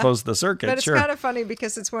 yeah. To close the circuit, but it's kind of funny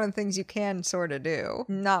because it's one of the things you can sort of do.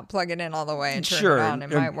 Not plug it in all the way and turn it on.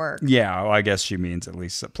 It might work. Yeah, well, I guess she means at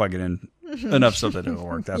least plug it in enough so that it'll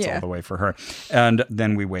work. That's all the way for her. And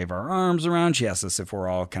then we wave our arms around. She asks us if we're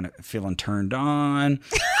all kind of feeling turned on.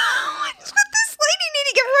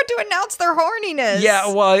 To announce their horniness.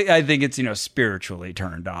 Yeah, well, I think it's, spiritually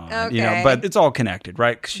turned on, okay. But it's all connected,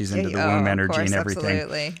 right? Because she's into the womb energy and everything.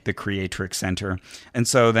 Absolutely. The creatrix center. And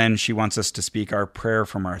so then she wants us to speak our prayer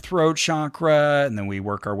from our throat chakra, and then we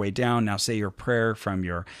work our way down. Now say your prayer from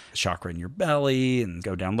your chakra in your belly, and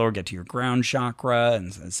go down lower, get to your ground chakra,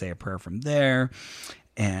 and say a prayer from there.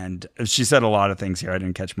 And she said a lot of things here. I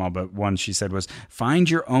didn't catch them all, but one she said was, find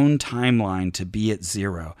your own timeline to be at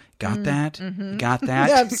zero. Got that? Mm-hmm. Got that?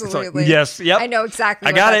 Absolutely. So, yes. Yep. I know exactly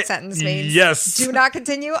what that sentence means. Yes. Do not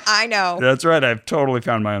continue. I know. That's right. I've totally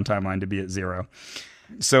found my own timeline to be at zero.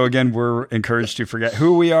 So again, we're encouraged to forget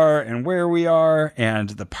who we are and where we are. And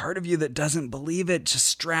the part of you that doesn't believe it, just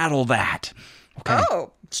straddle that. Okay.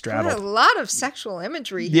 Oh, straddle. A lot of sexual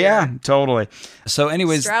imagery here. Yeah, totally. So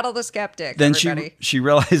anyways. Straddle the skeptic, then everybody. she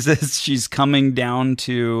realizes she's coming down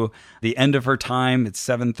to the end of her time. It's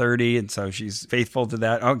 7:30, and so she's faithful to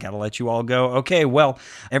that. Oh, gotta let you all go. Okay, well,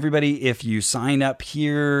 everybody, if you sign up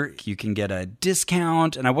here, you can get a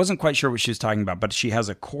discount. And I wasn't quite sure what she was talking about, but she has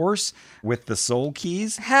a course with the soul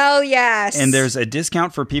keys. Hell yes. And there's a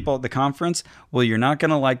discount for people at the conference. Well, you're not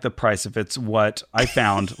going to like the price if it's what I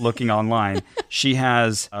found looking online. She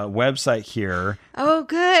has has a website here. Oh,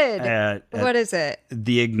 good. What is it?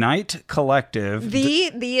 The Ignite Collective.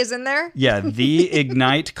 The is in there? Yeah,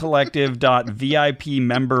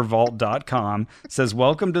 theignitecollective.vipmembervault.com says,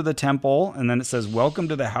 welcome to the temple. And then it says, welcome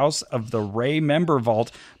to the House of the Ray Member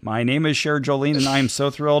Vault. My name is Cher Jolene, and I am so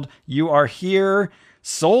thrilled you are here.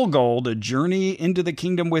 Soul Gold, a journey into the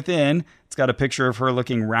kingdom within. It's got a picture of her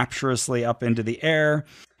looking rapturously up into the air.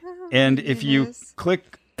 And if you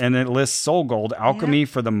click, and it lists Soul Gold, Alchemy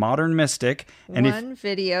for the Modern Mystic. And One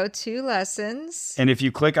video, 2 lessons. And if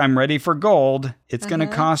you click I'm ready for gold, it's going to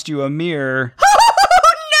cost you a mere...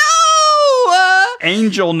 Oh, no!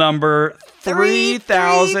 Angel number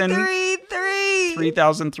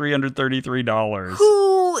 $3,333.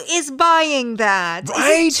 Who is buying that?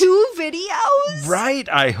 Right? Is it 2 videos? Right.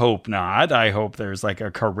 I hope not. I hope there's like a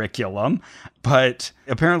curriculum. But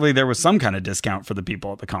apparently there was some kind of discount for the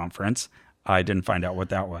people at the conference. I didn't find out what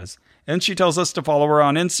that was. And she tells us to follow her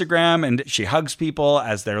on Instagram, and she hugs people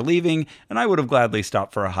as they're leaving. And I would have gladly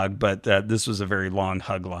stopped for a hug, but this was a very long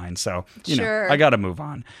hug line. So, you know, I got to move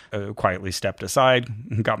on. Quietly stepped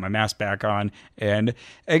aside, got my mask back on, and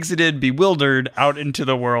exited bewildered out into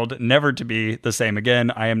the world, never to be the same again.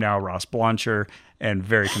 I am now Ross Blancher and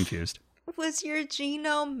very confused. Was your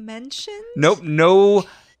genome mentioned? Nope. No.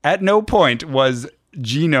 At no point was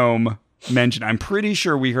genome mentioned. I'm pretty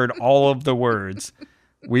sure we heard all of the words.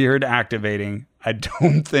 We heard activating. I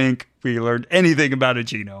don't think we learned anything about a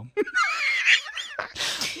genome.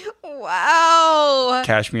 Wow.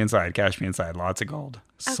 Cash me inside. Lots of gold.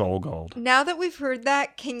 Soul gold. Now that we've heard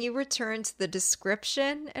that, can you return to the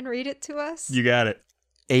description and read it to us? You got it.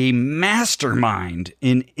 A mastermind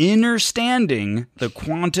in understanding the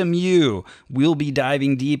quantum you. We'll be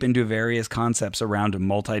diving deep into various concepts around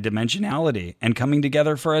multidimensionality and coming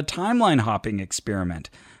together for a timeline hopping experiment.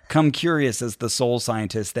 Come curious as the soul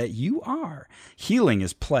scientist that you are. Healing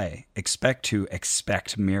is play. Expect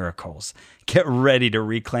miracles. Get ready to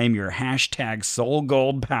reclaim your hashtag soul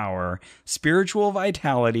gold power, spiritual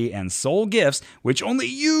vitality, and soul gifts, which only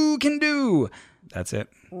you can do. That's it.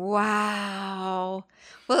 Wow.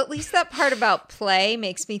 Well, at least that part about play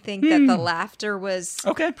makes me think that the laughter was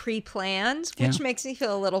pre-planned, which makes me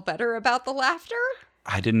feel a little better about the laughter.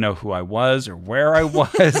 I didn't know who I was or where I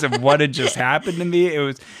was and what had just happened to me.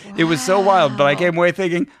 It was so wild, but I came away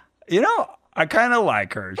thinking, you know, I kind of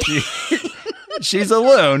like her. She's a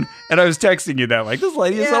loon. And I was texting you that, like, this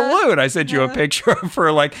lady is a loon. I sent you a picture of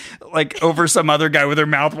her, like over some other guy with her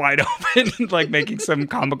mouth wide open, like making some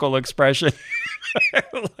comical expression.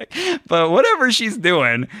 But whatever she's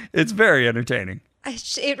doing, it's very entertaining.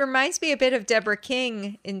 It reminds me a bit of Deborah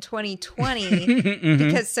King in 2020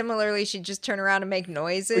 because similarly she'd just turn around and make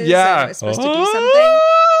noises and was supposed to do something.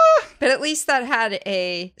 But at least that had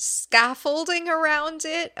a scaffolding around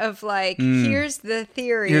it of like, here's the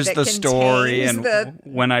theory. Here's that the story. And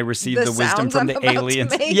when I received the wisdom from the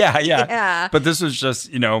aliens. Yeah. But this was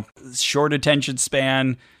just, you know, short attention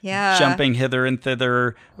span, jumping hither and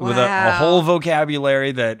thither with a whole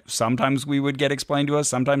vocabulary that sometimes we would get explained to us,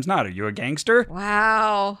 sometimes not. Are you a gangster?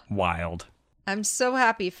 Wow. Wild. I'm so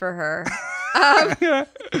happy for her. I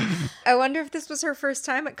wonder if this was her first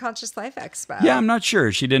time at Conscious Life Expo. Yeah, I'm not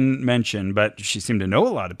sure. She didn't mention, but she seemed to know a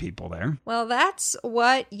lot of people there. Well, that's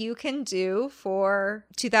what you can do for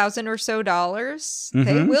 $2,000 or so.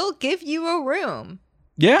 They will give you a room.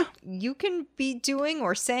 Yeah. You can be doing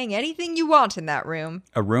or saying anything you want in that room.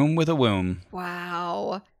 A room with a womb.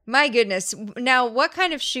 Wow. My goodness. Now, what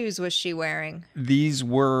kind of shoes was she wearing? These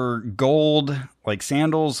were gold, like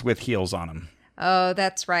sandals with heels on them. Oh,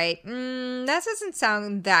 that's right. That doesn't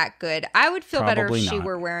sound that good. I would feel better if she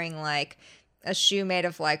were wearing like a shoe made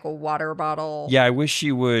of like a water bottle. Yeah, I wish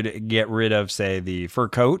she would get rid of, say, the fur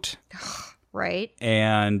coat. Right.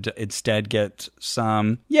 And instead get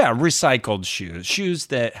some, recycled shoes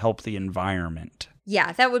that help the environment.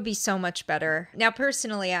 Yeah, that would be so much better. Now,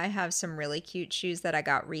 personally, I have some really cute shoes that I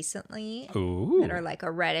got recently. Ooh. That are like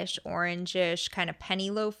a reddish, orangish kind of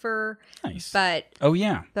penny loafer. Nice. But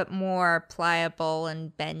more pliable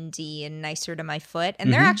and bendy and nicer to my foot.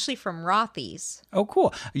 And they're actually from Rothy's. Oh,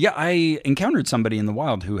 cool. Yeah, I encountered somebody in the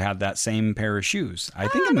wild who had that same pair of shoes. I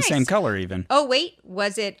think in the same color even. Oh, wait.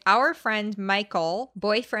 Was it our friend Michael,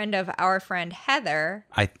 boyfriend of our friend Heather?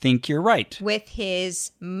 I think you're right. With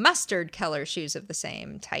his mustard color shoes of the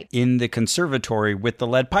same type. In the conservatory with the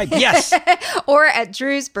lead pipe. Yes. Or at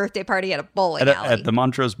Drew's birthday party at a bowling alley. At the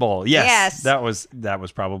Montrose Bowl. Yes. That was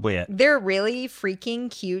probably it. They're really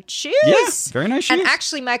freaking cute shoes. Yeah, very nice shoes. And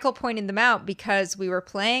actually, Michael pointed them out because we were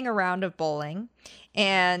playing a round of bowling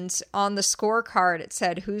And on the scorecard, it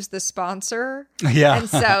said, who's the sponsor? Yeah. And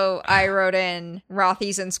so I wrote in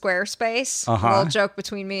Rothy's and Squarespace. A little joke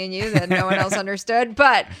between me and you that no one else understood.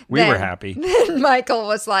 But we were happy. Then Michael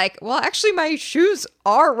was like, well, actually, my shoes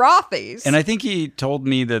are Rothy's. And I think he told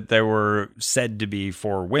me that they were said to be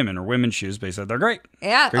for women or women's shoes, but he said they're great.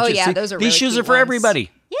 Yeah. Great shoes. See, those are these shoes are for everybody.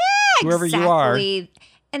 Yeah, whoever exactly. you are.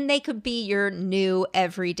 And they could be your new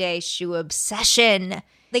everyday shoe obsession.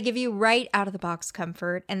 They give you right out of the box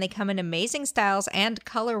comfort, and they come in amazing styles and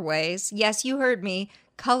colorways. Yes, you heard me.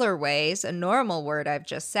 Colorways, a normal word I've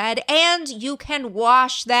just said. And you can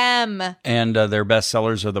wash them. And their best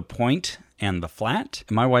sellers are the Point and the Flat.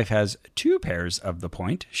 My wife has 2 pairs of the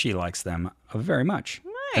Point. She likes them very much.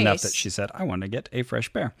 Nice. Enough that she said, I want to get a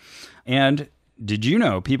fresh pair. And did you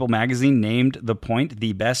know People magazine named the Point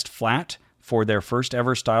the best flat for their first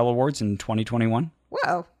ever style awards in 2021?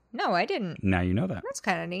 Whoa. No, I didn't. Now you know that. That's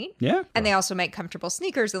kind of neat. Yeah. And they also make comfortable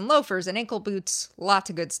sneakers and loafers and ankle boots. Lots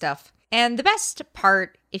of good stuff. And the best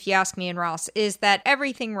part, if you ask me and Ross, is that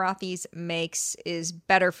everything Rothy's makes is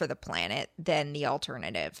better for the planet than the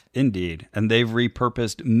alternative. Indeed. And they've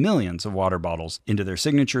repurposed millions of water bottles into their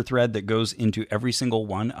signature thread that goes into every single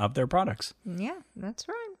one of their products. Yeah, that's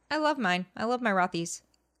right. I love mine. I love my Rothy's.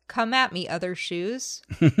 Come at me, other shoes.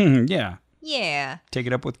 Yeah. Yeah. Take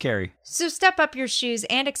it up with Carrie. So step up your shoes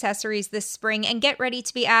and accessories this spring and get ready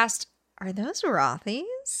to be asked, are those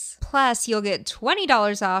Rothy's? Plus, you'll get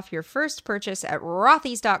 $20 off your first purchase at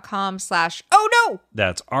rothys.com/ohno.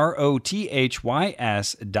 That's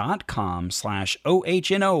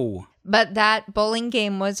ROTHYS.com/OHNO. But that bowling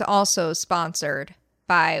game was also sponsored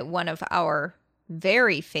by one of our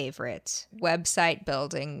very favorite website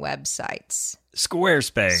building websites.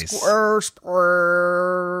 Squarespace.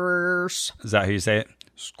 Squarespace. Is that how you say it?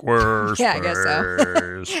 Squarespace. Yeah, I guess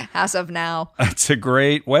so. As of now. It's a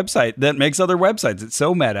great website that makes other websites. It's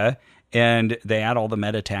so meta, and they add all the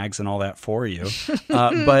meta tags and all that for you.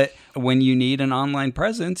 But when you need an online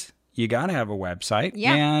presence, you got to have a website.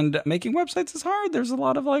 Yeah. And making websites is hard. There's a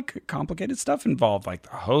lot of complicated stuff involved, like the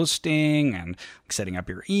hosting and setting up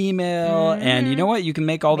your email. Mm-hmm. And you know what? You can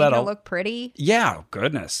make all that look pretty. Yeah.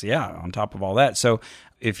 Goodness. Yeah. On top of all that. So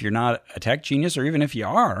if you're not a tech genius, or even if you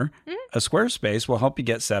are, a Squarespace will help you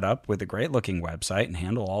get set up with a great looking website and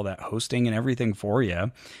handle all that hosting and everything for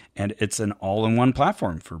you. And it's an all-in-one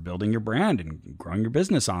platform for building your brand and growing your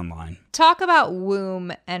business online. Talk about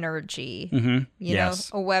womb energy. Mm-hmm. You know,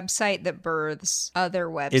 a website that births other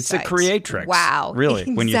websites. It's a creatrix. Wow. Really,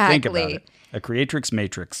 exactly. When you think about it. A creatrix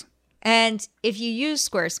matrix. And if you use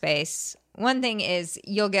Squarespace, one thing is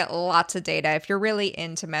you'll get lots of data. If you're really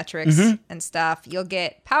into metrics and stuff, you'll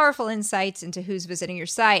get powerful insights into who's visiting your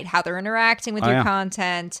site, how they're interacting with your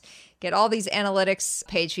content, get all these analytics,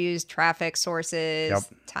 page views, traffic sources,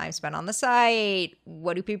 time spent on the site,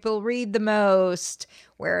 what do people read the most,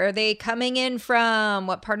 where are they coming in from,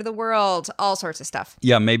 what part of the world, all sorts of stuff.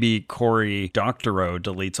 Yeah, maybe Corey Doctorow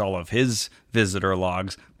deletes all of his visitor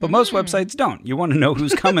logs, but most websites don't. You want to know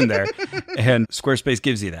who's coming there, and Squarespace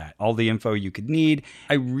gives you that. All the info you could need.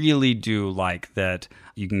 I really do like that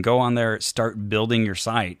you can go on there, start building your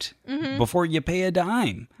site before you pay a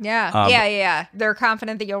dime. Yeah. They're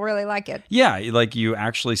confident that you'll really like it. Yeah, like you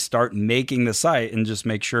actually start making the site and just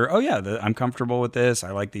make sure, I'm comfortable with this.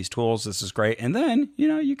 I like these tools. This is great. And then,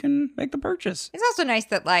 you can make the purchase. It's also nice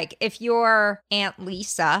that, if you're Aunt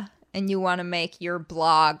Lisa and you want to make your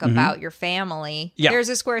blog about your family, there's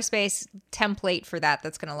a Squarespace template for that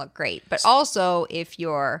that's going to look great. But also, if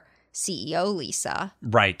you're CEO Lisa,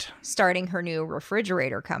 right, starting her new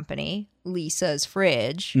refrigerator company, Lisa's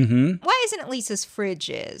Fridge. Why isn't it Lisa's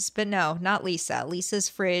Fridges? But no, not Lisa.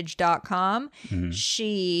 Lisa'sFridge.com.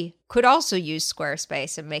 She could also use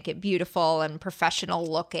Squarespace and make it beautiful and professional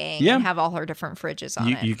looking and have all her different fridges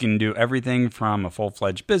on it. You can do everything from a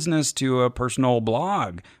full-fledged business to a personal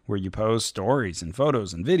blog where you post stories and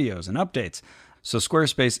photos and videos and updates. So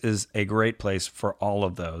Squarespace is a great place for all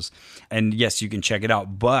of those. And yes, you can check it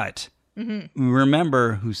out, but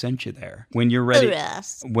remember who sent you there. When you're ready,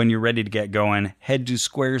 to get going, head to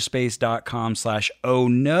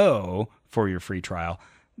squarespace.com/ohno for your free trial.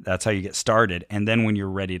 That's how you get started. And then when you're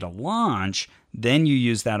ready to launch, then you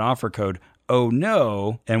use that offer code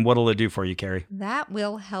OHNO. And what'll it do for you, Carrie? That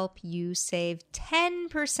will help you save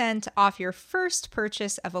 10% off your first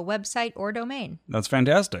purchase of a website or domain. That's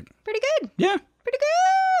fantastic. Pretty good. Yeah. Pretty good.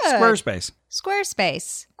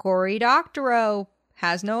 Squarespace. Corey Doctorow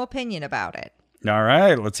has no opinion about it. All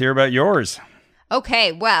right, let's hear about yours.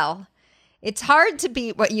 Okay, well, it's hard to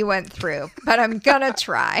beat what you went through, but I'm gonna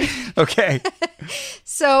try. Okay.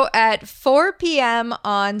 So at 4 p.m.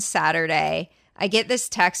 on Saturday, I get this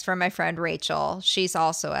text from my friend Rachel. She's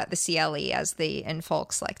also at the CLE, as the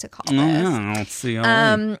folks like to call this. Yeah,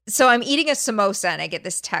 CLE. So I'm eating a samosa, and I get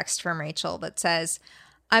this text from Rachel that says,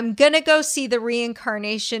 I'm going to go see the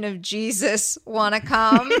reincarnation of Jesus. Want to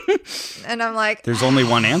come? And I'm like... There's only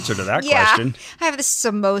one answer to that question. I have this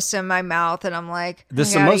samosa in my mouth, and I'm like...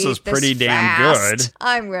 This samosa's pretty damn good.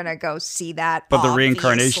 I'm going to go see that, But the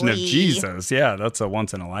reincarnation of Jesus, yeah, that's a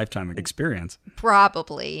once-in-a-lifetime experience.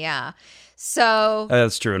 Probably, yeah. So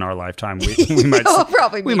that's true. In our lifetime,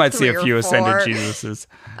 we might see a few ascended Jesuses.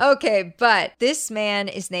 Okay, but this man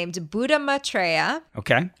is named Buddha Maitreya.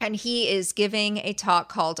 Okay, and he is giving a talk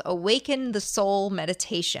called "Awaken the Soul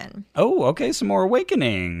Meditation." Oh, okay, some more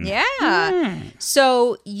awakening. Yeah.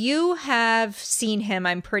 So you have seen him,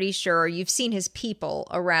 I'm pretty sure. You've seen his people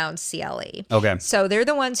around CLE. Okay. So they're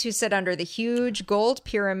the ones who sit under the huge gold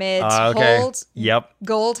pyramids, hold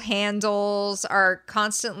gold handles, are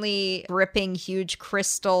constantly gripping huge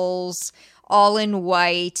crystals, all in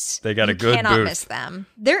white. They got a good cannot booth. Miss them.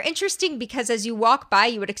 They're interesting because as you walk by,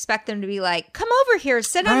 you would expect them to be like, come over here,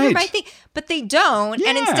 sit under my thing. But they don't. Yeah.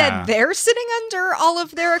 And instead, they're sitting under all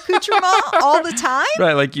of their accoutrement all the time.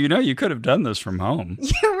 Right. Like, you could have done this from home.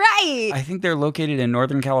 You're right. I think they're located in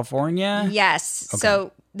Northern California. Yes. Okay.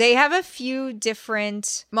 So they have a few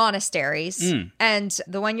different monasteries, and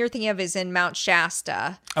the one you're thinking of is in Mount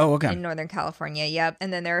Shasta. Oh, okay. In Northern California, yep.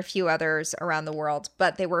 And then there are a few others around the world,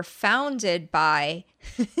 but they were founded by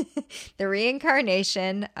the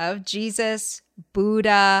reincarnation of Jesus,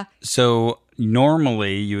 Buddha. So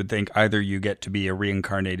normally you would think either you get to be a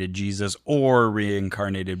reincarnated Jesus or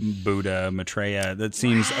reincarnated Buddha Maitreya. That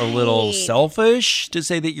seems a little selfish to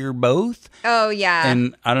say that you're both. Oh, yeah.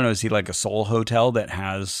 And I don't know, is he like a soul hotel that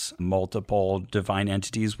has multiple divine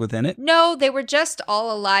entities within it? No, they were just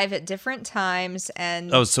all alive at different times.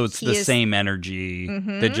 And so it's the same energy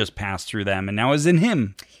that just passed through them and now is in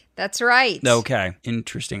him. That's right. Okay.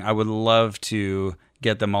 Interesting. I would love to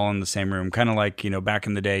get them all in the same room. Kind of like, back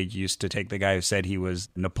in the day, you used to take the guy who said he was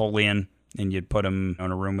Napoleon and you'd put him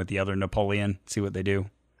in a room with the other Napoleon, see what they do.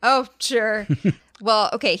 Oh, sure. Well,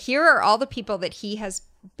 okay, here are all the people that he has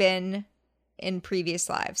been in previous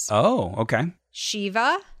lives. Oh, okay.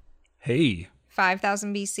 Shiva. Hey.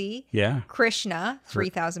 5,000 BC. Yeah. Krishna,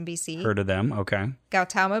 3,000 BC. Heard of them. Okay.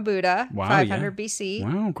 Gautama Buddha, 500 BC.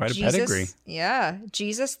 Wow, quite a pedigree. Yeah.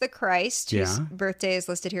 Jesus the Christ, whose birthday is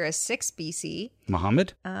listed here as 6 BC.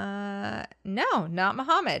 Muhammad? No, not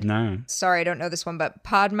Muhammad. No. Sorry, I don't know this one, but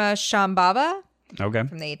Padma Shambhava. Okay.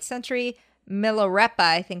 From the 8th century. Milarepa,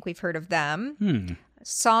 I think we've heard of them.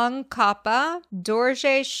 Tsongkhapa,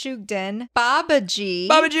 Dorje Shugden,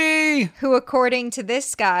 Babaji, who according to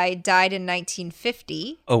this guy died in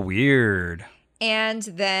 1950. Oh, weird. And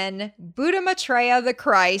then Buddha Maitreya the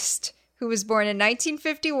Christ, who was born in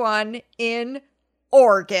 1951 in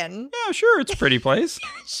Oregon. Yeah, sure. It's a pretty place.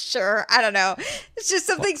 Sure. I don't know. It's just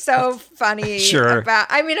something so funny about...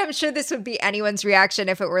 I mean, I'm sure this would be anyone's reaction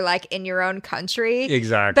if it were like in your own country.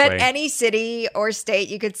 Exactly. But any city or state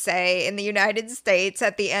you could say in the United States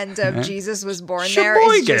at the end of Jesus was born there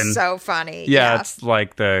is just so funny. Yeah, it's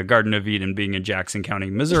like the Garden of Eden being in Jackson County,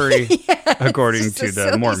 Missouri, according to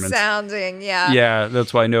the Mormons. Sounding, yeah. Yeah,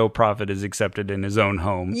 that's why no prophet is accepted in his own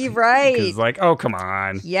home. You're right. Because like, oh, come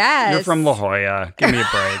on. Yes. You're from La Jolla. Give me a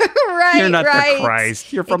break. Right, you're not the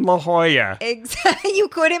Christ. You're from La Jolla. Exactly. You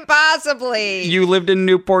couldn't possibly. You lived in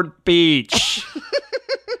Newport Beach.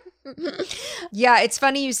 Yeah, it's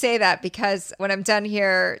funny you say that because when I'm done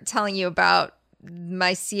here telling you about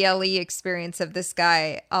my CLE experience of this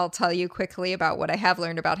guy, I'll tell you quickly about what I have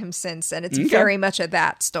learned about him since, and it's very much a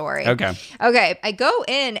that story. Okay, I go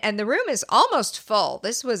in, and the room is almost full.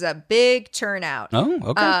 This was a big turnout. Oh,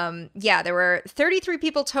 okay. Yeah, there were 33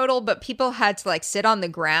 people total, but people had to like sit on the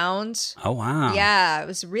ground. Oh, wow. Yeah, it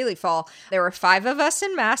was really full. There were 5 of us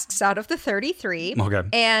in masks out of the 33. Okay.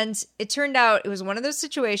 And it turned out it was one of those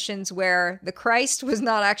situations where the Christ was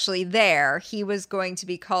not actually there. He was going to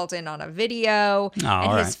be called in on a video.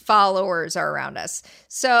 And his followers are around us.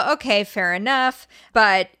 So, okay, fair enough.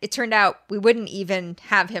 But it turned out we wouldn't even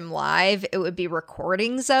have him live. It would be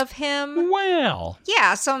recordings of him. Well.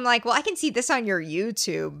 Yeah, so I'm like, well, I can see this on your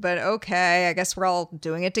YouTube, but okay, I guess we're all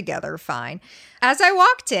doing it together. Fine. As I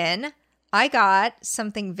walked in, I got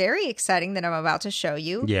something very exciting that I'm about to show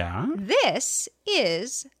you. Yeah. This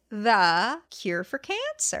is the cure for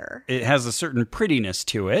cancer. It has a certain prettiness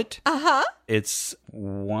to it. Uh-huh. It's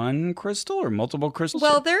one crystal or multiple crystals?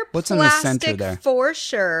 Well, they're What's plastic in the center there? For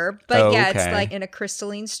sure, but it's like in a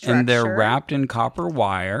crystalline structure. And they're wrapped in copper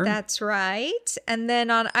wire. That's right. And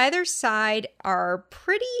then on either side are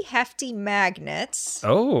pretty hefty magnets.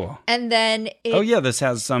 Oh. And then this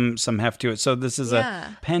has some heft to it. So this is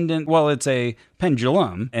a pendant. Well, it's a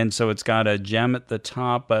pendulum, and so it's got a gem at the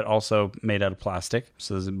top, but also made out of plastic.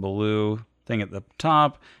 So there's a blue thing at the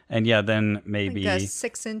top, and then maybe like a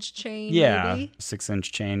 6-inch chain. Maybe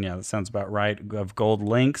 6-inch chain. Yeah, that sounds about right. Of gold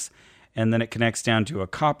links, and then it connects down to a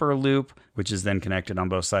copper loop, which is then connected on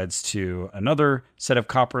both sides to another set of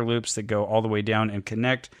copper loops that go all the way down and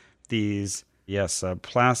connect these. Yes,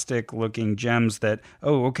 plastic-looking gems that,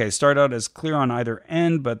 start out as clear on either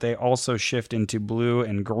end, but they also shift into blue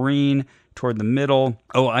and green toward the middle.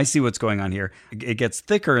 Oh, I see what's going on here. It gets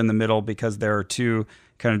thicker in the middle because there are two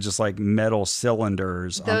kind of just like metal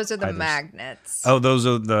cylinders. Those are the magnets. Oh, those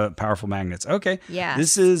are the powerful magnets. Okay. Yeah.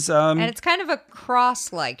 This is... and it's kind of a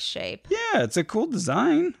cross-like shape. Yeah, it's a cool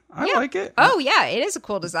design. I like it. Oh, yeah, it is a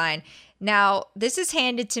cool design. Now, this is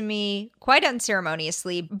handed to me quite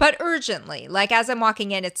unceremoniously, but urgently. Like, as I'm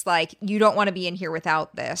walking in, it's like, you don't want to be in here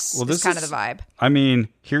without this. Well, this is kind of the vibe. I mean,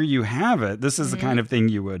 here you have it. This is the kind of thing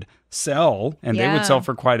you would sell, and they would sell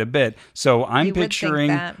for quite a bit. So I'm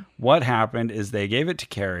picturing what happened is they gave it to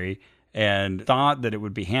Carrie and thought that it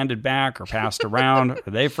would be handed back or passed around,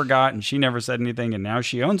 or they forgot, and she never said anything, and now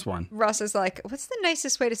she owns one. Russ is like, what's the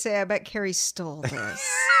nicest way to say I bet Carrie stole this?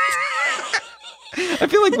 I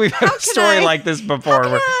feel like we've had a story like this before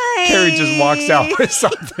where Carrie just walks out with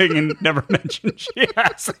something and never mentions she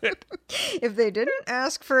has it. If they didn't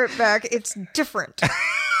ask for it back, it's different.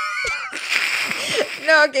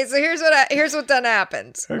 No, okay, so here's what then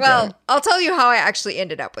happens. Okay. Well, I'll tell you how I actually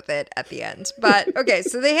ended up with it at the end. But okay,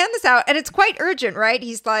 so they hand this out, and it's quite urgent, right?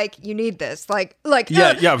 He's like, "You need this, don't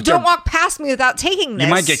walk past me without taking this.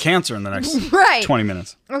 You might get cancer in the next 20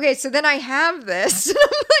 minutes." Okay, so then I have this, and I'm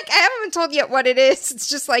like, I haven't been told yet what it is. It's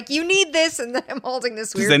just like, you need this, and then I'm holding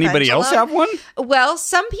this weird. Does anybody else have one? Well,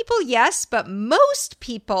 some people, yes, but most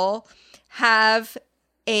people have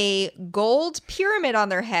a gold pyramid on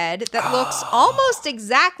their head that looks almost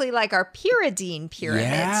exactly like our pyridine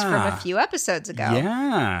pyramids from a few episodes ago.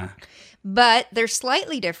 Yeah. But they're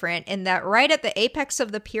slightly different in that right at the apex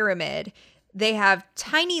of the pyramid, they have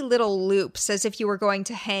tiny little loops as if you were going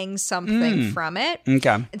to hang something from it.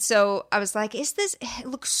 Okay. And so I was like, it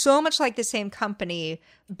looks so much like the same company,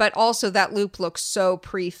 but also that loop looks so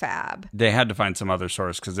prefab. They had to find some other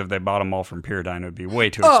source because if they bought them all from Pyridine, it would be way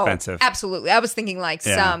too expensive. Absolutely. I was thinking like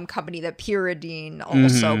some company that Pyridine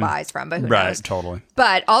also buys from, but who knows? Right, totally.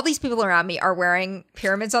 But all these people around me are wearing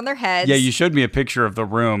pyramids on their heads. Yeah, you showed me a picture of the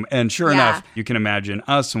room, and sure enough, you can imagine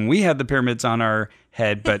us when we had the pyramids on our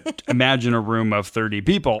head, but imagine a room of 30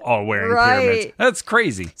 people all wearing pyramids. That's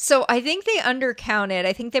crazy. So I think they undercounted.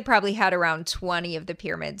 I think they probably had around 20 of the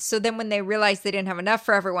pyramids. So then when they realized they didn't have enough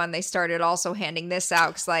for everyone, they started also handing this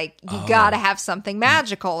out because you got to have something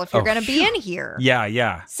magical if you're going to be in here. Yeah,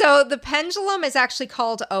 yeah. So the pendulum is actually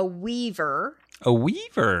called a weaver. A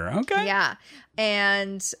weaver, okay. Yeah.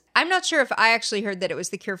 And I'm not sure if I actually heard that it was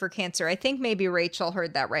the cure for cancer. I think maybe Rachel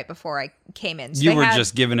heard that right before I came in. So you were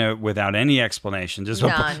just given it without any explanation. Just,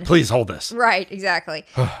 please hold this. Right, exactly.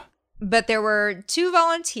 But there were 2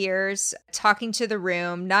 volunteers talking to the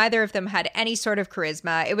room. Neither of them had any sort of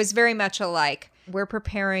charisma. It was very much we're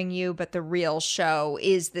preparing you, but the real show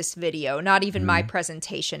is this video, not even my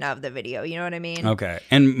presentation of the video. You know what I mean? Okay.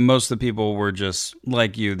 And most of the people were just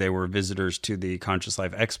like you. They were visitors to the Conscious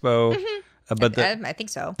Life Expo. Mm-hmm. But I think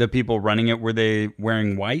so. The people running it, were they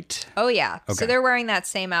wearing white? Oh, yeah. Okay. So they're wearing that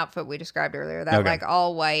same outfit we described earlier, that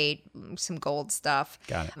all white, some gold stuff.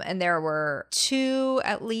 Got it. And there were 2,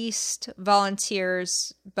 at least,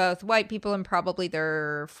 volunteers, both white people in probably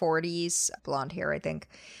their 40s, blonde hair, I think.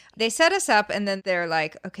 They set us up, and then they're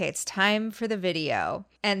like, okay, it's time for the video.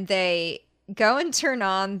 And they go and turn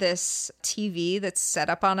on this TV that's set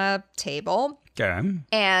up on a table. Okay.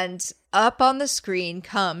 And up on the screen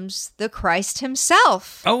comes the Christ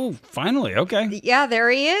himself. Oh, finally. Okay. Yeah, there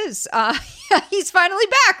he is. He's finally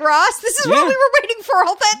back, Ross. This is what we were waiting for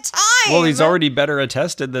all that time. Well, he's already better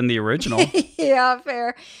attested than the original. Yeah,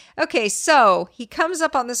 fair. Okay, so he comes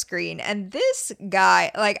up on the screen, and this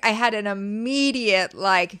guy, I had an immediate,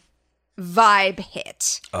 vibe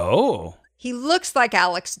hit. Oh. He looks like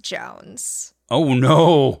Alex Jones. Oh,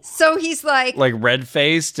 no. So he's like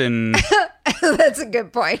red-faced and That's a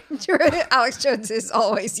good point. Alex Jones is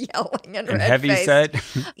always yelling and heavy set.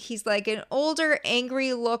 He's like an older,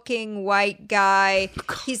 angry-looking white guy.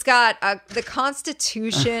 He's got the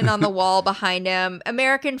Constitution on the wall behind him.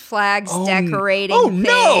 American flags decorating things.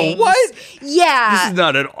 No! What? Yeah. This is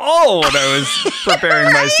not at all what I was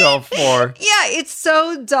preparing myself for. Yeah, it's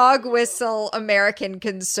so dog whistle American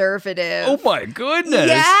conservative. Oh my goodness.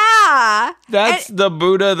 Yeah. That's the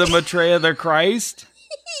Buddha, the Maitreya, the Christ?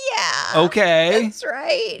 Yeah. Okay. That's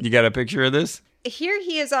right. You got a picture of this? Here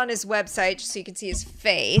he is on his website, just so you can see his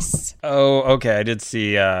face. Oh, okay. I did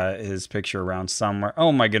see his picture around somewhere.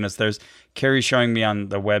 Oh my goodness. There's Carrie showing me on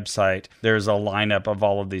the website. There's a lineup of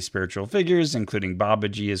all of these spiritual figures, including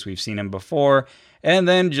Babaji, as we've seen him before. And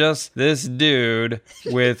then just this dude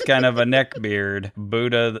with kind of a neck beard,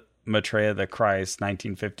 Buddha, Maitreya the Christ,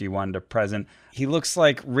 1951 to present. He looks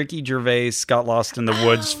like Ricky Gervais got lost in the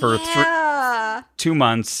woods for 2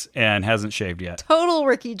 months and hasn't shaved yet. Total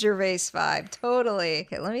Ricky Gervais vibe. Totally.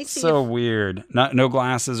 Okay, let me see. So weird. No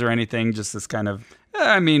glasses or anything. Just this kind of,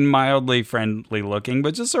 mildly friendly looking,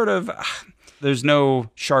 but just sort of, there's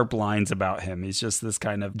no sharp lines about him. He's just this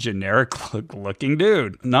kind of generic looking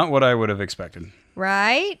dude. Not what I would have expected.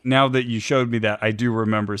 Right? Now that you showed me that, I do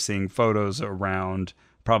remember seeing photos around,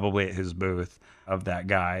 probably at his booth, of that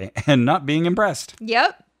guy and not being impressed.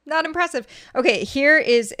 Yep. Not impressive. Okay, here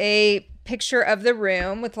is a picture of the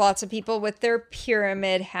room with lots of people with their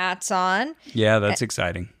pyramid hats on. Yeah, that's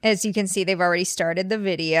exciting. As you can see, they've already started the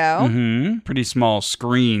video. Mm-hmm. Pretty small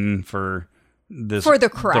screen for this. For the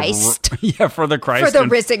Christ. For the Christ. For the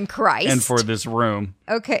risen Christ. And for this room.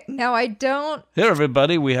 Okay, now I don't... Here,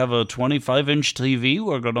 everybody, we have a 25-inch TV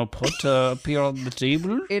we're going to put up here on the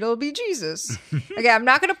table. It'll be Jesus. Okay, I'm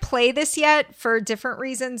not going to play this yet for different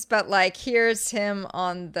reasons, but here's him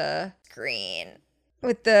on the screen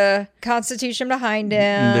with the Constitution behind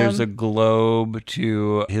him. There's a globe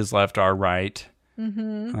to his left, our right.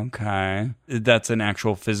 Mm-hmm. Okay. That's an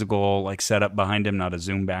actual physical setup behind him, not a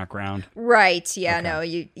Zoom background. Right. Yeah,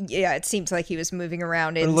 okay. It seems like he was moving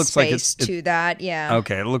around in space to that. Yeah.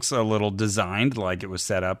 Okay. It looks a little designed like it was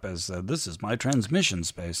set up as this is my transmission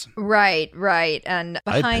space. Right. And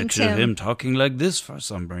behind I picture him talking like this for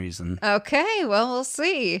some reason. Okay. Well, we'll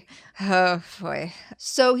see. Oh, boy.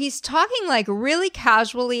 So he's talking really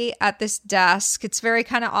casually at this desk. It's very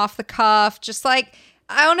kind of off the cuff, just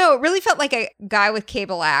I don't know. It really felt like a guy with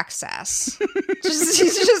cable access. He's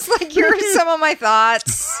just here are some of my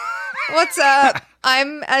thoughts. What's up?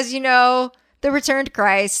 I'm, as you know, the returned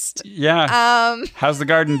Christ. Yeah. How's the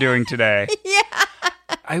garden doing today? Yeah.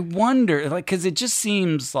 I wonder, because it just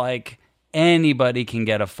seems like anybody can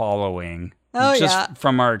get a following. Just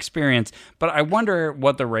from our experience. But I wonder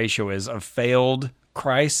what the ratio is of failed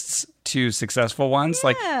Christs to successful ones.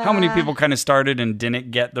 Yeah. How many people kind of started and didn't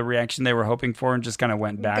get the reaction they were hoping for and just kind of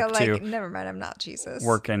went back to never mind, I'm not Jesus,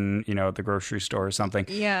 working at the grocery store or something.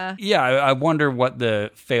 Yeah I wonder what the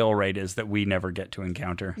fail rate is that we never get to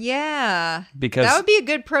encounter. Yeah, because that would be a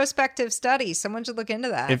good prospective study. Someone should look into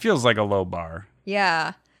that. It feels like a low bar.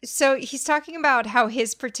 Yeah. So he's talking about how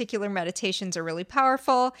his particular meditations are really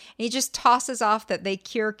powerful. And he just tosses off that they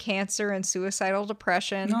cure cancer and suicidal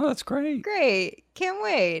depression. Oh, that's great. Great. Can't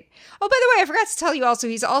wait. Oh, by the way, I forgot to tell you also,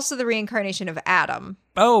 he's also the reincarnation of Adam.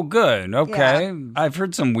 Oh, good. Okay. Yeah. I've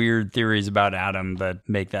heard some weird theories about Adam that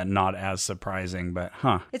make that not as surprising, but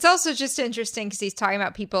It's also just interesting because he's talking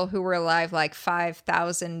about people who were alive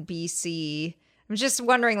 5,000 BC. I'm just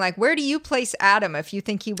wondering, where do you place Adam if you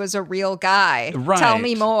think he was a real guy? Right. Tell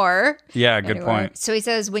me more. Yeah, good point. So he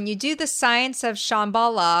says, when you do the science of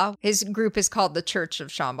Shambhala, his group is called the Church of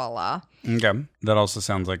Shambhala. Okay. That also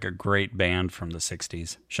sounds like a great band from the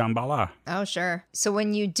 60s. Shambhala. Oh, sure. So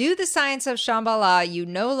when you do the science of Shambhala, you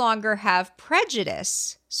no longer have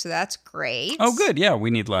prejudice. So that's great. Oh, good. Yeah,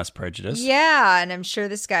 we need less prejudice. Yeah, and I'm sure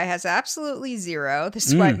this guy has absolutely zero,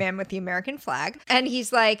 this white man with the American flag. And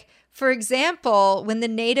he's like, for example, when the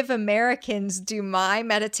Native Americans do my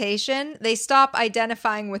meditation, they stop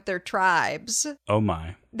identifying with their tribes. Oh,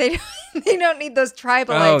 my. They don't need those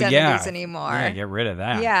tribal identities anymore. Yeah, get rid of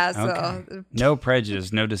that. Yeah, so... Okay. No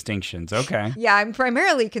prejudice, no distinctions. Okay. Yeah, I'm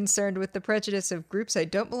primarily concerned with the prejudice of groups I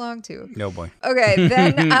don't belong to. No, boy. Okay,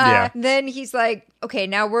 then then he's like, okay,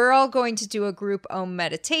 now we're all going to do a group Om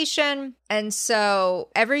meditation. And so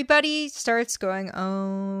everybody starts going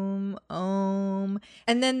Om, Om.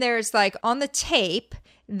 And then there's on the tape,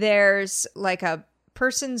 there's a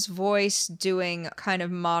person's voice doing kind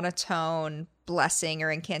of monotone blessing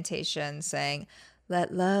or incantation saying,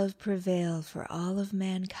 let love prevail for all of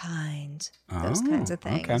mankind. Those kinds of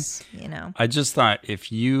things, you know. I just thought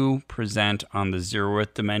if you present on the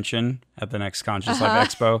 0th dimension at the next Conscious Life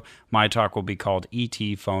Expo, my talk will be called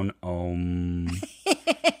E.T. Phone Om.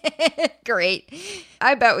 Great.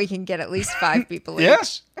 I bet we can get at least 5 people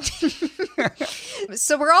each.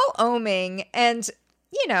 So we're all oming, and,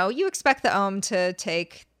 you know, you expect the om to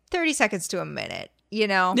take 30 seconds to a minute, you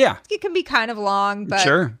know? Yeah. It can be kind of long, but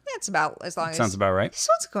sure. That's about as long as... Sounds about right. This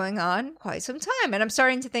one's going on quite some time, and I'm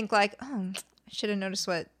starting to think like, oh, I should have noticed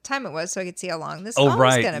what time it was so I could see how long this om's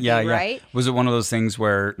going to be, right? Was it one of those things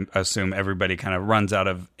where I assume everybody kind of runs out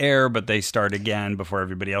of air, but they start again before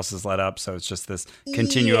everybody else is let up? So it's just this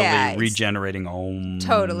continually regenerating om.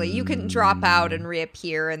 Totally. You can drop out and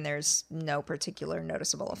reappear, and there's no particular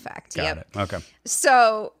noticeable effect. Got it. Okay.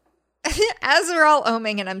 So as we're all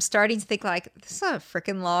oming, and I'm starting to think like, this is a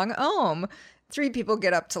freaking long om. 3 people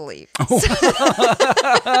get up to leave. Oh. So,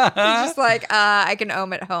 I'm just like, I can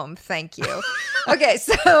om at home. Thank you. Okay,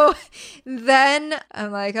 so then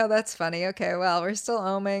I'm like, oh, that's funny. Okay, well, we're still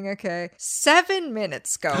oming. Okay. 7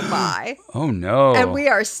 minutes go by. Oh, no. And we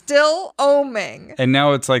are still oming. And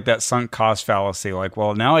now it's like that sunk cost fallacy. Like,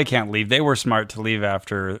 well, now I can't leave. They were smart to leave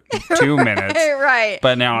after 2 minutes. Right.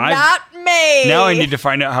 But now Not me. Now I need to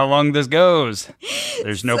find out how long this goes.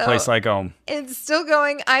 There's no place like home. It's still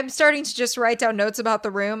going. I'm starting to just write down notes about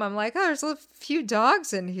the room. I'm like, oh, there's a few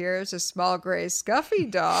dogs in here. There's a small gray scuffy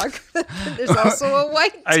dog. There's also a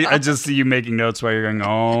white dog. I just see you making notes while you're going,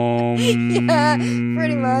 om. Yeah,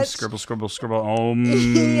 pretty much. Scribble, scribble, scribble, om.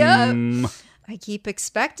 Yep. I keep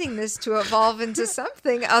expecting this to evolve into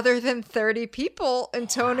something other than 30 people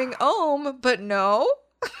intoning om, but no.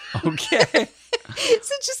 Okay.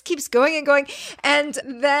 So it just keeps going and going. And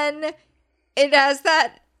then it has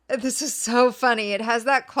that, this is so funny, it has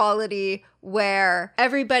that quality where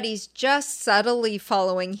everybody's just subtly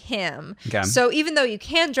following him. Okay. So even though you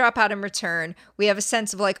can drop out and return, we have a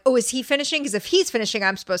sense of like, oh, is he finishing? Because if he's finishing,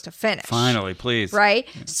 I'm supposed to finish. Finally, please. Right?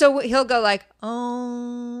 So he'll go like,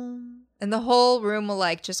 oh, and the whole room will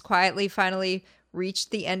like just quietly finally reach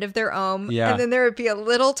the end of their om. Yeah. And then there would be a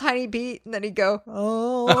little tiny beat, and then he'd go,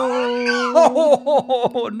 oh.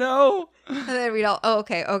 Oh, no. And then we'd all, oh,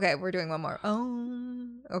 okay, we're doing one more. Oh.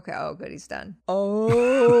 Okay, oh, good, he's done. Oh.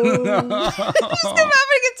 It just kept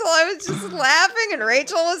happening until I was just laughing, and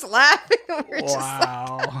Rachel was laughing, and we were just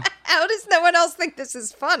like, how does no one else think this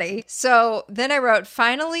is funny? So then I wrote,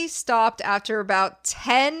 finally stopped after about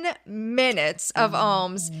 10 minutes of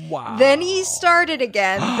ohms. Wow. Then he started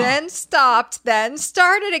again, then stopped, then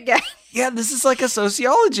started again. Yeah, this is like a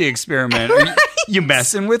sociology experiment. Right? You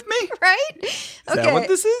messing with me? Right? Is that what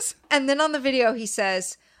this is? And then on the video, he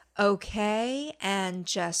says, okay, and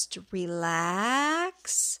just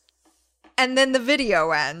relax. And then the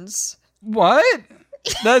video ends. What?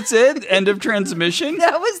 That's it? End of transmission?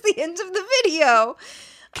 That was the end of the video.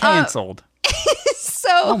 Canceled.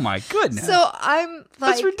 Oh my goodness. So I'm like,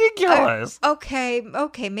 that's ridiculous.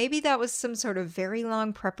 Okay, maybe that was some sort of very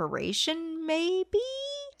long preparation, maybe?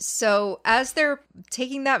 So as they're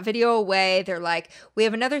taking that video away, they're like, we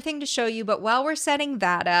have another thing to show you, but while we're setting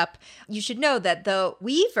that up, you should know that the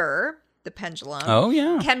weaver, the pendulum,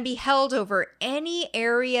 can be held over any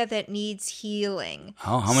area that needs healing.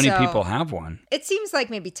 Oh, how many people have one? It seems like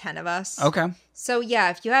maybe 10 of us. Okay. So yeah,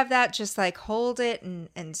 if you have that, just like hold it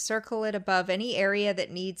and circle it above any area that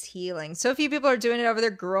needs healing. So a few people are doing it over their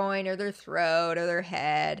groin or their throat or their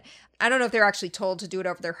head. I don't know if they're actually told to do it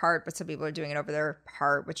over their heart, but some people are doing it over their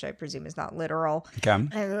heart, which I presume is not literal. Okay.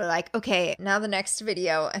 And they're like, okay, now the next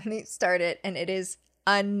video. And they start it, and it is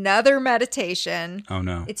another meditation. Oh,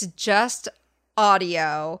 no. It's just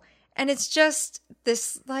audio. And it's just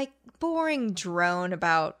this like boring drone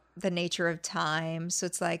about the nature of time. So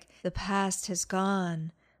it's like, the past has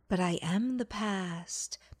gone, but I am the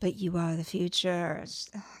past, but you are the future.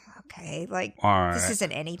 Okay, like, this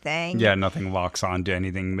isn't anything. Yeah, nothing locks on to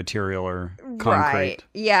anything material or concrete. Right,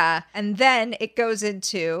 yeah. And then it goes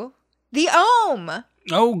into the om.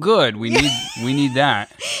 Oh, good. We need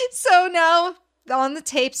that. So now on the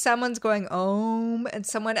tape, someone's going om, and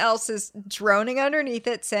someone else is droning underneath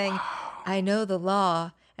it saying, I know the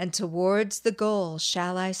law, and towards the goal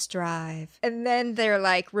shall I strive. And then they're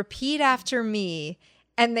like, repeat after me.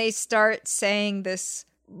 And they start saying this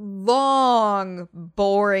long,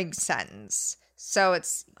 boring sentence. So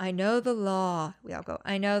it's, I know the law. We all go,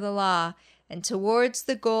 I know the law. And towards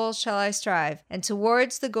the goal shall I strive. And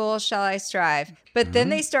towards the goal shall I strive. But then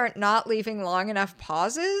they start not leaving long enough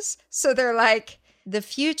pauses. So they're like, the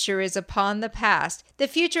future is upon the past. The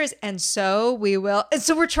future is, and so we will. And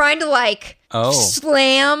so we're trying to like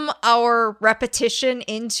slam our repetition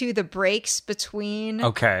into the breaks between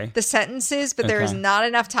the sentences, but there is not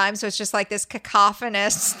enough time, so it's just like this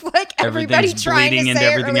cacophonous, like everybody trying to say into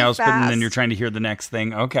everything really else, fast. but then you're trying to hear the next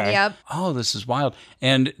thing. Okay. Yep. Oh, this is wild.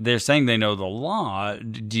 And they're saying they know the law.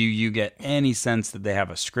 Do you get any sense that they have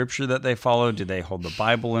a scripture that they follow? Do they hold the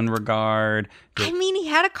Bible in regard? I mean, he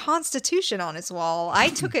had a constitution on his wall. I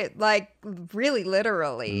took it like really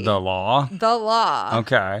literally. The law? The law.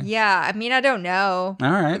 Okay. Yeah. I mean, I don't know.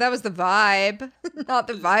 All right. But that was the vibe. Not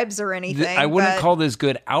the vibes or anything. I wouldn't call this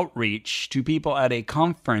good outreach to people at a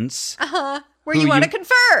conference. Where you want to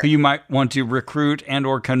convert. Who you might want to recruit and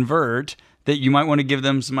or convert. That you might want to give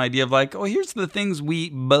them some idea of like, oh, here's the things we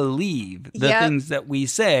believe. The things that we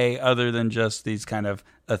say other than just these kind of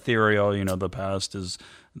ethereal, the past is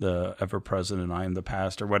the ever-present and I am the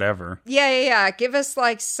past or whatever. Yeah. Give us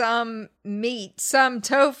like some meat, some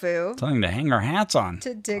tofu. Something to hang our hats on.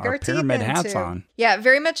 To dig our pyramid teeth into. hats on. Yeah, it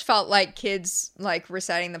very much felt like kids like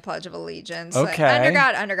reciting the Pledge of Allegiance. Okay. Like, under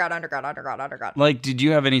God, under God, under God, under God, under God. Like, did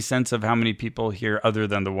you have any sense of how many people here, other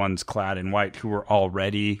than the ones clad in white, who were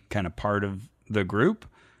already kind of part of the group?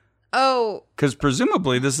 Oh. Because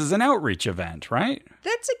presumably this is an outreach event, right?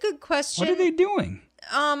 That's a good question. What are they doing?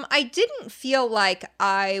 I didn't feel like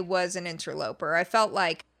I was an interloper. I felt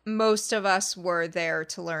like most of us were there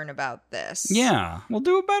to learn about this. Yeah. We'll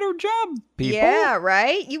do a better job, people. Yeah,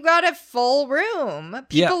 right? You got a full room.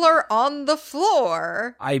 People are on the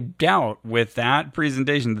floor. I doubt with that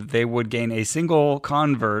presentation that they would gain a single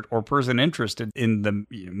convert or person interested in the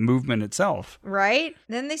movement itself. Right?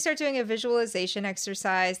 Then they start doing a visualization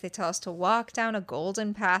exercise. They tell us to walk down a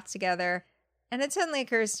golden path together. And it suddenly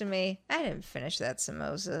occurs to me, I didn't finish that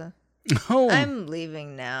samosa. Oh. I'm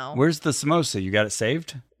leaving now. Where's the samosa? You got it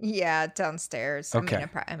saved? Yeah, downstairs. Okay.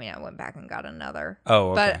 I went back and got another.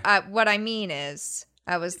 Oh, okay. But what I mean is,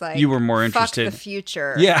 I was like, you were more interested. Fuck the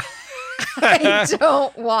future. Yeah. I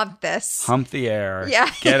don't want this. Hump the air. Yeah.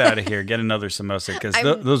 Get out of here. Get another samosa because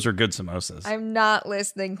those are good samosas. I'm not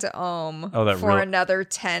listening to for another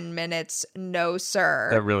 10 minutes. No, sir.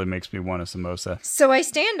 That really makes me want a samosa. So I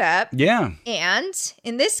stand up. Yeah. And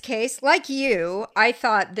in this case, like you, I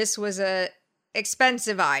thought this was a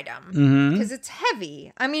expensive item because it's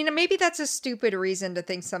heavy. I mean, maybe that's a stupid reason to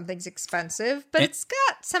think something's expensive, but it's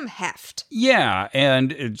got some heft. Yeah,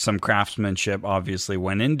 and some craftsmanship obviously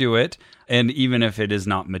went into it. And even if it is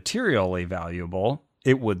not materially valuable,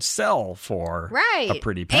 it would sell for a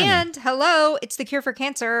pretty penny. And hello, it's the cure for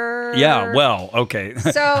cancer. Yeah, well, okay.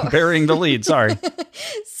 So burying the lead, sorry.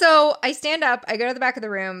 So I stand up, I go to the back of the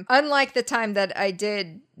room. Unlike the time that I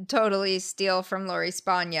did totally steal from Lori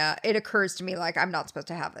Spagna, it occurs to me like I'm not supposed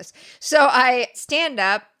to have this. So I stand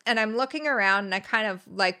up and I'm looking around and I kind of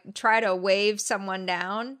like try to wave someone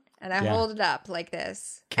down. And I hold it up like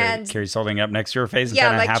this. Carrie's holding it up next to her face and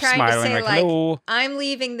kind of like half trying smiling, to say, like, hello. I'm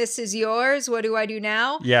leaving, this is yours. What do I do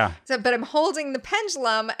now? Yeah. But I'm holding the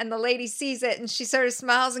pendulum and the lady sees it and she sort of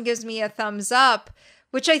smiles and gives me a thumbs up,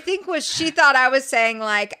 which I think was she thought I was saying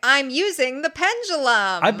like, I'm using the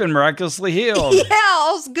pendulum. I've been miraculously healed. Yeah,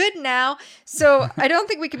 all's good now. So I don't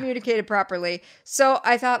think we communicated properly. So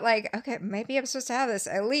I thought like, okay, maybe I'm supposed to have this.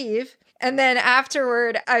 I leave. And then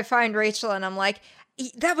afterward, I find Rachel and I'm like,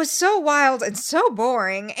 that was so wild and so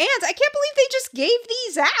boring. And I can't believe they just gave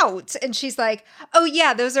these out. And she's like, oh,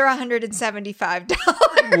 yeah, those are $175.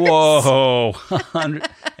 Whoa.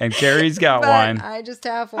 And Carrie's got one. I just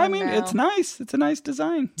have one. I mean, it's nice. It's a nice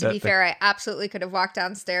design. To be fair, I absolutely could have walked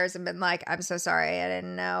downstairs and been like, I'm so sorry. I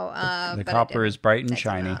didn't know. The copper is bright and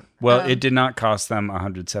shiny. Well, it did not cost them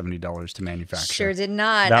 $170 to manufacture. Sure did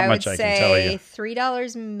not. That much I can tell you.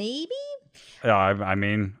 $3 maybe? I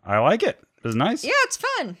mean, I like it. It's nice. Yeah, it's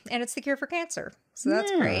fun. And it's the cure for cancer. So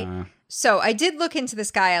that's great. So I did look into this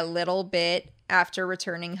guy a little bit after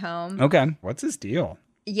returning home. Okay. What's his deal?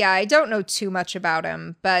 Yeah, I don't know too much about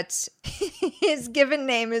him, but his given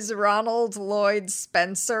name is Ronald Lloyd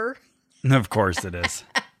Spencer. Of course it is.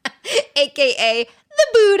 AKA the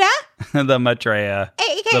Buddha. The Maitreya.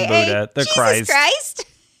 AKA the Buddha. The Jesus Christ.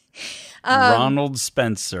 Ronald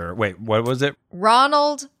Spencer. Wait, what was it?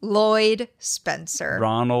 Ronald Lloyd Spencer.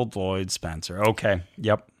 Ronald Lloyd Spencer. Okay.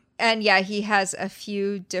 Yep. And yeah, he has a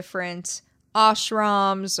few different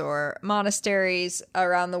ashrams or monasteries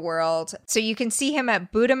around the world. So you can see him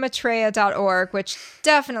at buddhamaitreya.org, which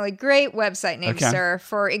definitely great website name, sir,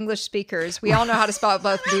 for English speakers. We all know how to spell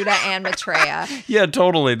both Buddha and Maitreya. Yeah,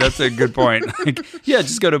 totally. That's a good point. Yeah,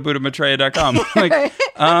 just go to buddhamaitreya.com.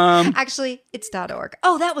 Actually, it's .org.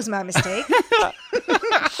 Oh, that was my mistake.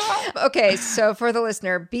 Okay, so for the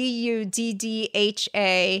listener, Buddha,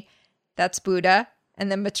 that's Buddha,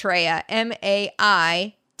 and then Maitreya,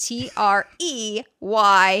 Maitreya. treya.org.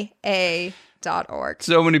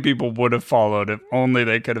 So many people would have followed if only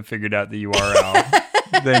they could have figured out the URL.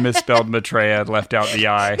 They misspelled Maitreya, left out the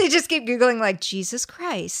I. They just keep Googling like, Jesus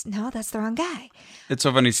Christ. No, that's the wrong guy. It's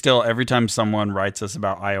so funny. Still, every time someone writes us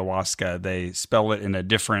about ayahuasca, they spell it in a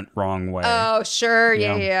different wrong way. Oh, sure.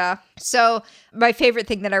 Yeah. So my favorite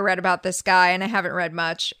thing that I read about this guy, and I haven't read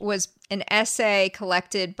much, was an essay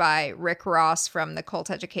collected by Rick Ross from the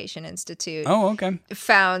Cult Education Institute. Oh, okay.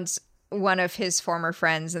 Found one of his former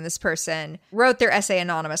friends, and this person wrote their essay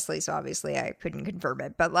anonymously, so obviously I couldn't confirm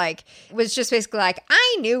it, but like was just basically like,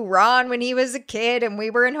 I knew Ron when he was a kid and we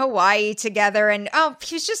were in Hawaii together, and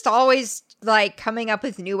he was just always like coming up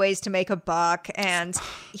with new ways to make a buck, and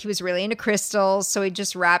he was really into crystals, so he'd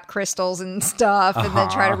just wrap crystals and stuff and then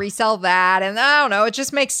try to resell that, and I don't know, it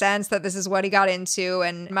just makes sense that this is what he got into,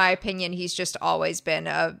 and in my opinion, he's just always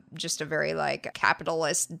been just a very like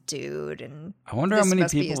capitalist dude, and I wonder how many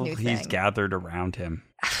people he's gathered around him.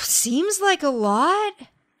 Seems like a lot.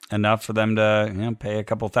 Enough for them to pay a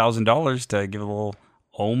couple $1,000s to give a little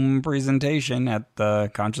home presentation at the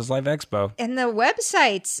Conscious Life Expo. And the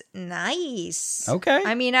website's nice. Okay.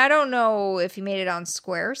 I mean, I don't know if he made it on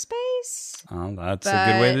Squarespace. Oh, that's a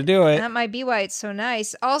good way to do it. That might be why it's so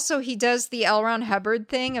nice. Also, he does the L. Ron Hubbard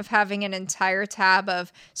thing of having an entire tab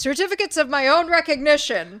of certificates of my own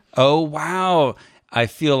recognition. Oh, wow. I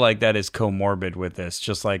feel like that is comorbid with this,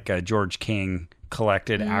 just like George King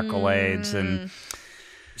collected accolades and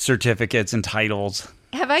certificates and titles.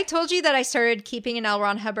 Have I told you that I started keeping an L.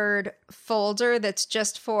 Ron Hubbard folder that's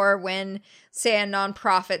just for when, say, a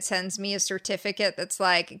nonprofit sends me a certificate that's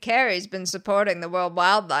like, Carrie's been supporting the World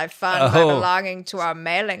Wildlife Fund by belonging to our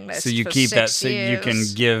mailing list. So you for keep 6 that so years. you can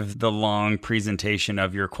give the long presentation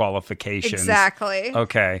of your qualifications. Exactly.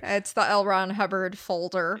 Okay. It's the L. Ron Hubbard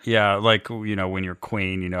folder. Yeah, like, when you're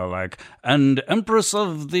queen, like, and Empress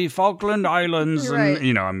of the Falkland Islands, Right.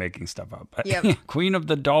 and, I'm making stuff up. Yep. Queen of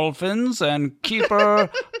the Dolphins and Keeper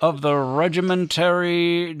of the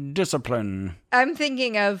Regimentary Discipline. I'm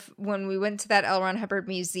thinking of when we went to that L. Ron Hubbard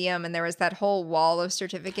museum and there was that whole wall of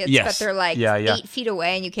certificates, but they're like 8 feet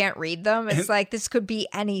away and you can't read them. It's like, this could be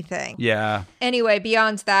anything. Yeah. Anyway,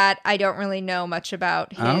 beyond that, I don't really know much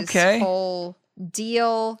about his whole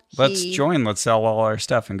deal. Let's join. Let's sell all our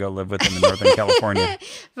stuff and go live with him in Northern California.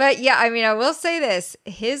 But yeah, I mean, I will say this.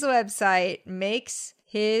 His website makes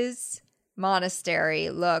his monastery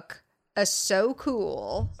look so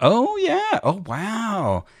cool. Oh, yeah. Oh,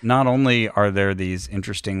 wow. Not only are there these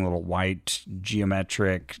interesting little white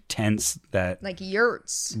geometric tents that... like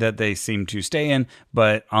yurts. That they seem to stay in,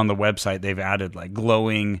 but on the website they've added like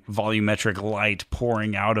glowing volumetric light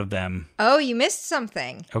pouring out of them. Oh, you missed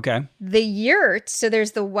something. Okay. The yurt, so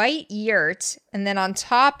there's the white yurt, and then on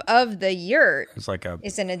top of the yurt it's like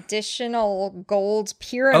is an additional gold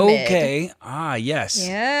pyramid. Okay. Ah, yes.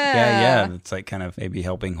 Yeah. It's like kind of maybe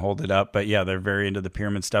helping hold it up. But yeah, they're very into the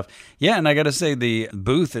pyramid stuff. Yeah, and I got to say the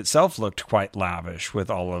booth itself looked quite lavish with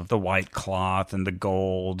all of the white cloth and the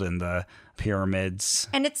gold and the pyramids.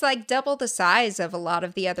 And it's like double the size of a lot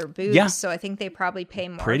of the other booths. Yeah. So I think they probably pay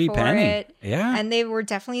more for it. Yeah. And they were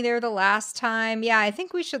definitely there the last time. Yeah, I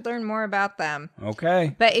think we should learn more about them.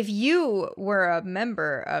 Okay. But if you were a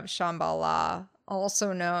member of Shambhala,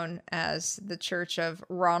 also known as the Church of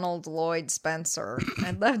Ronald Lloyd Spencer,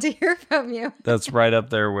 I'd love to hear from you. That's right up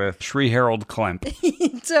there with Sri Harold Klemp.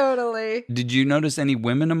 Totally. Did you notice any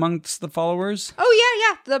women amongst the followers? Oh,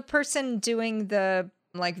 yeah. The person doing the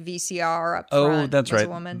VCR up front. Oh, that's right. A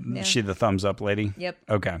woman. Yeah. She the thumbs up lady? Yep.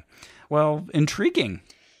 Okay. Well, intriguing.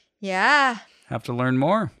 Yeah. Have to learn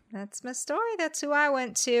more. That's my story. That's who I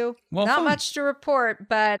went to. Well, not fun. much to report,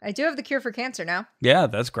 but I do have the cure for cancer now. Yeah,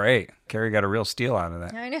 that's great. Carrie got a real steal out of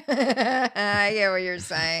that. I know. I get what you're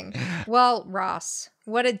saying. Well, Ross,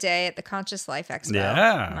 what a day at the Conscious Life Expo.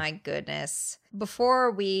 Yeah. My goodness.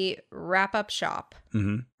 Before we wrap up shop,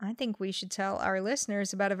 I think we should tell our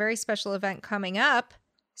listeners about a very special event coming up.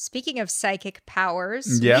 Speaking of psychic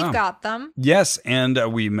powers, we've got them. Yes,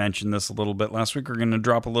 and we mentioned this a little bit last week. We're going to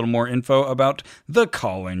drop a little more info about the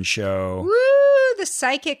Call-In Show. Woo! The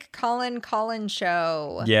Psychic Call-In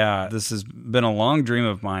Show. Yeah, this has been a long dream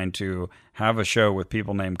of mine to have a show with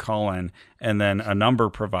people named Colin, and then a number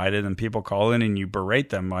provided, and people call in and you berate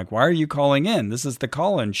them like, why are you calling in? This is the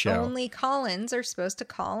Call-In Show. Only call-ins are supposed to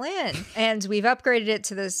call in. And we've upgraded it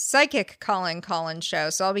to the Psychic Call-In Show.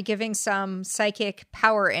 So I'll be giving some psychic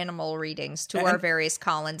power animal readings to our various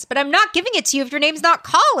call-ins. But I'm not giving it to you if your name's not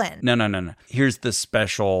Colin. No. Here's the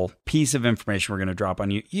special piece of information we're going to drop on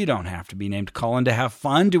you. You don't have to be named Colin to have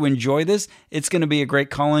fun, to enjoy this. It's going to be a great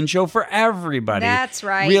call-in show for everybody. That's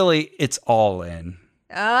right. Really, it's all in.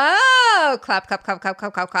 Oh, clap, clap, clap, clap,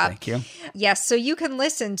 clap, clap, clap. Thank you. Yes, so you can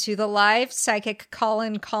listen to the live Psychic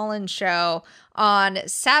Colin show on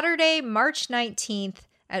Saturday, March 19th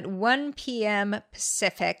at 1 p.m.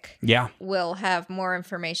 Pacific. Yeah. We'll have more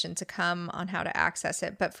information to come on how to access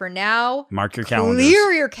it. But for now, mark your calendars.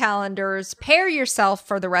 Clear your calendars. Pair yourself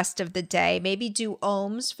for the rest of the day. Maybe do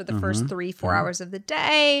ohms for the first 3-4 hours of the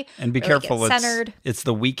day. And be really careful. Centered. It's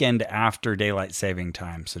the weekend after daylight saving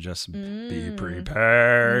time. So just be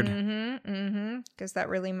prepared. Because that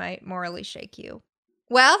really might morally shake you.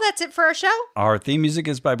 Well, that's it for our show. Our theme music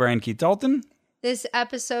is by Brian Keith Dalton. This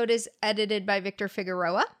episode is edited by Victor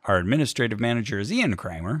Figueroa. Our administrative manager is Ian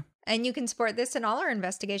Kramer. And you can support this and all our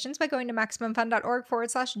investigations by going to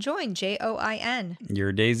MaximumFun.org/join, JOIN. You're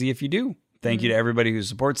a daisy if you do. Thank you to everybody who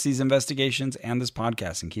supports these investigations and this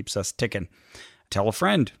podcast and keeps us ticking. Tell a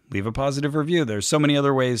friend. Leave a positive review. There's so many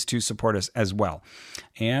other ways to support us as well.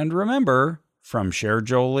 And remember, from Cher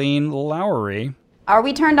Jolene Lowry. Are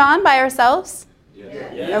we turned on by ourselves?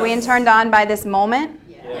 Yes. Are we turned on by this moment?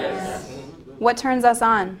 Yes. What turns us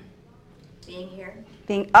on? Being here.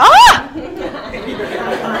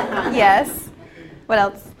 Yes. What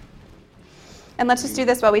else? And let's just do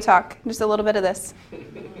this while we talk. Just a little bit of this.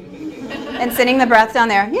 And sitting the breath down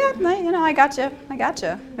there. Yeah, I got you.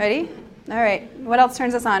 Ready? All right. What else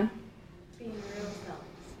turns us on? Being real selves.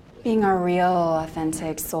 Being our real,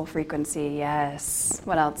 authentic soul frequency. Yes.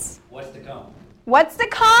 What else? What's to come? What's to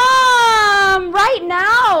come right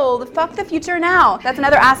now? Fuck the future now. That's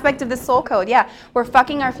another aspect of the soul code. Yeah, we're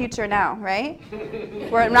fucking our future now, right?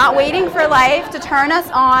 We're not waiting for life to turn us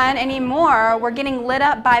on anymore. We're getting lit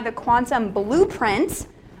up by the quantum blueprint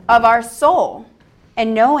of our soul.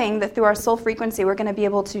 And knowing that through our soul frequency, we're going to be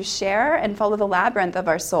able to share and follow the labyrinth of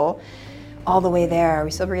our soul all the way there. Are we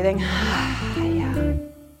still breathing? Yeah.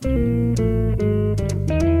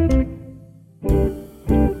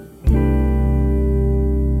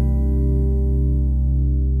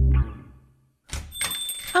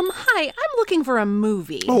 Hi, I'm looking for a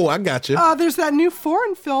movie. Oh, I got you. There's that new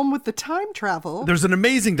foreign film with the time travel. There's an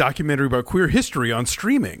amazing documentary about queer history on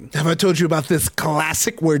streaming. Have I told you about this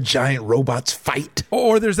classic where giant robots fight?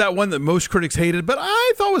 Or there's that one that most critics hated, but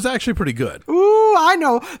I thought was actually pretty good. Ooh, I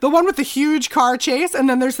know. The one with the huge car chase, and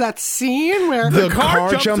then there's that scene where the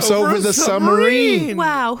car jumps over the submarine.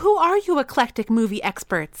 Wow, who are you eclectic movie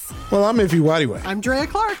experts? Well, I'm Ify Wadiway. I'm Drea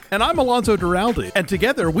Clark. And I'm Alonzo Duralde. And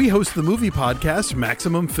together we host the movie podcast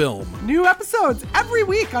Maximum Film. New episodes every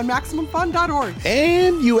week on MaximumFun.org.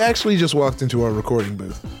 And you actually just walked into our recording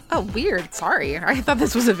booth. Oh, weird. Sorry. I thought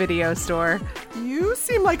this was a video store. You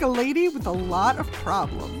seem like a lady with a lot of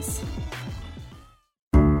problems.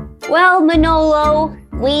 Well, Manolo,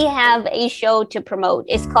 we have a show to promote.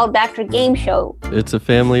 It's called Dr. Game Show. It's a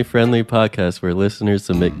family-friendly podcast where listeners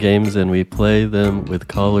submit games and we play them with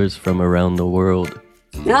callers from around the world.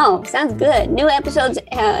 Oh, sounds good. New episodes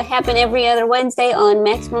happen every other Wednesday on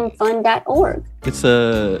MaximumFun.org. It's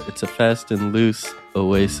a fast and loose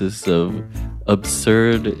oasis of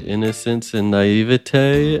absurd innocence and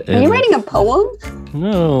naivete. Are you writing a poem?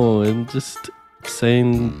 No, I'm just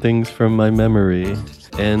saying things from my memory.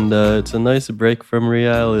 And it's a nice break from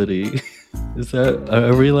reality.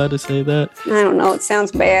 Are we allowed to say that? I don't know. It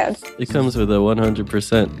sounds bad. It comes with a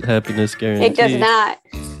 100% happiness guarantee. It does not.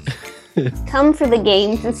 Come for the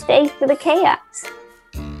games and stay for the chaos.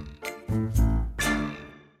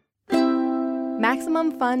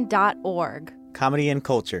 MaximumFun.org. Comedy and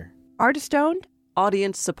culture. Artist owned.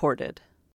 Audience supported.